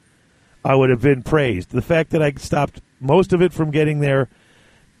there, I would have been praised. The fact that I stopped most of it from getting there,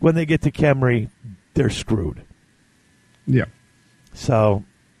 when they get to Khemri, they're screwed. Yeah. So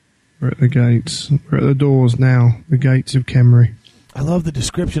we're at the gates. We're at the doors now. The gates of Khemri. I love the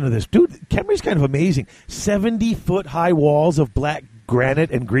description of this. Dude, Khemri's kind of amazing. 70-foot high walls of black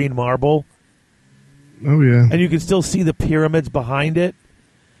granite and green marble. Oh, yeah. And you can still see the pyramids behind it.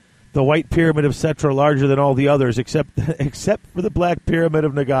 The white pyramid of Settra larger than all the others, except for the black pyramid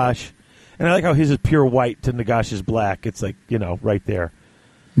of Nagash. And I like how his is pure white to Nagash's black. It's like, right there.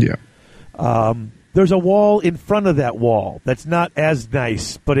 Yeah. There's a wall in front of that wall that's not as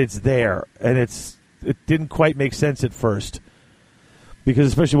nice, but it's there. And it didn't quite make sense at first. Because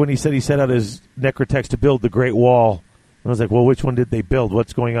especially when he said he set out his Necrotex to build the Great Wall. I was like, well, which one did they build?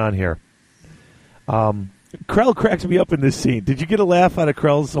 What's going on here? Krell cracks me up in this scene. Did you get a laugh out of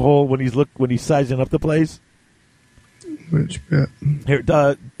Krell's hole when he's sizing up the place? Which bit? Here,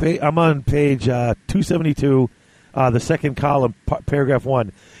 I'm on page 272, the second column, paragraph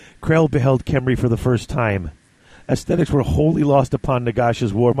 1. Krell beheld Khemri for the first time. Aesthetics were wholly lost upon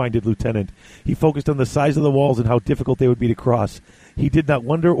Nagash's war-minded lieutenant. He focused on the size of the walls and how difficult they would be to cross. He did not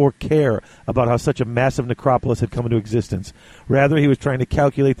wonder or care about how such a massive necropolis had come into existence. Rather, he was trying to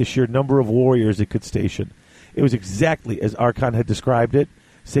calculate the sheer number of warriors it could station. It was exactly as Archon had described it,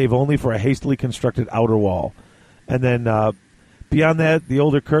 save only for a hastily constructed outer wall. And then beyond that, the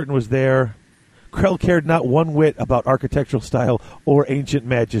older curtain was there. Krell cared not one whit about architectural style or ancient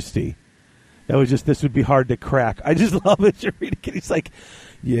majesty. It was just, this would be hard to crack. I just love it. You're reading it. He's like,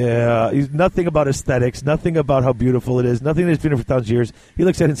 yeah, he's nothing about aesthetics, nothing about how beautiful it is, nothing that's been here for thousands of years. He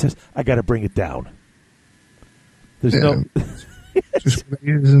looks at it and says, I got to bring it down. There's no... just what it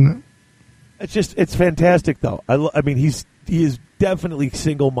is, isn't it? It's fantastic, though. I mean, he is definitely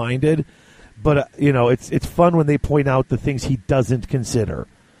single-minded, but, it's fun when they point out the things he doesn't consider.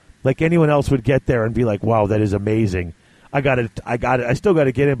 Like anyone else would get there and be like, wow, that is amazing. I got it. I still got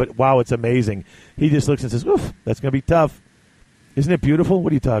to get in, but wow, it's amazing. He just looks and says, oof, that's going to be tough. Isn't it beautiful?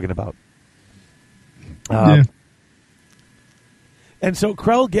 What are you talking about? Yeah. And so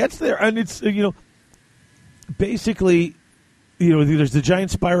Krell gets there, and it's, basically, there's the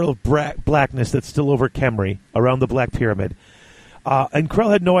giant spiral of blackness that's still over Khemri, around the Black Pyramid. And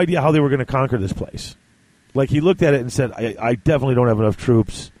Krell had no idea how they were going to conquer this place. Like, he looked at it and said, I definitely don't have enough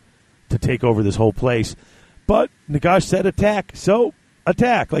troops to take over this whole place. But Nagash said attack, so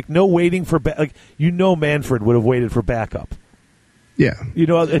attack. Like, no waiting for Manfred would have waited for backup. Yeah.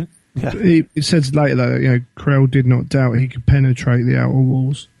 And It says later that Krell did not doubt he could penetrate the outer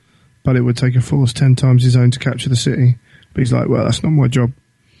walls, but it would take a force 10 times his own to capture the city. But he's like, well, that's not my job.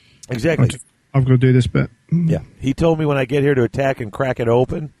 Exactly. I've got to do this bit. Yeah. He told me when I get here to attack and crack it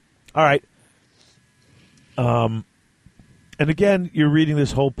open. All right. And again, you're reading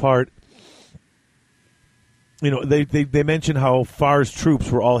this whole part. They mention how Far's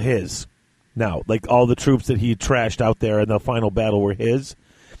troops were all his. Now, like all the troops that he trashed out there in the final battle were his.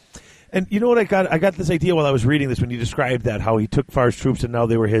 And you know what I got? I got this idea while I was reading this when you described that, how he took Far's troops and now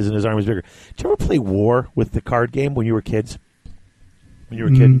they were his and his army was bigger. Did you ever play War with the card game when you were kids? When you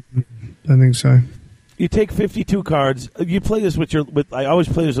were a kid? I think so. You take 52 cards. You play this I always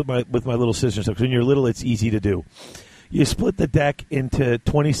play this with my little sister. So when you're little, it's easy to do. You split the deck into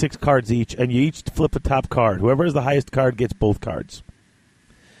 26 cards each, and you each flip a top card. Whoever has the highest card gets both cards.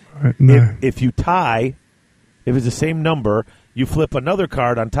 Right, no. If you tie, if it's the same number, you flip another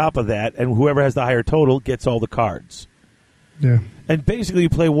card on top of that, and whoever has the higher total gets all the cards. Yeah. And basically you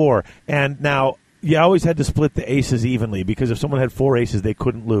play War. And now, you always had to split the aces evenly, because if someone had 4 aces, they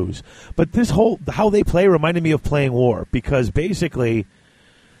couldn't lose. But how they play reminded me of playing War, because basically,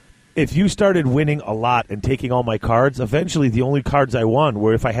 if you started winning a lot and taking all my cards, eventually the only cards I won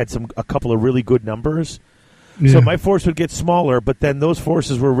were if I had a couple of really good numbers. Yeah. So my force would get smaller, but then those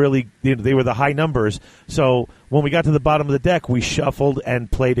forces were really, they were the high numbers. So when we got to the bottom of the deck, we shuffled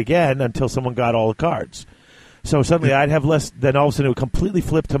and played again until someone got all the cards. So suddenly I'd have less, then all of a sudden it would completely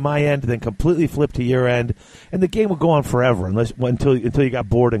flip to my end, then completely flip to your end, and the game would go on forever until you got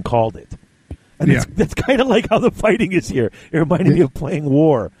bored and called it. And that's kind of like how the fighting is here. It reminded me of playing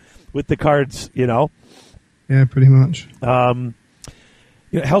War with the cards, Yeah, pretty much.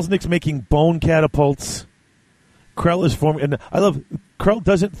 Helznik's making bone catapults. Krell is forming, and I love Krell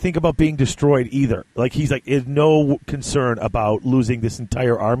doesn't think about being destroyed either. Like he's no concern about losing this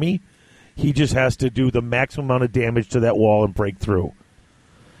entire army. He just has to do the maximum amount of damage to that wall and break through.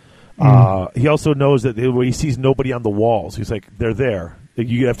 He also knows that when he sees nobody on the walls, he's like, they're there.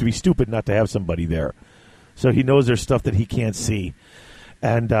 You have to be stupid not to have somebody there. So he knows there's stuff that he can't see.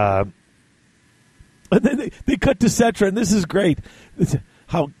 And then they cut to Settra, and this is great.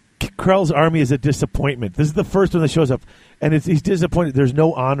 How Krell's army is a disappointment. This is the first one that shows up, and he's disappointed. There's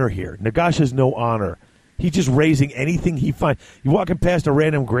no honor here. Nagash has no honor. He's just raising anything he finds. You're walking past a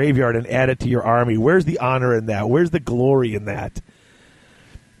random graveyard and add it to your army. Where's the honor in that? Where's the glory in that?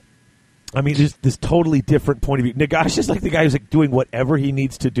 I mean, just this totally different point of view. Nagash is like the guy who's doing whatever he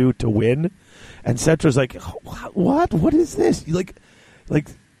needs to do to win, and Settra's like, what? What is this? Like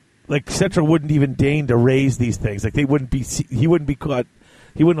Settra wouldn't even deign to raise these things. Like he wouldn't be caught.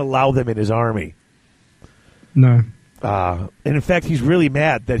 He wouldn't allow them in his army. No. And in fact, he's really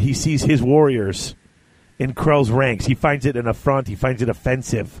mad that he sees his warriors in Krell's ranks. He finds it an affront. He finds it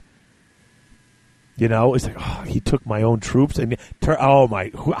offensive. It's like, he took my own troops, and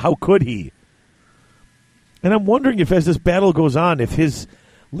how could he? And I'm wondering if, as this battle goes on, if his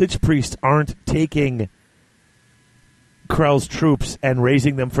Lich Priests aren't taking Krell's troops and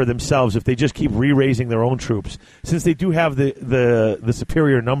raising them for themselves, if they just keep re-raising their own troops, since they do have the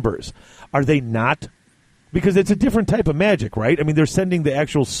superior numbers. Are they not? Because it's a different type of magic, right? I mean, they're sending the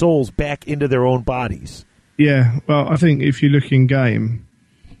actual souls back into their own bodies. Yeah, well, I think if you look in game,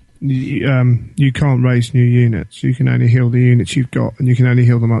 you can't raise new units. You can only heal the units you've got, and you can only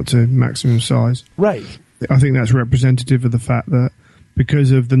heal them up to maximum size. Right. I think that's representative of the fact that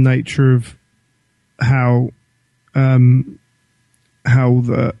because of the nature of how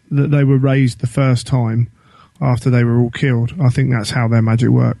that they were raised the first time after they were all killed, I think that's how their magic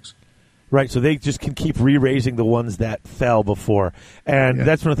works. Right, so they just can keep re-raising the ones that fell before. And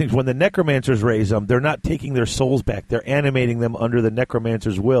that's one of the things, when the necromancers raise them, they're not taking their souls back. They're animating them under the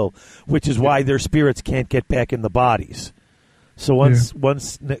necromancer's will, which is why their spirits can't get back in the bodies. So once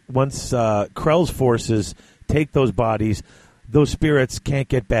Krell's forces take those bodies, those spirits can't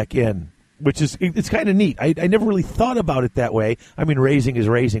get back in, which is, it's kind of neat. I never really thought about it that way. I mean, raising is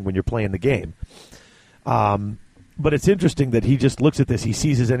raising when you're playing the game. But it's interesting that he just looks at this. He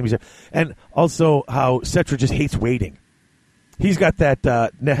sees his enemies. And also how Settra just hates waiting. He's got that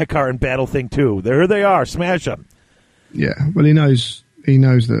Nehekar and battle thing, too. There they are. Smash them. Yeah. Well, he knows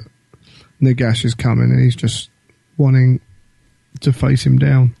that Nagash is coming, and he's just wanting to face him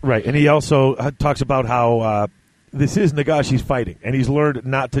down. Right, and he also talks about how this is Nagash he's fighting, and he's learned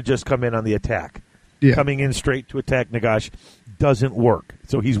not to just come in on the attack. Yeah. Coming in straight to attack Nagash doesn't work,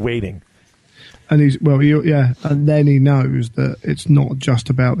 so he's waiting. And and then he knows that it's not just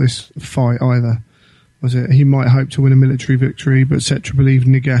about this fight either. Was it? He might hope to win a military victory, but Settra believed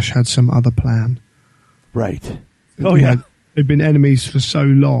Nagash had some other plan. Right. Oh, yeah. They've been enemies for so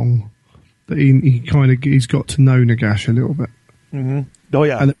long that he's got to know Nagash a little bit. Mm-hmm. Oh,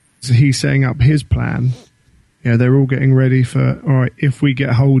 yeah. And so he's setting up his plan. Yeah, they're all getting ready for, all right, if we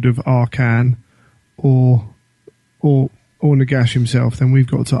get hold of Arkan or Nagash himself, then we've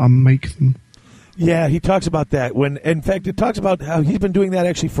got to unmake them. Yeah, he talks about that. In fact, it talks about how he's been doing that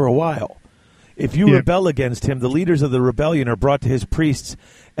actually for a while. If you rebel against him, the leaders of the rebellion are brought to his priests,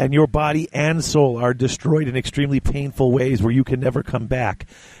 and your body and soul are destroyed in extremely painful ways where you can never come back.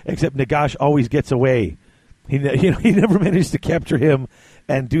 Except Nagash always gets away. He never managed to capture him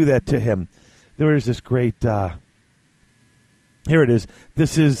and do that to him. There is this great. Here it is.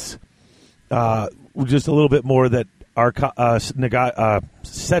 This is just a little bit more that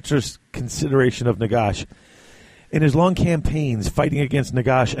Settra's consideration of Nagash. In his long campaigns fighting against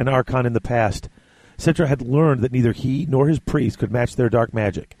Nagash and Arkan in the past, Settra had learned that neither he nor his priests could match their dark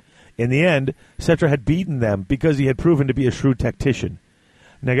magic. In the end, Settra had beaten them because he had proven to be a shrewd tactician.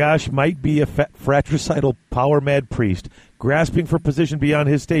 Nagash might be a fratricidal, power-mad priest, grasping for position beyond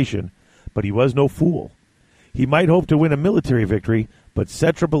his station, but he was no fool. He might hope to win a military victory, but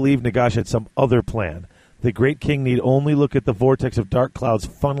Settra believed Nagash had some other plan. The great king need only look at the vortex of dark clouds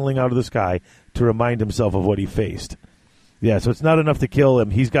funneling out of the sky to remind himself of what he faced. Yeah, so it's not enough to kill him.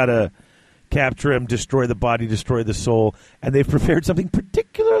 He's got to capture him, destroy the body, destroy the soul, and they've prepared something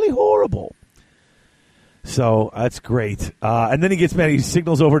particularly horrible. So that's great. And then he gets mad. He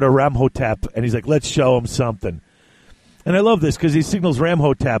signals over to Ramhotep, and he's like, let's show him something. And I love this because he signals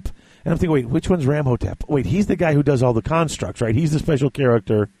Ramhotep, and I'm thinking, wait, which one's Ramhotep? Wait, he's the guy who does all the constructs, right? He's the special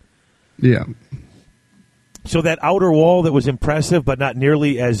character. Yeah. So that outer wall that was impressive, but not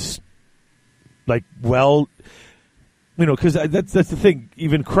nearly as, because that's the thing.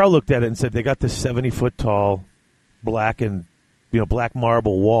 Even Krell looked at it and said they got this 70-foot tall, black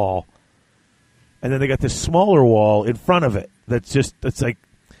marble wall, and then they got this smaller wall in front of it. It's like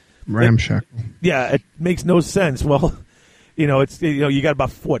ramshackle. It makes no sense. Well, you got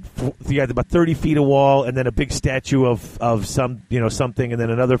about you got about 30 feet of wall, and then a big statue of some something, and then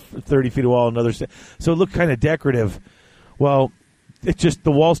another 30 feet of wall, another. So it looked kind of decorative. Well, it's just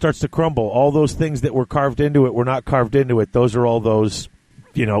the wall starts to crumble. All those things that were carved into it were not carved into it. Those are all those,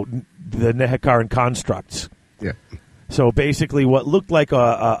 the Nehekaran constructs. Yeah. So basically, what looked like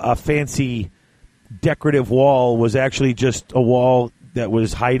a fancy decorative wall was actually just a wall that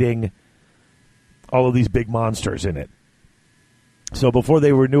was hiding all of these big monsters in it. So before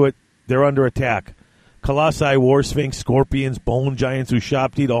they knew it, they're under attack. Colossi, War Sphinx, Scorpions, Bone Giants,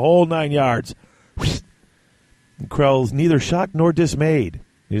 Ushabti, the whole 9 yards. And Krell's neither shocked nor dismayed.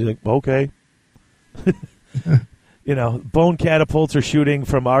 He's like, okay. Bone catapults are shooting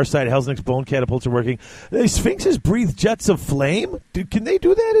from our side. Helznik's bone catapults are working. The Sphinxes breathe jets of flame? Can they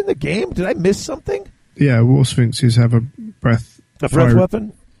do that in the game? Did I miss something? Yeah, War Sphinxes have a breath. A breath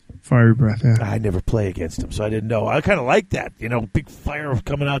weapon? Fiery breath, yeah. I never play against them, so I didn't know. I kind of like that, big fire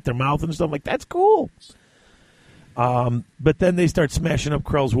coming out their mouth and stuff. I'm like, that's cool. But then they start smashing up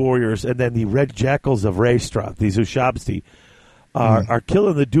Krell's warriors, and then the Red Jackals of Raestra, these Ushabti, are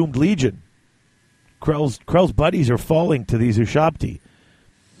killing the Doomed Legion. Krell's buddies are falling to these Ushabti,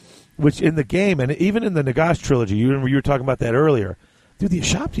 which in the game, and even in the Nagash trilogy, you were talking about that earlier, dude, the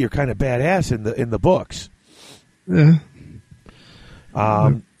Ushabti are kind of badass in the books. Yeah.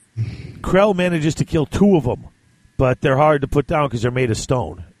 Krell manages to kill 2 of them, but they're hard to put down because they're made of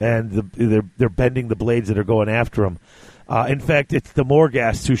stone, and they're bending the blades that are going after them. In fact, it's the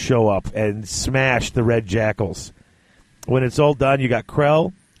Morghasts who show up and smash the Red Jackals. When it's all done, you got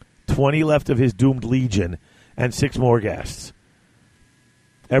Krell, 20 left of his Doomed Legion, and 6 Morghasts.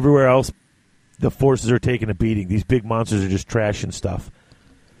 Everywhere else, the forces are taking a beating. These big monsters are just trashing stuff.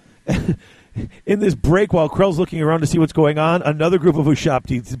 In this break, while Krell's looking around to see what's going on, another group of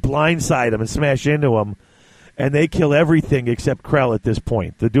Ushabti blindside him and smash into him, and they kill everything except Krell at this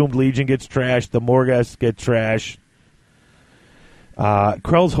point. The Doomed Legion gets trashed. The Morghasts get trashed.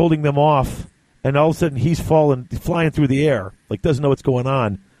 Krell's holding them off, and all of a sudden he's flying through the air, doesn't know what's going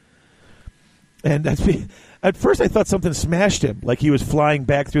on. And at first I thought something smashed him, like he was flying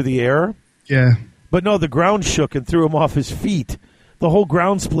back through the air. Yeah. But no, the ground shook and threw him off his feet. The whole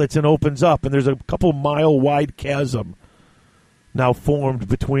ground splits and opens up, and there's a couple-mile-wide chasm now formed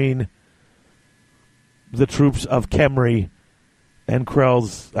between the troops of Khemri and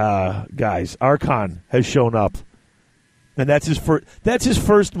Krell's guys. Archon has shown up, and that's his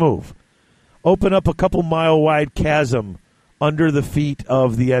first move. Open up a couple mile wide chasm under the feet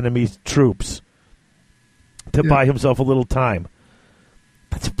of the enemy's troops to buy himself a little time.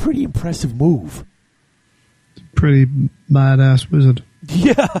 That's a pretty impressive move. Pretty badass wizard.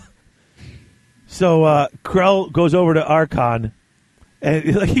 Yeah. So Krell goes over to Archon, and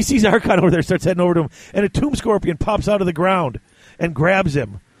he sees Archon over there, starts heading over to him, and a tomb scorpion pops out of the ground and grabs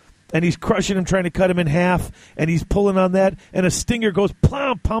him. And he's crushing him, trying to cut him in half, and he's pulling on that, and a stinger goes,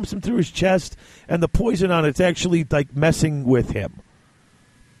 plomp, pumps him through his chest, and the poison on it's actually, like, messing with him.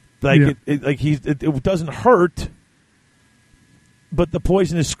 Like, it doesn't hurt, but the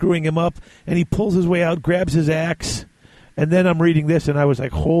poison is screwing him up, and he pulls his way out, grabs his axe, and then I'm reading this, and I was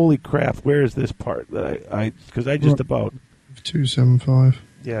like, holy crap, where is this part? Because I just about... 275.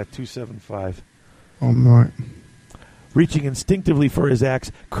 Yeah, 275. Oh, right. Reaching instinctively for his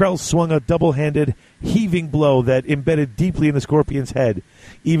axe, Krell swung a double-handed, heaving blow that embedded deeply in the scorpion's head.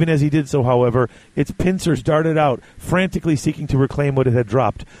 Even as he did so, however, its pincers darted out, frantically seeking to reclaim what it had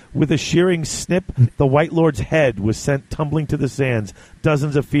dropped. With a shearing snip, the White Lord's head was sent tumbling to the sands,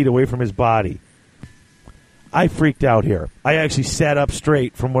 dozens of feet away from his body. I freaked out here. I actually sat up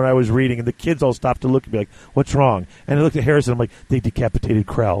straight from what I was reading, and the kids all stopped to look at me like, what's wrong? And I looked at Harrison, I'm like, they decapitated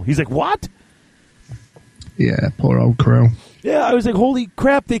Krell. He's like, what? Yeah, poor old Krell. Yeah, I was like, holy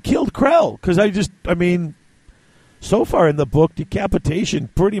crap, they killed Krell. Because so far in the book, decapitation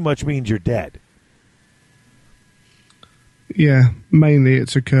pretty much means you're dead. Yeah, mainly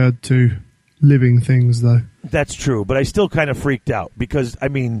it's occurred to living things, though. That's true, but I still kind of freaked out because,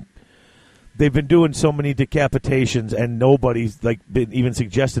 they've been doing so many decapitations and nobody's been even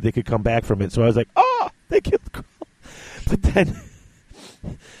suggested they could come back from it. So I was like, they killed Krell. But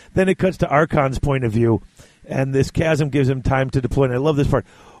then it cuts to Archon's point of view, and this chasm gives him time to deploy. And I love this part.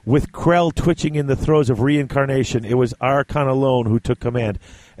 With Krell twitching in the throes of reincarnation, it was Archon alone who took command.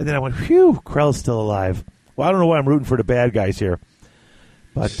 And then I went, phew, Krell's still alive. Well, I don't know why I'm rooting for the bad guys here,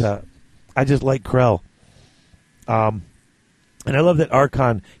 but I just like Krell. And I love that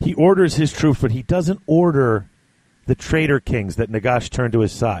Archon, he orders his troops, but he doesn't order the traitor kings that Nagash turned to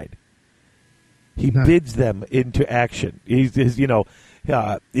his side. He bids them into action. He's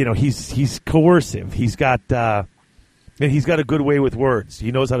coercive. He's got a good way with words.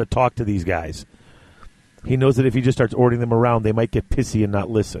 He knows how to talk to these guys. He knows that if he just starts ordering them around, they might get pissy and not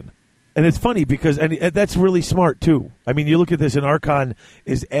listen. And it's funny because that's really smart too. You look at this, and Archon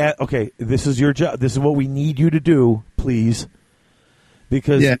is okay. This is your job. This is what we need you to do, please.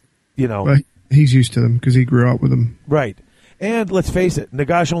 Because well, he's used to them because he grew up with them, right? And let's face it,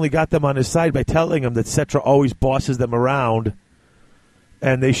 Nagash only got them on his side by telling him that Settra always bosses them around,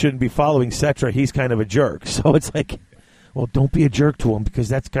 and they shouldn't be following Settra. He's kind of a jerk. So it's like, well, don't be a jerk to him because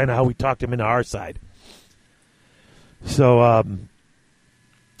that's kind of how we talked him into our side. So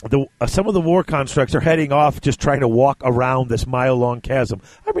some of the war constructs are heading off just trying to walk around this mile-long chasm.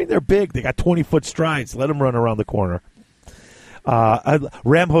 They're big. They got 20-foot strides. Let them run around the corner.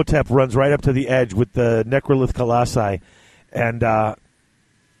 Ramhotep runs right up to the edge with the Necrolith Colossi, and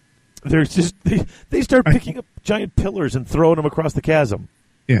there's just they start picking up giant pillars and throwing them across the chasm.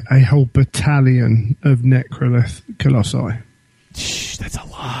 Yeah, a whole battalion of Necrolith Colossi. Shh, that's a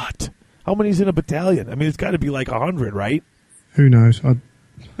lot. How many's in a battalion? It's got to be like 100, right? Who knows?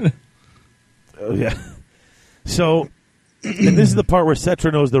 Yeah. So, and this is the part where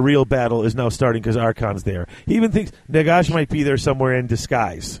Settra knows the real battle is now starting because Archon's there. He even thinks Nagash might be there somewhere in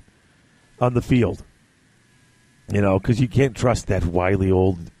disguise on the field. Because you can't trust that wily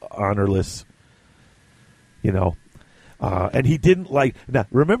old honorless, and he didn't like... Now,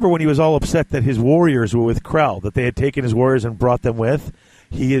 remember when he was all upset that his warriors were with Krell, that they had taken his warriors and brought them with?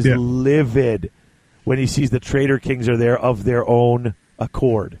 He is livid when he sees the traitor kings are there of their own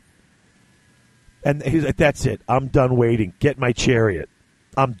accord. And he's like, that's it. I'm done waiting. Get my chariot.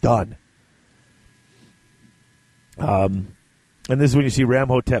 I'm done. And this is when you see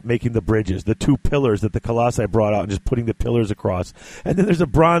Ramhotep making the bridges, the two pillars that the Colossi brought out and just putting the pillars across. And then there's a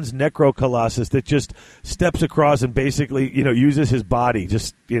bronze Necro Colossus that just steps across and basically, uses his body,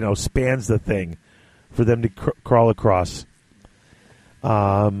 just, spans the thing for them to crawl across.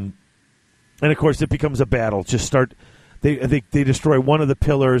 And, of course, it becomes a battle. They destroy one of the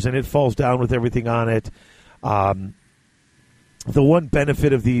pillars, and it falls down with everything on it. The one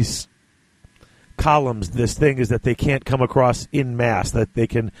benefit of these columns, this thing, is that they can't come across in mass, that they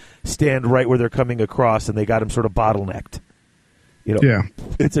can stand right where they're coming across, and they got them sort of bottlenecked.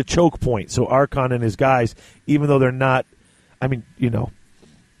 It's a choke point. So Archon and his guys, even though they're not,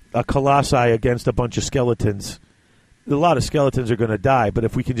 a Colossi against a bunch of skeletons a lot of skeletons are going to die, but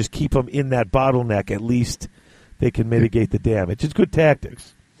if we can just keep them in that bottleneck, at least they can mitigate the damage. It's good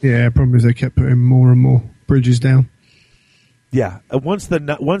tactics. Yeah, problem is they kept putting more and more bridges down. Yeah, once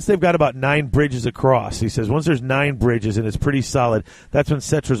they've got about 9 bridges across, he says, once there's 9 bridges and it's pretty solid, that's when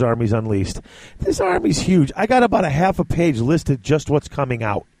Setra's army's unleashed. This army's huge. I got about a half a page listed just what's coming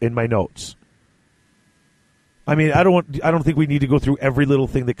out in my notes. I mean, I don't think we need to go through every little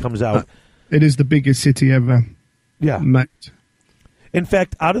thing that comes out. It is the biggest city ever. Yeah. Met. In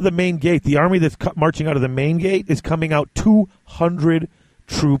fact, out of the main gate, the army that's marching out of the main gate is coming out 200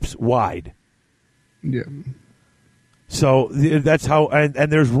 troops wide. Yeah. So that's how,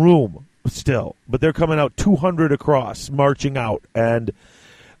 and there's room still, but they're coming out 200 across, marching out, and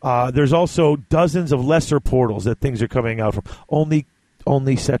there's also dozens of lesser portals that things are coming out from. Only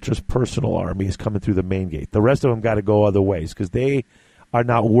Setra's personal army is coming through the main gate. The rest of them got to go other ways because they are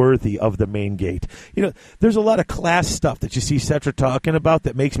not worthy of the main gate. You know, there's a lot of class stuff that you see Setra talking about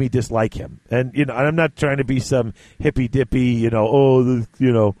that makes me dislike him, and you know, I'm not trying to be some hippy dippy,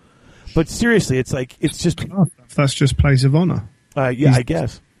 but seriously, it's like it's just. That's just place of honor. I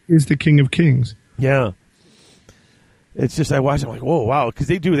guess. He's the king of kings. Yeah. It's just, I watch it, I'm like, whoa, wow. Because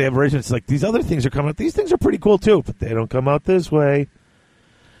they have versions like, these other things are coming out. These things are pretty cool, too, but they don't come out this way.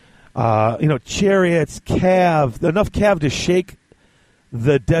 Chariots, enough cav to shake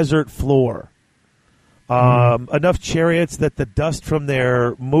the desert floor. Enough chariots that the dust from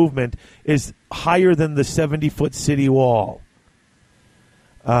their movement is higher than the 70-foot city wall.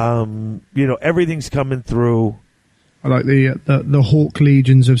 Everything's coming through. I like the Hawk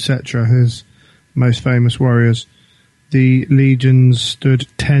legions of Setra, his most famous warriors. The legions stood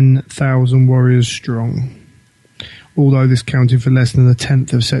 10,000 warriors strong, although this counted for less than a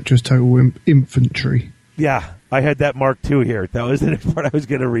tenth of Setra's total infantry. Yeah, I had that marked too here. That was the next part I was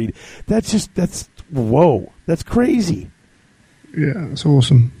going to read. Whoa, that's crazy. Yeah, that's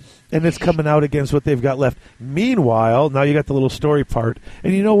awesome. And it's coming out against what they've got left. Meanwhile, now you got the little story part.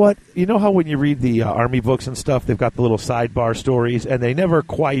 And you know what? You know how when you read the army books and stuff, they've got the little sidebar stories, and they never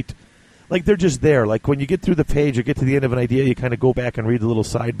quite, like they're just there. Like when you get through the page or get to the end of an idea, you kind of go back and read the little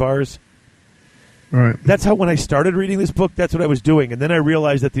sidebars. Right. That's how when I started reading this book, that's what I was doing. And then I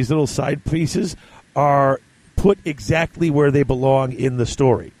realized that these little side pieces are put exactly where they belong in the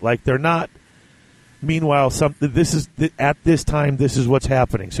story. Like they're not. Meanwhile, at this time, this is what's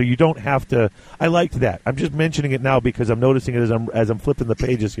happening. So you don't have to. I liked that. I'm just mentioning it now because I'm noticing it as I'm flipping the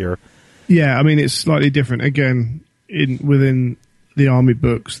pages here. Yeah, I mean it's slightly different. Again, within the army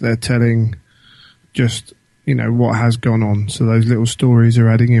books, they're telling just what has gone on. So those little stories are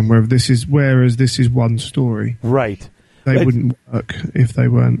adding in. Whereas this is one story. Right. They wouldn't work if they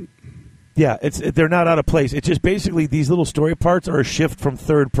weren't. Yeah, they're not out of place. It's just basically these little story parts are a shift from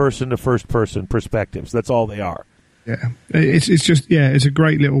third person to first person perspectives. That's all they are. Yeah, it's a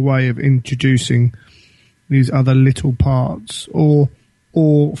great little way of introducing these other little parts or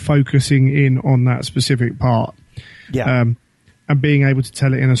focusing in on that specific part. Yeah, and being able to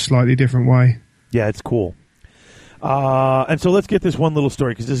tell it in a slightly different way. Yeah, it's cool. And so let's get this one little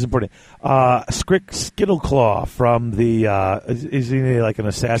story because this is important. Scrick Skittleclaw from the is he like an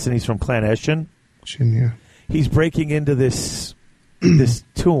assassin? He's from Clan Eshin. Yeah. He's breaking into this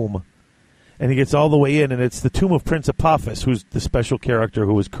tomb, and he gets all the way in, and it's the tomb of Prince Apophis, who's the special character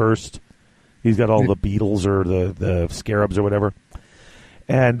who was cursed. He's got all the beetles or the scarabs or whatever.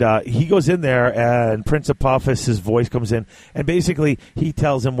 And he goes in there, and Prince Apophis, his voice comes in, and basically he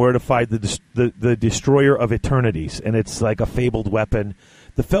tells him where to find the Destroyer of Eternities, and it's like a fabled weapon.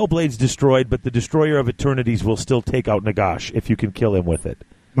 The Fellblade's destroyed, but the Destroyer of Eternities will still take out Nagash if you can kill him with it.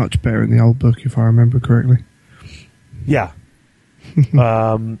 Much better in the old book, if I remember correctly. Yeah.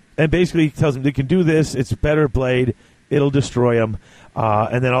 And basically he tells him they can do this, it's a better blade, it'll destroy him,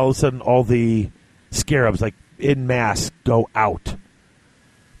 and then all of a sudden all the scarabs, like en masse, go out.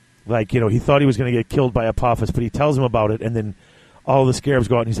 Like, he thought he was going to get killed by Apophis, but he tells him about it, and then all the scarabs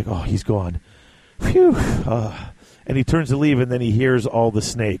go out, and he's like, oh, he's gone. Phew. And he turns to leave, and then he hears all the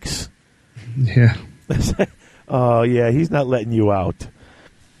snakes. Yeah. Oh, yeah, he's not letting you out.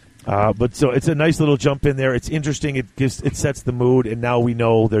 But so it's a nice little jump in there. It's interesting. It sets the mood, and now we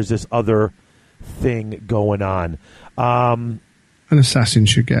know there's this other thing going on. An assassin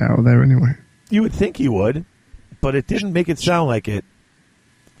should get out of there anyway. You would think he would, but it didn't make it sound like it.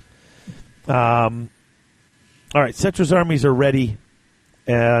 All right, Setra's armies are ready,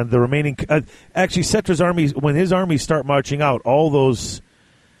 and the remaining... actually, Setra's armies, when his armies start marching out, all those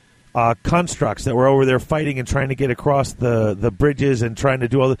constructs that were over there fighting and trying to get across the bridges and trying to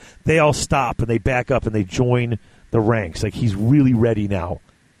do all they all stop, and they back up, and they join the ranks. Like, he's really ready now.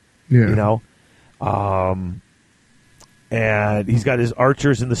 Yeah. And he's got his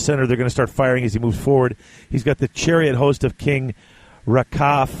archers in the center. They're going to start firing as he moves forward. He's got the chariot host of King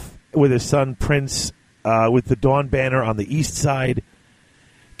Rakaf with his son Prince with the Dawn Banner on the east side.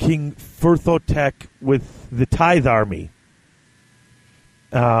 King Furthotek with the Tithe Army.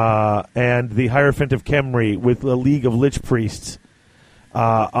 And the Hierophant of Khemri with a league of Lich Priests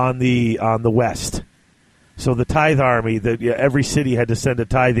on the west. So the Tithe Army, every city had to send a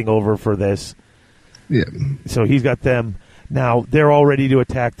tithing over for this. Yeah. So he's got them. Now, they're all ready to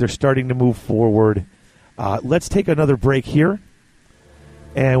attack. They're starting to move forward. Let's take another break here.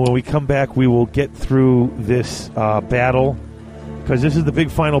 And when we come back, we will get through this battle. Because this is the big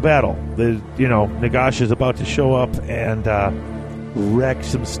final battle. Nagash is about to show up and wreck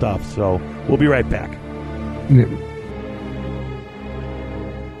some stuff. So we'll be right back. Yeah.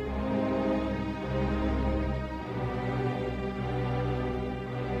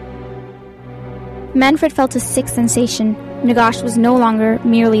 Manfred felt a sick sensation. Nagash was no longer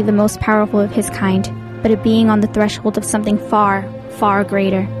merely the most powerful of his kind, but a being on the threshold of something far, far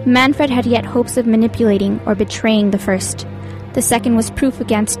greater. Manfred had yet hopes of manipulating or betraying the first. The second was proof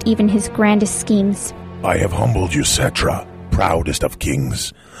against even his grandest schemes. I have humbled you, Cetra, proudest of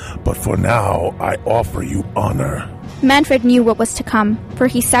kings, but for now I offer you honor. Manfred knew what was to come, for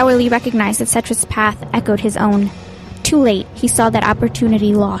he sourly recognized that Cetra's path echoed his own. Too late, he saw that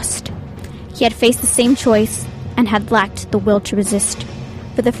opportunity lost. He had faced the same choice and had lacked the will to resist.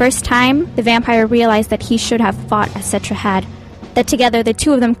 For the first time, the vampire realized that he should have fought as Cetra had, that together the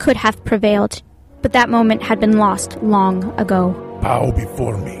two of them could have prevailed. But that moment had been lost long ago. Bow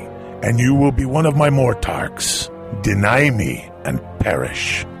before me, and you will be one of my Mortarchs. Deny me and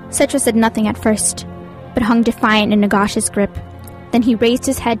perish. Cetra said nothing at first, but hung defiant in Nagash's grip. Then he raised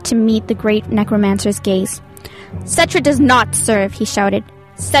his head to meet the great necromancer's gaze. Cetra does not serve, he shouted.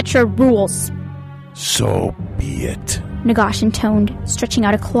 Cetra rules. So be it, Nagash intoned, stretching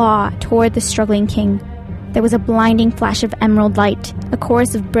out a claw toward the struggling king. There was a blinding flash of emerald light. A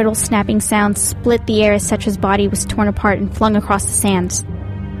chorus of brittle snapping sounds split the air as Cetra's body was torn apart and flung across the sands.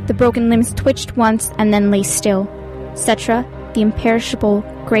 The broken limbs twitched once and then lay still. Cetra, the imperishable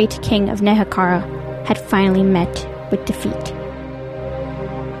great king of Nehekhara, had finally met with defeat.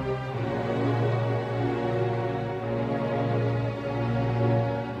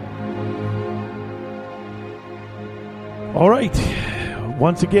 All right,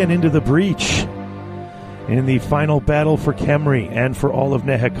 once again into the breach in the final battle for Khemri and for all of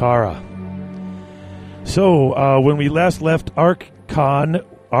Nehekhara. So, when we last left Archon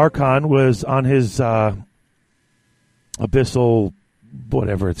was on his abyssal,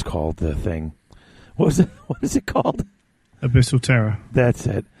 whatever it's called, the thing. What is it called? Abyssal Terror. That's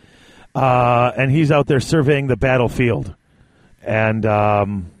it. And he's out there surveying the battlefield. And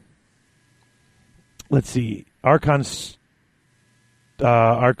let's see, Archon is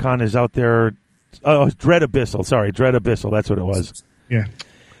out there. Oh, Dread Abyssal. Sorry, Dread Abyssal. That's what it was.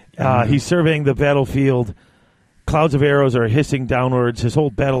 Yeah. He's surveying the battlefield. Clouds of arrows are hissing downwards. His whole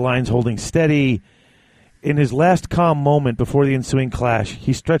battle line's holding steady. In his last calm moment before the ensuing clash,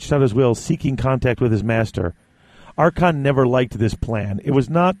 he stretched out his will, seeking contact with his master. Archon never liked this plan. It was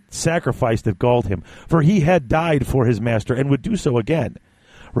not sacrifice that galled him, for he had died for his master and would do so again.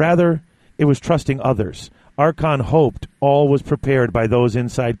 Rather, it was trusting others. Archon hoped all was prepared by those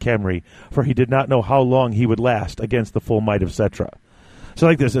inside Khemri, for he did not know how long he would last against the full might of Cetra. So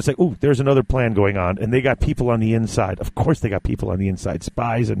like this, it's like, ooh, there's another plan going on, and they got people on the inside. Of course they got people on the inside,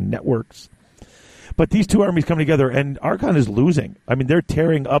 spies and networks. But these two armies come together, and Archon is losing. I mean, they're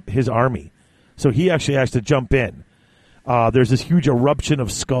tearing up his army. So he actually has to jump in. There's this huge eruption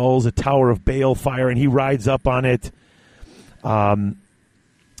of skulls, a tower of bale fire, and he rides up on it.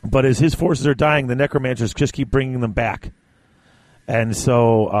 But as his forces are dying, the necromancers just keep bringing them back. And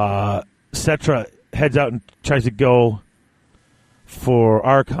so Cetra heads out and tries to go for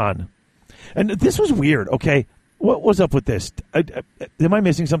Archon. And this was weird, okay? What was up with this? Am I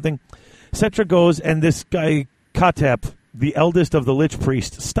missing something? Cetra goes, and this guy, Katep, the eldest of the Lich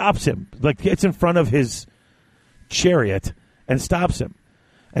Priest, stops him. Like, gets in front of his chariot and stops him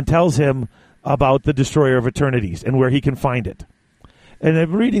and tells him about the Destroyer of Eternities and where he can find it. And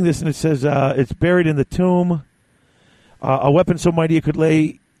I'm reading this, and it says it's buried in the tomb. A weapon so mighty it could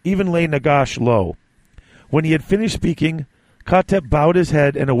even lay Nagash low. When he had finished speaking, Katep bowed his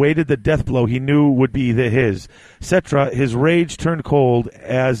head and awaited the death blow he knew would be his. Cetra, his rage turned cold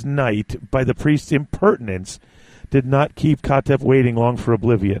as night by the priest's impertinence, did not keep Katep waiting long for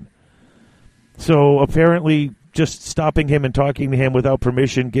oblivion. So apparently just stopping him and talking to him without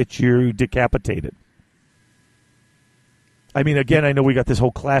permission gets you decapitated. I mean, again, I know we got this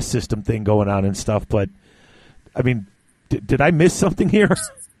whole class system thing going on and stuff, but, I mean, Did I miss something here?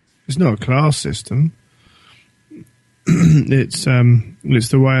 It's not a class system. It's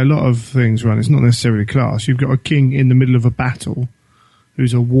the way a lot of things run. It's not necessarily class. You've got a king in the middle of a battle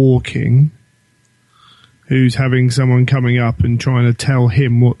who's a war king, who's having someone coming up and trying to tell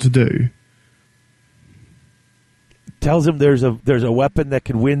him what to do. Tells him there's a weapon that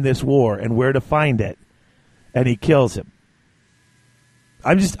can win this war and where to find it, and he kills him.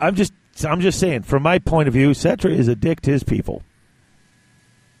 I'm just saying, from my point of view, Settra is a dick to his people.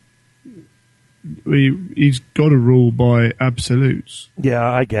 He's got to rule by absolutes. Yeah,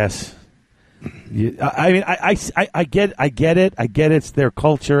 I guess. I mean, I get it. I get it's their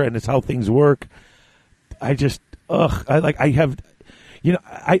culture and it's how things work. I'm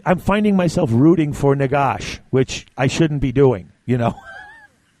finding myself rooting for Nagash, which I shouldn't be doing.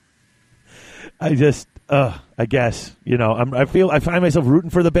 I guess. I find myself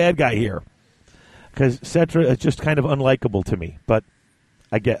rooting for the bad guy here because Settra is just kind of unlikable to me. But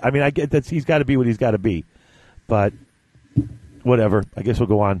I get that he's got to be what he's got to be. But whatever. I guess we'll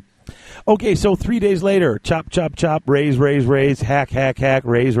go on. Okay, so 3 days later, chop, chop, chop, raise, hack, hack, hack,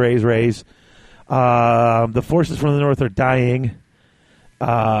 raise. The forces from the north are dying.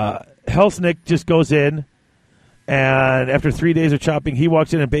 Helsnick just goes in, and after 3 days of chopping, he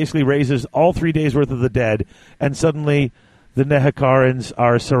walks in and basically raises all 3 days' worth of the dead, and suddenly the Nehekarans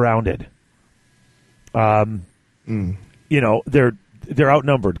are surrounded. They're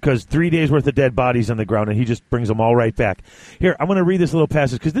outnumbered because 3 days' worth of dead bodies on the ground, and he just brings them all right back. Here, I'm going to read this little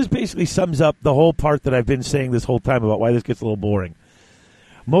passage because this basically sums up the whole part that I've been saying this whole time about why this gets a little boring.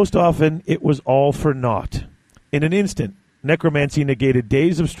 Most often, it was all for naught. In an instant, necromancy negated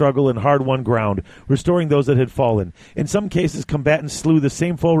days of struggle and hard-won ground, restoring those that had fallen. In some cases, combatants slew the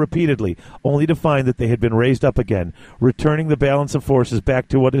same foe repeatedly, only to find that they had been raised up again, returning the balance of forces back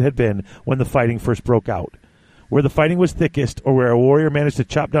to what it had been when the fighting first broke out. Where the fighting was thickest, or where a warrior managed to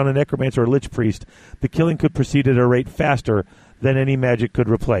chop down a necromancer or lich priest, the killing could proceed at a rate faster than any magic could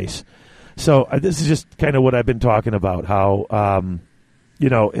replace. So this is just kind of what I've been talking about, how,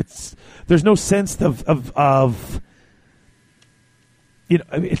 there's no sense of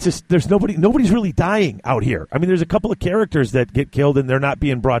it's just nobody's really dying out here. I mean, there's a couple of characters that get killed and they're not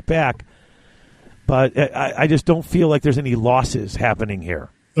being brought back, but I just don't feel like there's any losses happening here.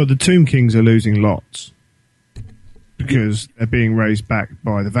 Well, the Tomb Kings are losing lots because they're being raised back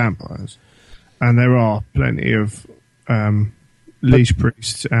by the vampires, and there are plenty of leash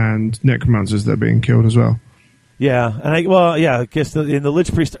priests and necromancers that are being killed as well. Yeah, and I guess in the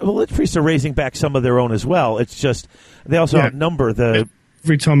lich priests are raising back some of their own as well. It's just they also outnumber the.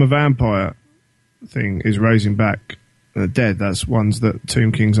 Every time a vampire thing is raising back the dead, that's ones that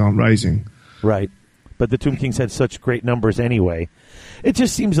Tomb Kings aren't raising. Right, but the Tomb Kings had such great numbers anyway. It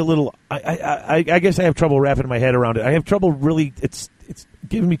just seems a little. I guess I have trouble wrapping my head around it. I have trouble really. It's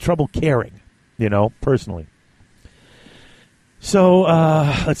giving me trouble caring, personally. So,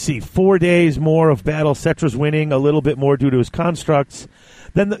 let's see, 4 days more of battle. Settra's winning a little bit more due to his constructs.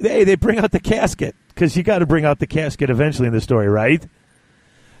 Then, they bring out the casket, because you got to bring out the casket eventually in the story, right?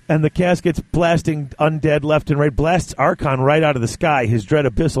 And the casket's blasting undead left and right, blasts Archon right out of the sky. His Dread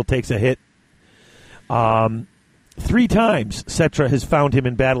Abyssal takes a hit. 3 times Settra has found him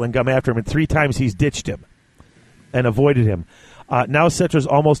in battle and come after him, and 3 times he's ditched him and avoided him. Now Settra's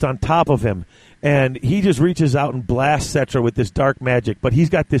almost on top of him, and he just reaches out and blasts Settra with this dark magic, but he's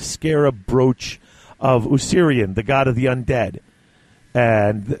got this scarab brooch of Usirian, the god of the undead,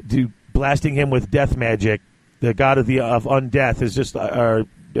 and blasting him with death magic, the god of undeath is just, god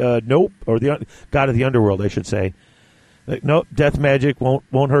of the underworld, I should say. Nope, death magic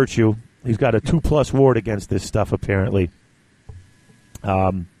won't hurt you. He's got a 2+ ward against this stuff, apparently.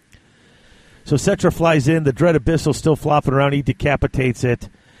 So Settra flies in. The Dread Abyssal still flopping around. He decapitates it.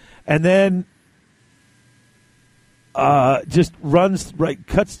 And then just runs, right,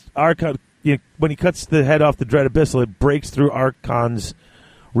 cuts Archon. When he cuts the head off the Dread Abyssal, it breaks through Archon's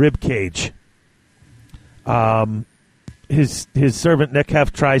rib cage. His servant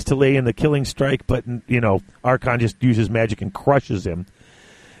Nekhef tries to lay in the killing strike, but, Archon just uses magic and crushes him.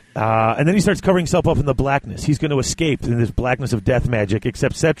 And then he starts covering himself up in the blackness. He's going to escape in this blackness of death magic,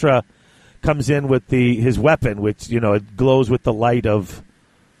 except Settra comes in with his weapon, which, it glows with the light of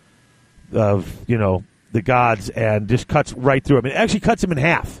the gods, and just cuts right through him. It actually cuts him in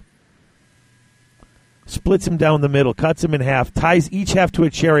half. Splits him down the middle, cuts him in half, ties each half to a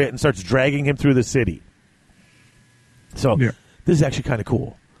chariot, and starts dragging him through the city. So This is actually kind of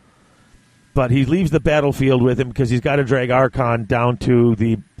cool. But he leaves the battlefield with him because he's got to drag Archon down to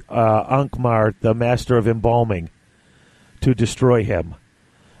the Ankmar, the master of embalming, to destroy him.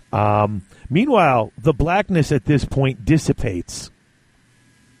 Meanwhile, the blackness at this point dissipates,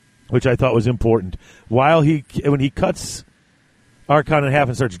 which I thought was important. When he cuts Archon in half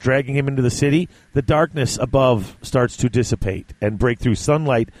and starts dragging him into the city, the darkness above starts to dissipate and break through.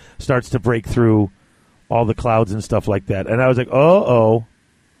 Sunlight starts to break through all the clouds and stuff like that. And I was like,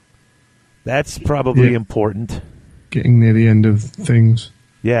 that's probably important. Getting near the end of things.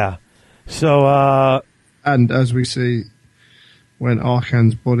 Yeah. So, and as we see, when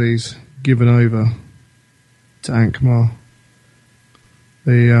Archan's body's given over to Ankmar,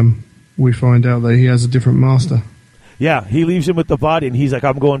 we find out that he has a different master. Yeah, he leaves him with the body, and he's like,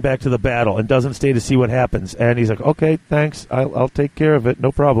 I'm going back to the battle, and doesn't stay to see what happens. And he's like, okay, thanks, I'll take care of it,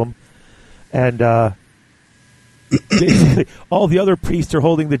 no problem. And basically, all the other priests are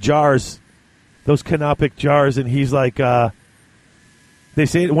holding the jars, those canopic jars, and he's like, they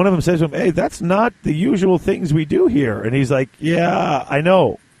say, one of them says to him, hey, that's not the usual things we do here. And he's like, yeah, I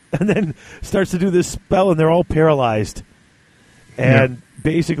know. And then starts to do this spell, and they're all paralyzed. And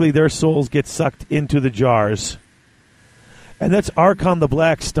basically their souls get sucked into the jars. And that's Archon the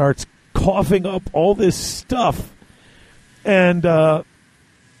Black starts coughing up all this stuff. And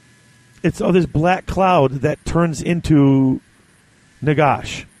it's all this black cloud that turns into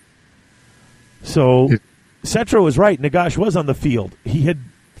Nagash. So Setro was right. Nagash was on the field. He had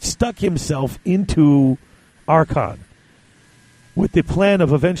stuck himself into Archon with the plan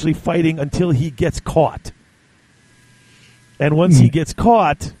of eventually fighting until he gets caught. And once he gets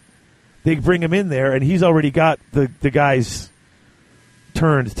caught, they bring him in there, and he's already got the guys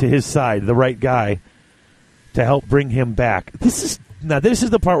turned to his side, the right guy, to help bring him back. This is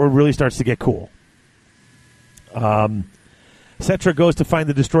the part where it really starts to get cool. Settra goes to find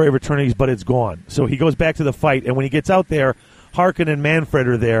the Destroyer of Eternities, but it's gone. So he goes back to the fight, and when he gets out there, Harkon and Manfred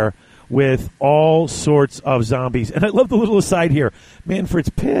are there with all sorts of zombies. And I love the little aside here. Manfred's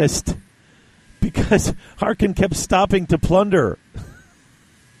pissed because Harkon kept stopping to plunder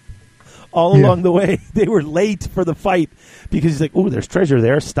all along the way. They were late for the fight because he's like, oh, there's treasure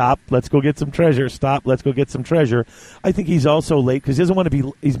there. Stop. Let's go get some treasure. Stop. Let's go get some treasure. I think he's also late because he doesn't want to be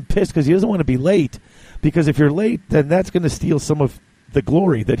 – he's pissed because he doesn't want to be late, because if you're late, then that's going to steal some of the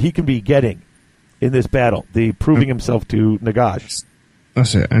glory that he can be getting in this battle, the proving himself to Nagash.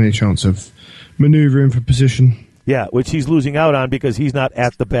 That's it. Any chance of maneuvering for position. Yeah, which he's losing out on because he's not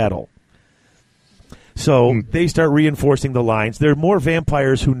at the battle. So they start reinforcing the lines. There are more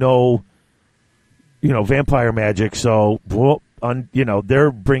vampires who know, vampire magic. So,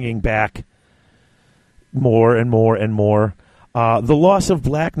 they're bringing back more and more and more. The loss of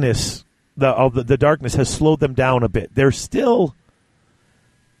blackness, the darkness, has slowed them down a bit. They're still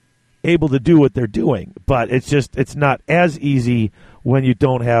able to do what they're doing, but it's not as easy when you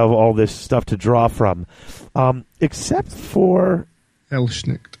don't have all this stuff to draw from, except for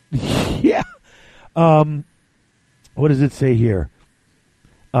Elschnicht. Yeah. What does it say here?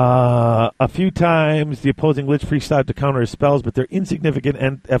 A few times the opposing Lich Priest sought to counter his spells, but their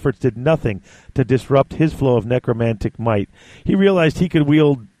insignificant efforts did nothing to disrupt his flow of necromantic might. He realized he could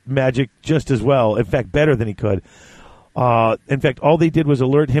wield magic just as well, in fact, better than he could. In fact, all they did was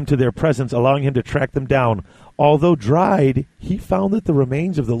alert him to their presence, allowing him to track them down. Although dried, he found that the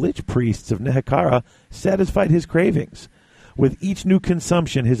remains of the Lich Priests of Nehekhara satisfied his cravings. With each new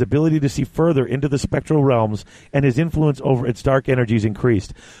consumption, his ability to see further into the spectral realms and his influence over its dark energies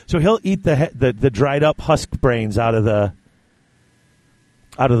increased. So he'll eat the dried up husk brains out of the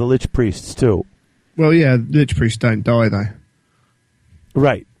Lich Priests too. Well, yeah, Lich Priests don't die though.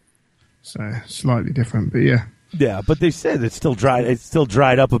 Right. So slightly different, but yeah. Yeah, but they said it's still dried. It's still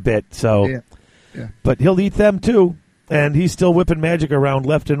dried up a bit. So, yeah. But he'll eat them too, and he's still whipping magic around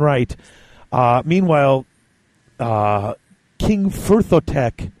left and right. Meanwhile, King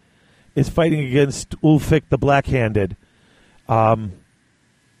Furthotek is fighting against Ulfik the Black-Handed.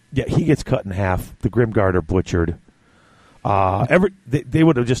 He gets cut in half. The Grimguard are butchered. They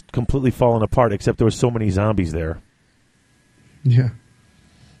would have just completely fallen apart, except there were so many zombies there. Yeah.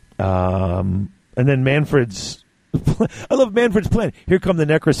 And then Manfred's... I love Manfred's plan. Here come the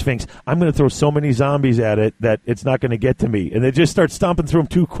Necrosphinx. I'm going to throw so many zombies at it that it's not going to get to me. And they just start stomping through them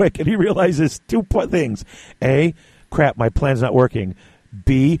too quick, and he realizes two things. A, crap, my plan's not working.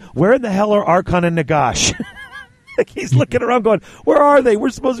 B, where in the hell are Archon and Nagash? Like, he's looking around going, where are they? We're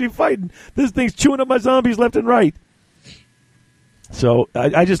supposed to be fighting. This thing's chewing up my zombies left and right. So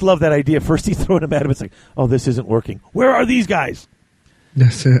I just love that idea. First he's throwing them at him. It's like, oh, this isn't working. Where are these guys?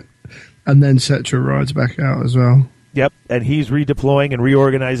 That's it. And then Settra rides back out as well. Yep, and he's redeploying and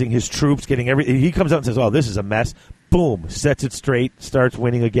reorganizing his troops, getting everything. He comes out and says, oh, this is a mess. Boom, sets it straight, starts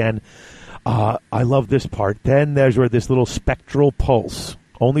winning again. I love this part. Then there's where this little spectral pulse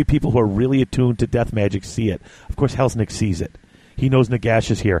Only people who are really attuned to death magic see it. Of course, Helsnick sees it. He knows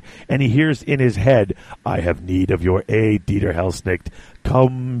Nagash is here. And he hears in his head, I have need of your aid, Dieter Helsnick.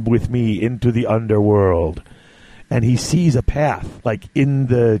 Come with me into the underworld. And he sees a path, like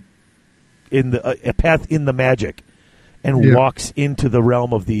a path in the magic, and walks into the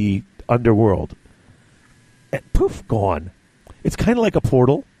realm of the underworld. And poof, gone. It's kind of like a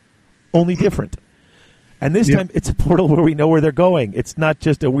portal, only different. And this time, it's a portal where we know where they're going. It's not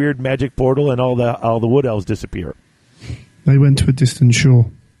just a weird magic portal and all the wood elves disappear. They went to a distant shore.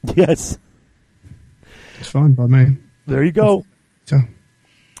 Yes. It's fine by me. There you go.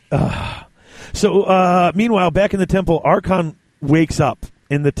 So, meanwhile, back in the temple, Archon wakes up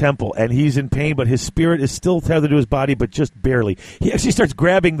in the temple, and he's in pain, but his spirit is still tethered to his body, but just barely. He actually starts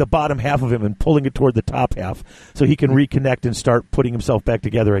grabbing the bottom half of him and pulling it toward the top half so he can reconnect and start putting himself back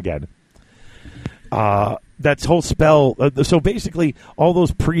together again. That whole spell. So basically, all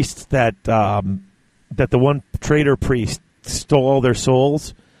those priests that the one traitor priest stole all their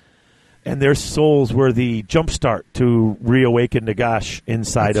souls, and their souls were the jumpstart to reawaken Nagash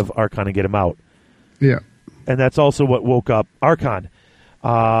inside of Archon and get him out. Yeah, and that's also what woke up Archon.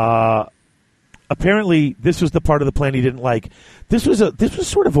 Apparently, this was the part of the plan he didn't like. This was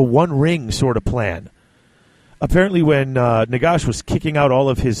sort of a One Ring sort of plan. Apparently, when Nagash was kicking out all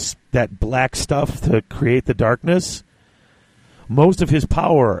of that black stuff to create the darkness, most of his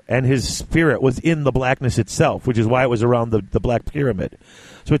power and his spirit was in the blackness itself, which is why it was around the Black Pyramid.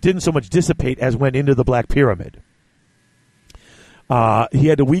 So it didn't so much dissipate as went into the Black Pyramid. He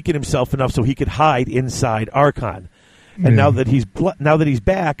had to weaken himself enough so he could hide inside Archon. And now that he's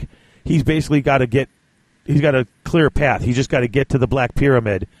back, he's basically got a clear path. He's just got to get to the Black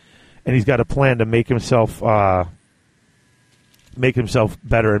Pyramid, and he's got a plan to make himself better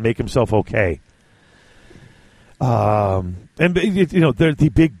and make himself okay. And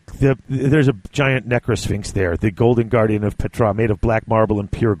there's a giant necrosphinx there, the Golden Guardian of Petra, made of black marble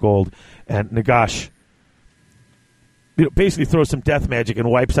and pure gold. And Nagash, basically throws some death magic and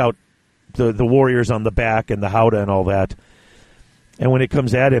wipes out the warriors on the back and the Howdah and all that. And when it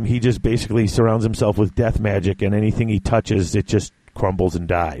comes at him, he just basically surrounds himself with death magic, and anything he touches, it just crumbles and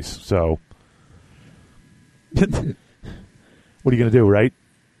dies. So, what are you going to do, right?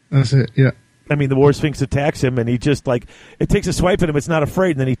 That's it, yeah. I mean, the War Sphinx attacks him, and he just, it takes a swipe at him, it's not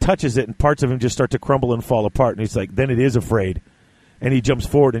afraid, and then he touches it, and parts of him just start to crumble and fall apart, and he's like, then it is afraid. And he jumps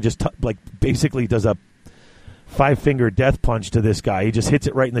forward and just, basically does a 5-finger death punch to this guy. He just hits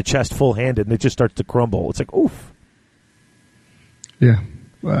it right in the chest full-handed, and it just starts to crumble. It's like, oof. Yeah.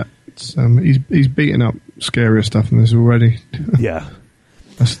 But he's beating up scarier stuff in this already. Yeah.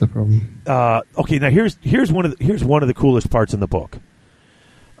 That's the problem. Okay, now here's one of the coolest parts in the book.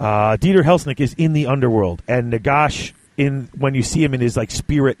 Dieter Helsnick is in the underworld, and Nagash, when you see him in his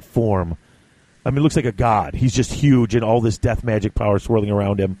spirit form, I mean, it looks like a god. He's just huge, and all this death magic power swirling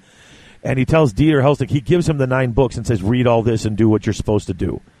around him. And he tells Dieter Helsnick, he gives him the 9 books and says, read all this and do what you're supposed to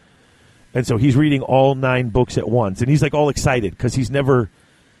do. And so he's reading all 9 books at once, and he's all excited because he's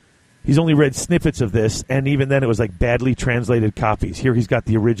only read snippets of this, and even then it was badly translated copies. Here he's got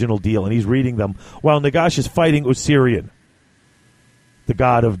the original deal, and he's reading them while Nagash is fighting Osirian, the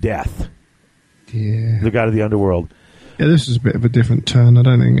god of death. Yeah. The god of the underworld. Yeah, this is a bit of a different turn. I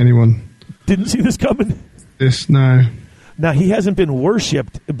don't think anyone didn't see this coming. No. Now, he hasn't been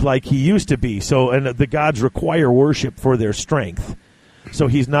worshipped like he used to be, and the gods require worship for their strength. So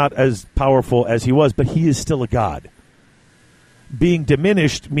he's not as powerful as he was, but he is still a god. Being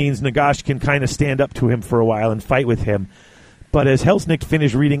diminished means Nagash can kind of stand up to him for a while and fight with him. But as Helsnick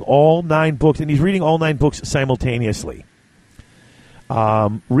finished reading all 9 books, and he's reading all 9 books simultaneously,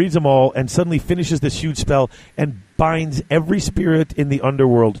 reads them all, and suddenly finishes this huge spell and binds every spirit in the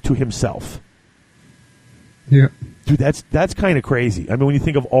underworld to himself. Yeah. Dude, that's kind of crazy. I mean, when you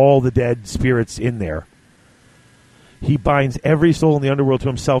think of all the dead spirits in there, he binds every soul in the underworld to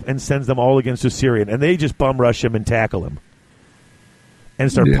himself and sends them all against Osirian, and they just bum rush him and tackle him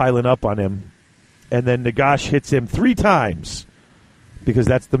and start piling up on him. And then Nagash hits him 3 times because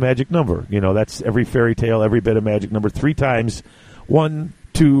that's the magic number. That's every fairy tale, every bit of magic number. 3 times. 1,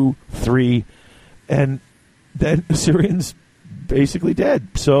 2, 3, and then Osirian's basically dead.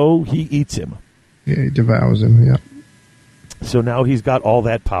 So he eats him. Yeah, he devours him, yeah. So now he's got all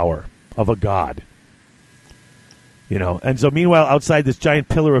that power of a god. And so meanwhile, outside, this giant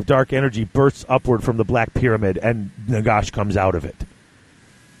pillar of dark energy bursts upward from the Black Pyramid, and Nagash comes out of it.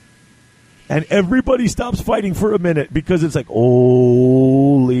 And everybody stops fighting for a minute because it's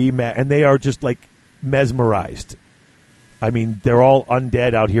holy man. And they are just mesmerized. I mean, they're all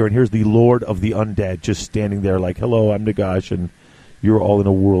undead out here, and here's the Lord of the Undead just standing there hello, I'm Nagash, and, you're all in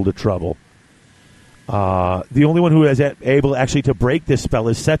a world of trouble. The only one who is able actually to break this spell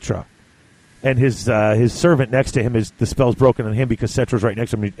is Cetra. And his servant next to him, the spell's broken on him because Cetra's right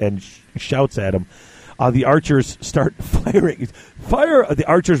next to him and shouts at him. The archers start firing. The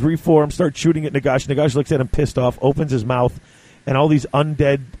archers reform, start shooting at Nagash. Nagash looks at him pissed off, opens his mouth, and all these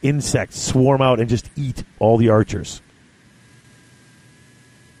undead insects swarm out and just eat all the archers.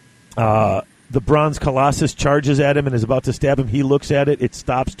 The bronze colossus charges at him and is about to stab him. He looks at it. It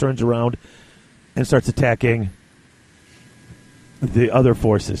stops, turns around, and starts attacking the other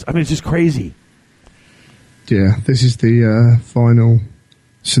forces. I mean, it's just crazy. Yeah, this is the final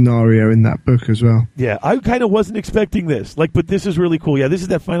scenario in that book as well. Yeah, I kind of wasn't expecting this. But this is really cool. Yeah, this is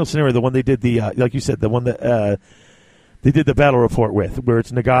that final scenario, the one they did like you said, the one that they did the battle report with, where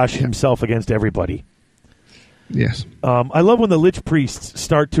it's Nagash himself against everybody. Yes. I love when the Lich Priests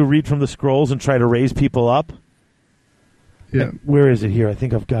start to read from the scrolls and try to raise people up. Yeah. Where is it here? I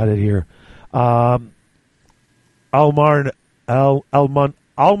think I've got it here. Alman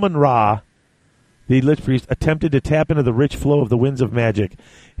Ra, the Lich Priest, attempted to tap into the rich flow of the winds of magic.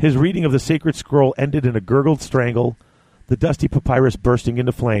 His reading of the sacred scroll ended in a gurgled strangle, the dusty papyrus bursting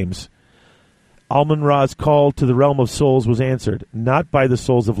into flames. Alman Ra's call to the realm of souls was answered, not by the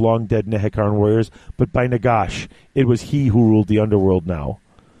souls of long-dead Nehekarn warriors, but by Nagash. It was he who ruled the underworld now.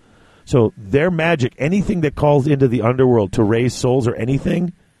 So their magic, anything that calls into the underworld to raise souls or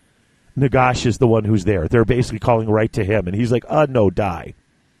anything, Nagash is the one who's there. They're basically calling right to him, and he's like, no, die.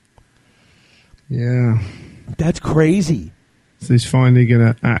 Yeah. That's crazy. So he's finally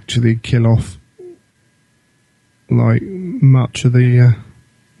going to actually kill off, much of the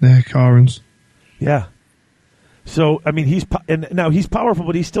Nehekarans. Yeah. So, I mean, he's powerful,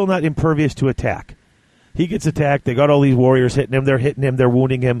 but he's still not impervious to attack. He gets attacked. They got all these warriors hitting him. They're hitting him. They're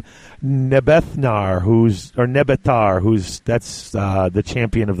wounding him. Nebetar, that's the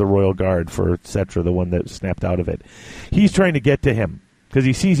champion of the Royal Guard for Cetra, the one that snapped out of it. He's trying to get to him because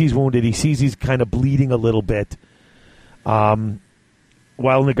he sees he's wounded. He sees he's kind of bleeding a little bit. While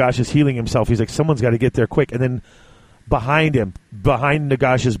Nagash is healing himself, he's like, someone's got to get there quick. And then behind him, behind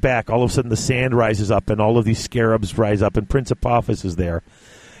Nagash's back, all of a sudden the sand rises up and all of these scarabs rise up and Prince Apophis is there.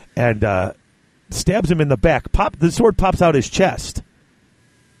 And stabs him in the back. The sword pops out his chest.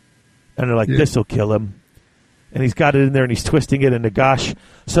 And they're like, this will kill him. And he's got it in there and he's twisting it, and Nagash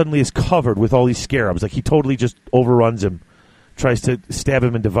suddenly is covered with all these scarabs. Like, he totally just overruns him, tries to stab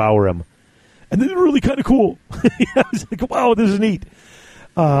him and devour him. And they're really kind of cool. I was like, wow, this is neat.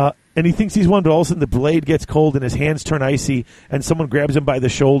 And he thinks he's won, but all of a sudden the blade gets cold and his hands turn icy, and someone grabs him by the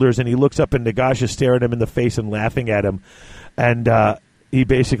shoulders, and he looks up and Nagash is staring him in the face and laughing at him. And he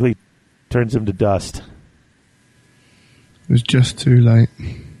basically turns him to dust. It was just too late.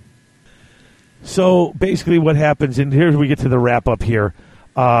 So basically what happens, and here we get to the wrap-up here.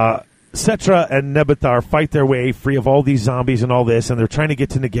 Cetra and Nebetar fight their way free of all these zombies and all this, and they're trying to get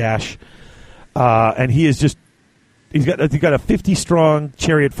to Nagash. And he is just... He's got a 50-strong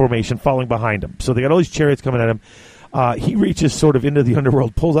chariot formation following behind him. So they got all these chariots coming at him. He reaches sort of into the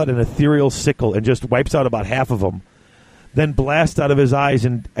underworld, pulls out an ethereal sickle, and just wipes out about half of them. Then blasts out of his eyes,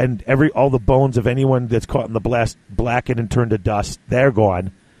 and all the bones of anyone that's caught in the blast blacken and turn to dust. They're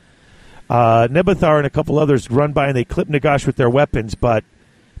gone. Nebetar and a couple others run by and they clip Nagash with their weapons, but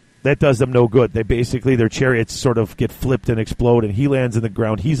that does them no good. Their chariots sort of get flipped and explode, and he lands in the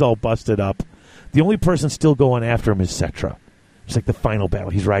ground. He's all busted up. The only person still going after him is Cetra. It's like the final battle.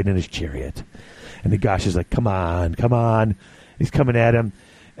 He's riding in his chariot. And Nagash is like, come on, come on. He's coming at him.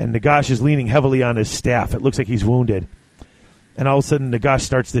 And Nagash is leaning heavily on his staff. It looks like he's wounded. And all of a sudden, Nagash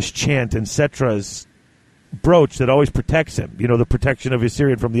starts this chant, and Cetra's brooch that always protects him, the protection of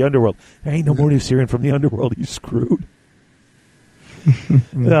Ysirian from the underworld. There ain't no more Ysirian from the underworld. He's screwed.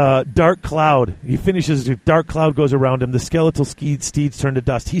 Dark cloud. He finishes. Dark cloud goes around him. The skeletal steeds turn to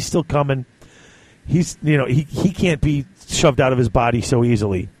dust. He's still coming. He's, he can't be shoved out of his body so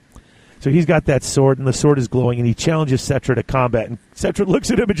easily. So he's got that sword, and the sword is glowing, and he challenges Cetra to combat. And Cetra looks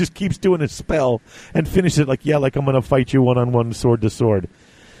at him and just keeps doing his spell and finishes it like I'm going to fight you one-on-one, sword to sword.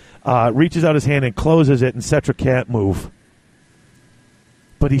 Reaches out his hand and closes it, and Cetra can't move.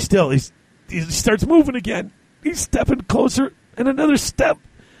 But he starts moving again. He's stepping closer, and another step,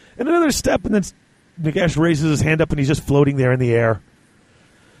 and then Nagash raises his hand up, and he's just floating there in the air.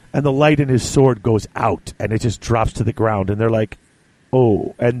 And the light in his sword goes out, and it just drops to the ground, and they're like,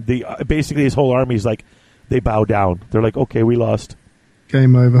 oh. And basically his whole army is like, they bow down. They're like, okay, we lost.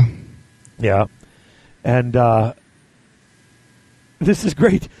 Game over. Yeah. And this is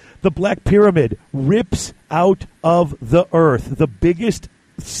great. The Black Pyramid rips out of the earth, the biggest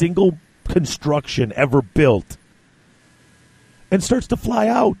single construction ever built. and starts to fly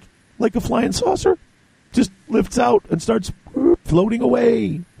out like a flying saucer. Just lifts out and starts floating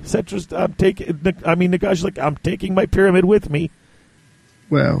away. Cetra's, Nagash's like, I'm taking my pyramid with me.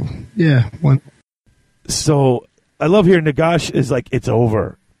 Well, yeah. One. So I love here Nagash is like, it's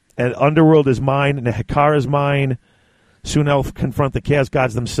over. And Underworld is mine, and Nehekhara is mine. Soon I'll confront the Chaos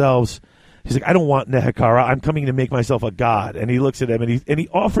Gods themselves. He's like, I don't want Nehekhara. I'm coming to make myself a god. And he looks at him, and he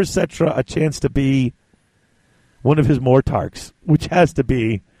offers Cetra a chance to be one of his Mortarchs, which has to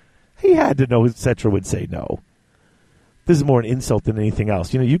be, he had to know Cetra would say no. This is more an insult than anything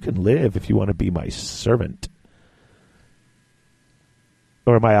else. You can live if you want to be my servant.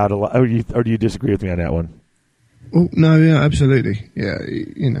 Or am I out of line? Or do you disagree with me on that one? Oh, no, yeah, absolutely. Yeah,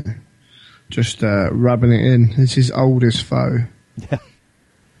 just rubbing it in. It's his oldest foe. Yeah.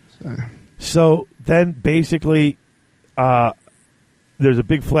 So then basically there's a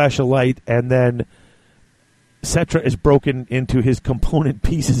big flash of light, and then Cetra is broken into his component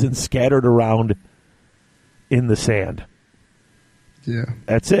pieces and scattered around in the sand. Yeah.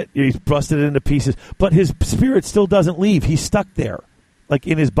 That's it. He's busted into pieces. But his spirit still doesn't leave. He's stuck there, like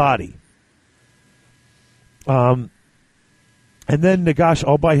in his body. And then Nagash,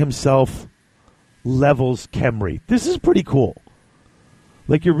 all by himself, levels Khemri. This is pretty cool.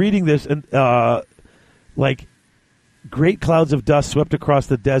 Like, you're reading this, and like, great clouds of dust swept across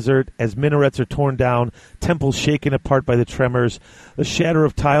the desert as minarets are torn down, temples shaken apart by the tremors, the shatter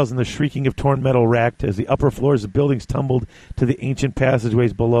of tiles and the shrieking of torn metal racked as the upper floors of buildings tumbled to the ancient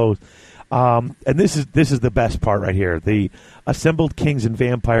passageways below. And this is the best part right here. The assembled kings and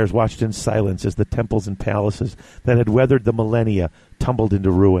vampires watched in silence as the temples and palaces that had weathered the millennia tumbled into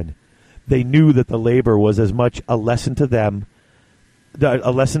ruin. They knew that the labor was as much a lesson to them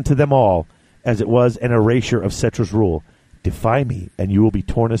all, as it was an erasure of Cetra's rule. Defy me, and you will be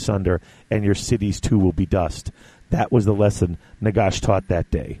torn asunder, and your cities too will be dust. That was the lesson Nagash taught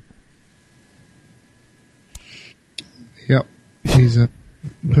that day. Yep. He's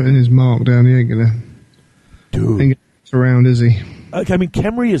putting his mark down. He ain't gonna... Dude. Ain't gonna around, is he?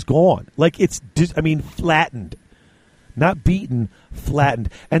 Khemri is gone. Like, it's just, flattened. Not beaten, flattened.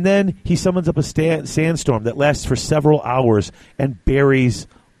 And then he summons up a sandstorm that lasts for several hours and buries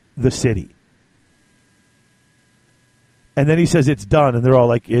the city. And then he says it's done, and they're all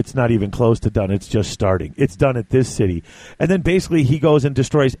like, it's not even close to done. It's just starting. It's done at this city. And then basically he goes and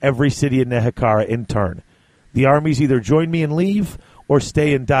destroys every city in Nehekhara in turn. The armies either join me and leave, or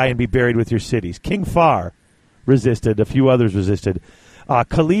stay and die and be buried with your cities. King Far resisted. A few others resisted.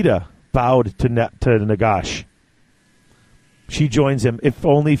 Khalida bowed to Nagash. She joins him,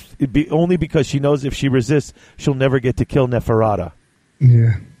 only because she knows if she resists, she'll never get to kill Neferata.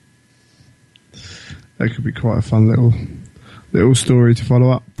 Yeah. That could be quite a fun little story to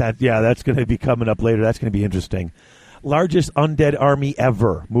follow up. That's going to be coming up later. That's going to be interesting. Largest undead army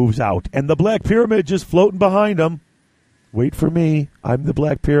ever moves out, and the Black Pyramid just floating behind them. Wait for me. I'm the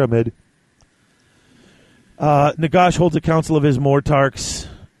Black Pyramid. Nagash holds a council of his Mortarchs,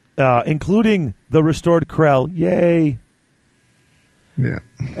 including the restored Krell. Yay! Yeah.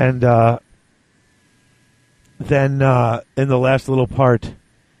 And then in the last little part,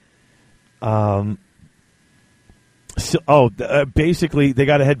 basically they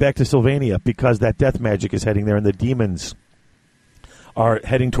got to head back to Sylvania because that death magic is heading there, and the demons are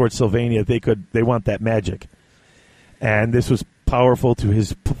heading towards Sylvania. They want that magic, and this was powerful to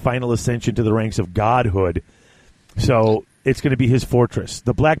his final ascension to the ranks of godhood. So it's going to be his fortress.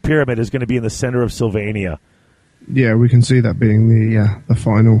 The Black Pyramid is going to be in the center of Sylvania. Yeah, we can see that being the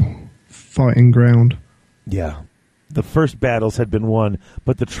final fighting ground. Yeah. The first battles had been won,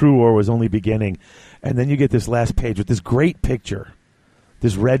 but the true war was only beginning. And then you get this last page with this great picture.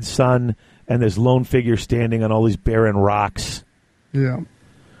 This red sun and this lone figure standing on all these barren rocks. Yeah.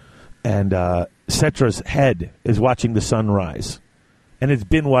 And Cetra's head is watching the sunrise. And it's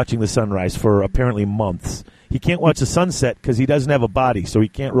been watching the sunrise for apparently months. He can't watch the sunset because he doesn't have a body, so he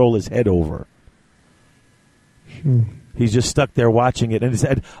can't roll his head over. He's just stuck there watching it. And his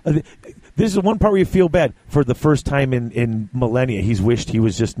head, this is one part where you feel bad. For the first time in millennia, he's wished he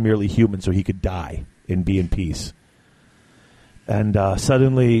was just merely human so he could die and be in peace. And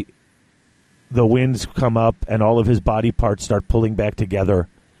suddenly the winds come up and all of his body parts start pulling back together.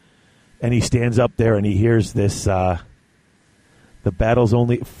 And he stands up there and he hears this, the battle's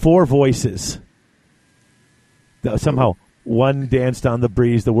only 4 voices. Somehow, one danced on the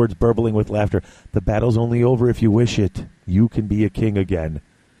breeze, the words burbling with laughter. The battle's only over if you wish it. You can be a king again.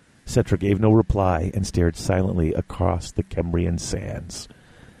 Cetra gave no reply and stared silently across the Khemrian sands.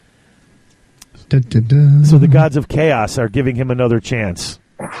 Da, da, da. So the gods of chaos are giving him another chance.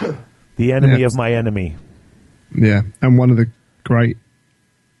 The enemy of my enemy. Yeah, and one of the great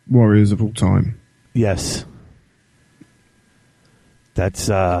warriors of all time. Yes. That's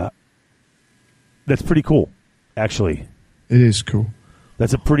pretty cool, actually. It is cool.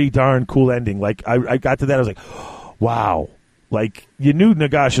 That's a pretty darn cool ending. Like, I got to that, I was like, wow. Like, you knew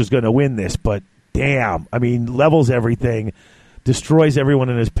Nagash was going to win this, but damn. I mean, levels everything, destroys everyone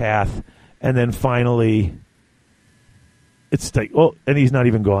in his path, and then finally, it's like, well, and he's not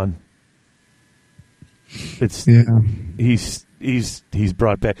even gone. It's he's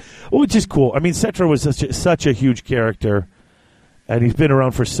brought back, which is cool. I mean, Cetra was such a huge character, and he's been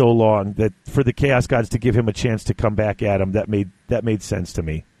around for so long that for the Chaos Gods to give him a chance to come back at him, that made sense to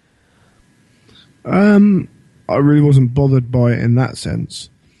me. I really wasn't bothered by it in that sense.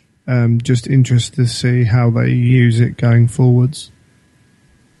 Just interested to see how they use it going forwards.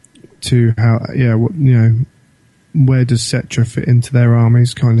 To how, where does Cetra fit into their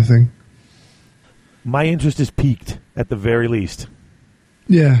armies, kind of thing. My interest is piqued at the very least.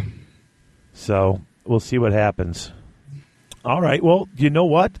 Yeah. So we'll see what happens. All right. Well, you know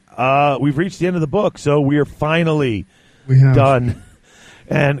what? We've reached the end of the book, so we are finally done.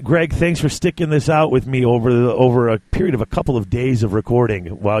 And Greg, thanks for sticking this out with me over a period of a couple of days of recording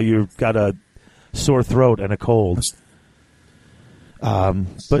while you've got a sore throat and a cold.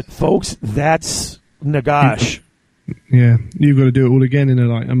 But folks, that's Nagash. Yeah, you've got to do it all again in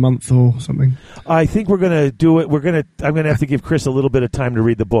a month or something. I think we're going to do it. I'm going to have to give Chris a little bit of time to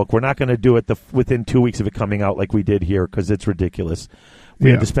read the book. We're not going to do it within 2 weeks of it coming out like we did here because it's ridiculous.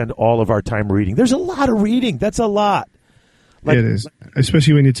 We have to spend all of our time reading. There's a lot of reading. That's a lot. It is,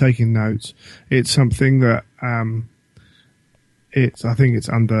 especially when you're taking notes. It's something that I think it's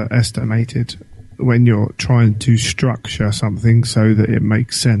underestimated when you're trying to structure something so that it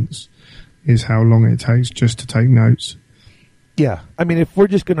makes sense. Is how long it takes just to take notes. Yeah, I mean, if we're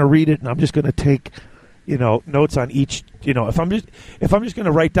just going to read it and I'm just going to take, notes on each, if I'm just going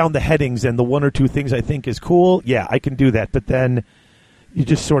to write down the headings and the one or two things I think is cool, yeah, I can do that. But then you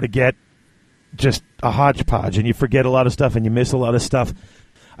just sort of get just a hodgepodge and you forget a lot of stuff and you miss a lot of stuff.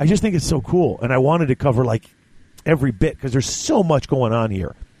 I just think it's so cool, and I wanted to cover like every bit because there's so much going on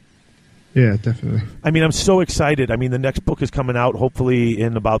here. Yeah, definitely. I mean, I'm so excited. I mean, the next book is coming out hopefully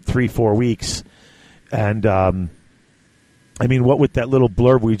in about 3-4 weeks. And, I mean, what with that little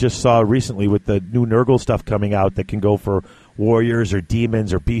blurb we just saw recently with the new Nurgle stuff coming out that can go for warriors or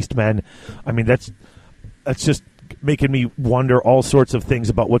demons or beastmen. I mean, that's just making me wonder all sorts of things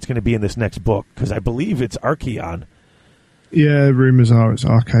about what's going to be in this next book because I believe it's Archaon. Yeah, rumors are it's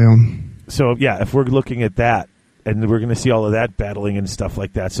Archaon. So, yeah, if we're looking at that, and we're going to see all of that battling and stuff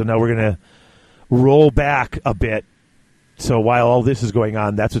like that. So now we're going to roll back a bit. So while all this is going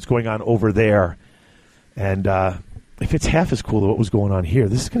on, that's what's going on over there. And if it's half as cool as what was going on here,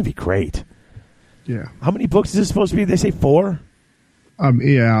 this is going to be great. Yeah. How many books is this supposed to be? They say 4?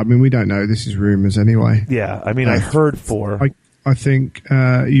 Yeah, I mean, we don't know. This is rumors anyway. Yeah, I mean, I heard 4. I think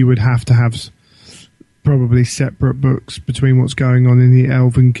you would have to have probably separate books between what's going on in the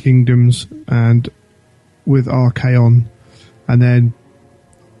Elven Kingdoms and with Archaon, and then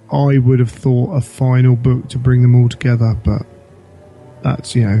I would have thought a final book to bring them all together, but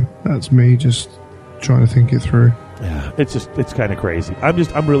that's me just trying to think it through. Yeah, it's kind of crazy.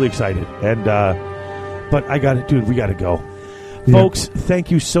 I'm really excited, and but we got to go, folks. Thank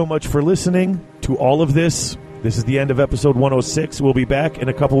you so much for listening to all of this. This is the end of episode 106. We'll be back in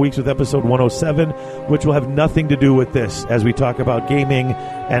a couple weeks with episode 107, which will have nothing to do with this as we talk about gaming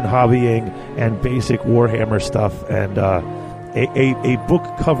and hobbying and basic Warhammer stuff and a book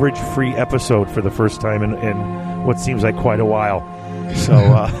coverage-free episode for the first time in what seems like quite a while. So,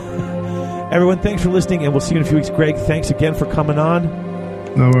 everyone, thanks for listening, and we'll see you in a few weeks. Greg, thanks again for coming on.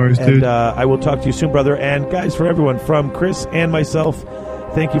 No worries, dude. And I will talk to you soon, brother. And, guys, for everyone, from Chris and myself,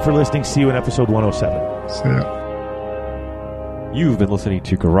 thank you for listening. See you in episode 107. See ya. You've been listening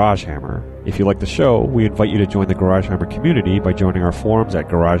to Garage Hammer. If you like the show, we invite you to join the Garage Hammer community by joining our forums at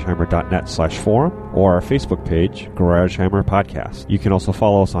garagehammer.net/forum or our Facebook page, Garage Hammer Podcast. You can also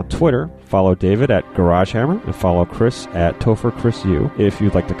follow us on Twitter. Follow David at Garage Hammer and follow Chris at Topher Chris U. If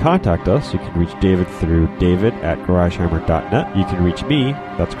you'd like to contact us, you can reach David through david@garagehammer.net. You can reach me,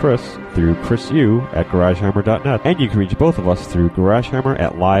 that's Chris, through chrisu at garagehammer.net. And you can reach both of us through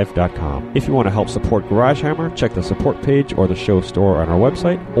garagehammer@live.com. If you want to help support Garage Hammer, check the support page or the show store on our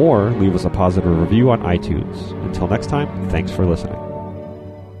website, or leave us a positive review on iTunes. Until next time, thanks for listening.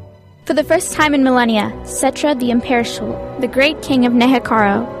 For the first time in millennia, Cetra the Imperishable, the great king of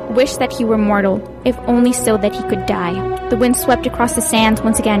Nehekara, wished that he were mortal, if only so that he could die. The wind swept across the sands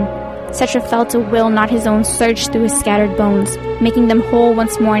once again. Cetra felt a will not his own surge through his scattered bones, making them whole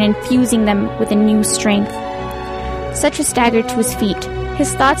once more and infusing them with a new strength. Cetra staggered to his feet,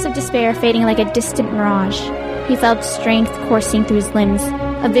 his thoughts of despair fading like a distant mirage. He felt strength coursing through his limbs,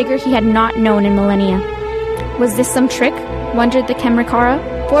 a vigor he had not known in millennia. Was this some trick? Wondered the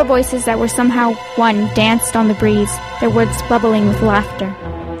Kemrikara. 4 voices that were somehow one danced on the breeze, their words bubbling with laughter.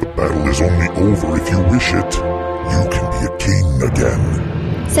 The battle is only over if you wish it. You can be a king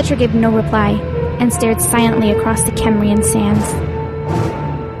again. Cetra gave no reply, and stared silently across the Kemrian sands.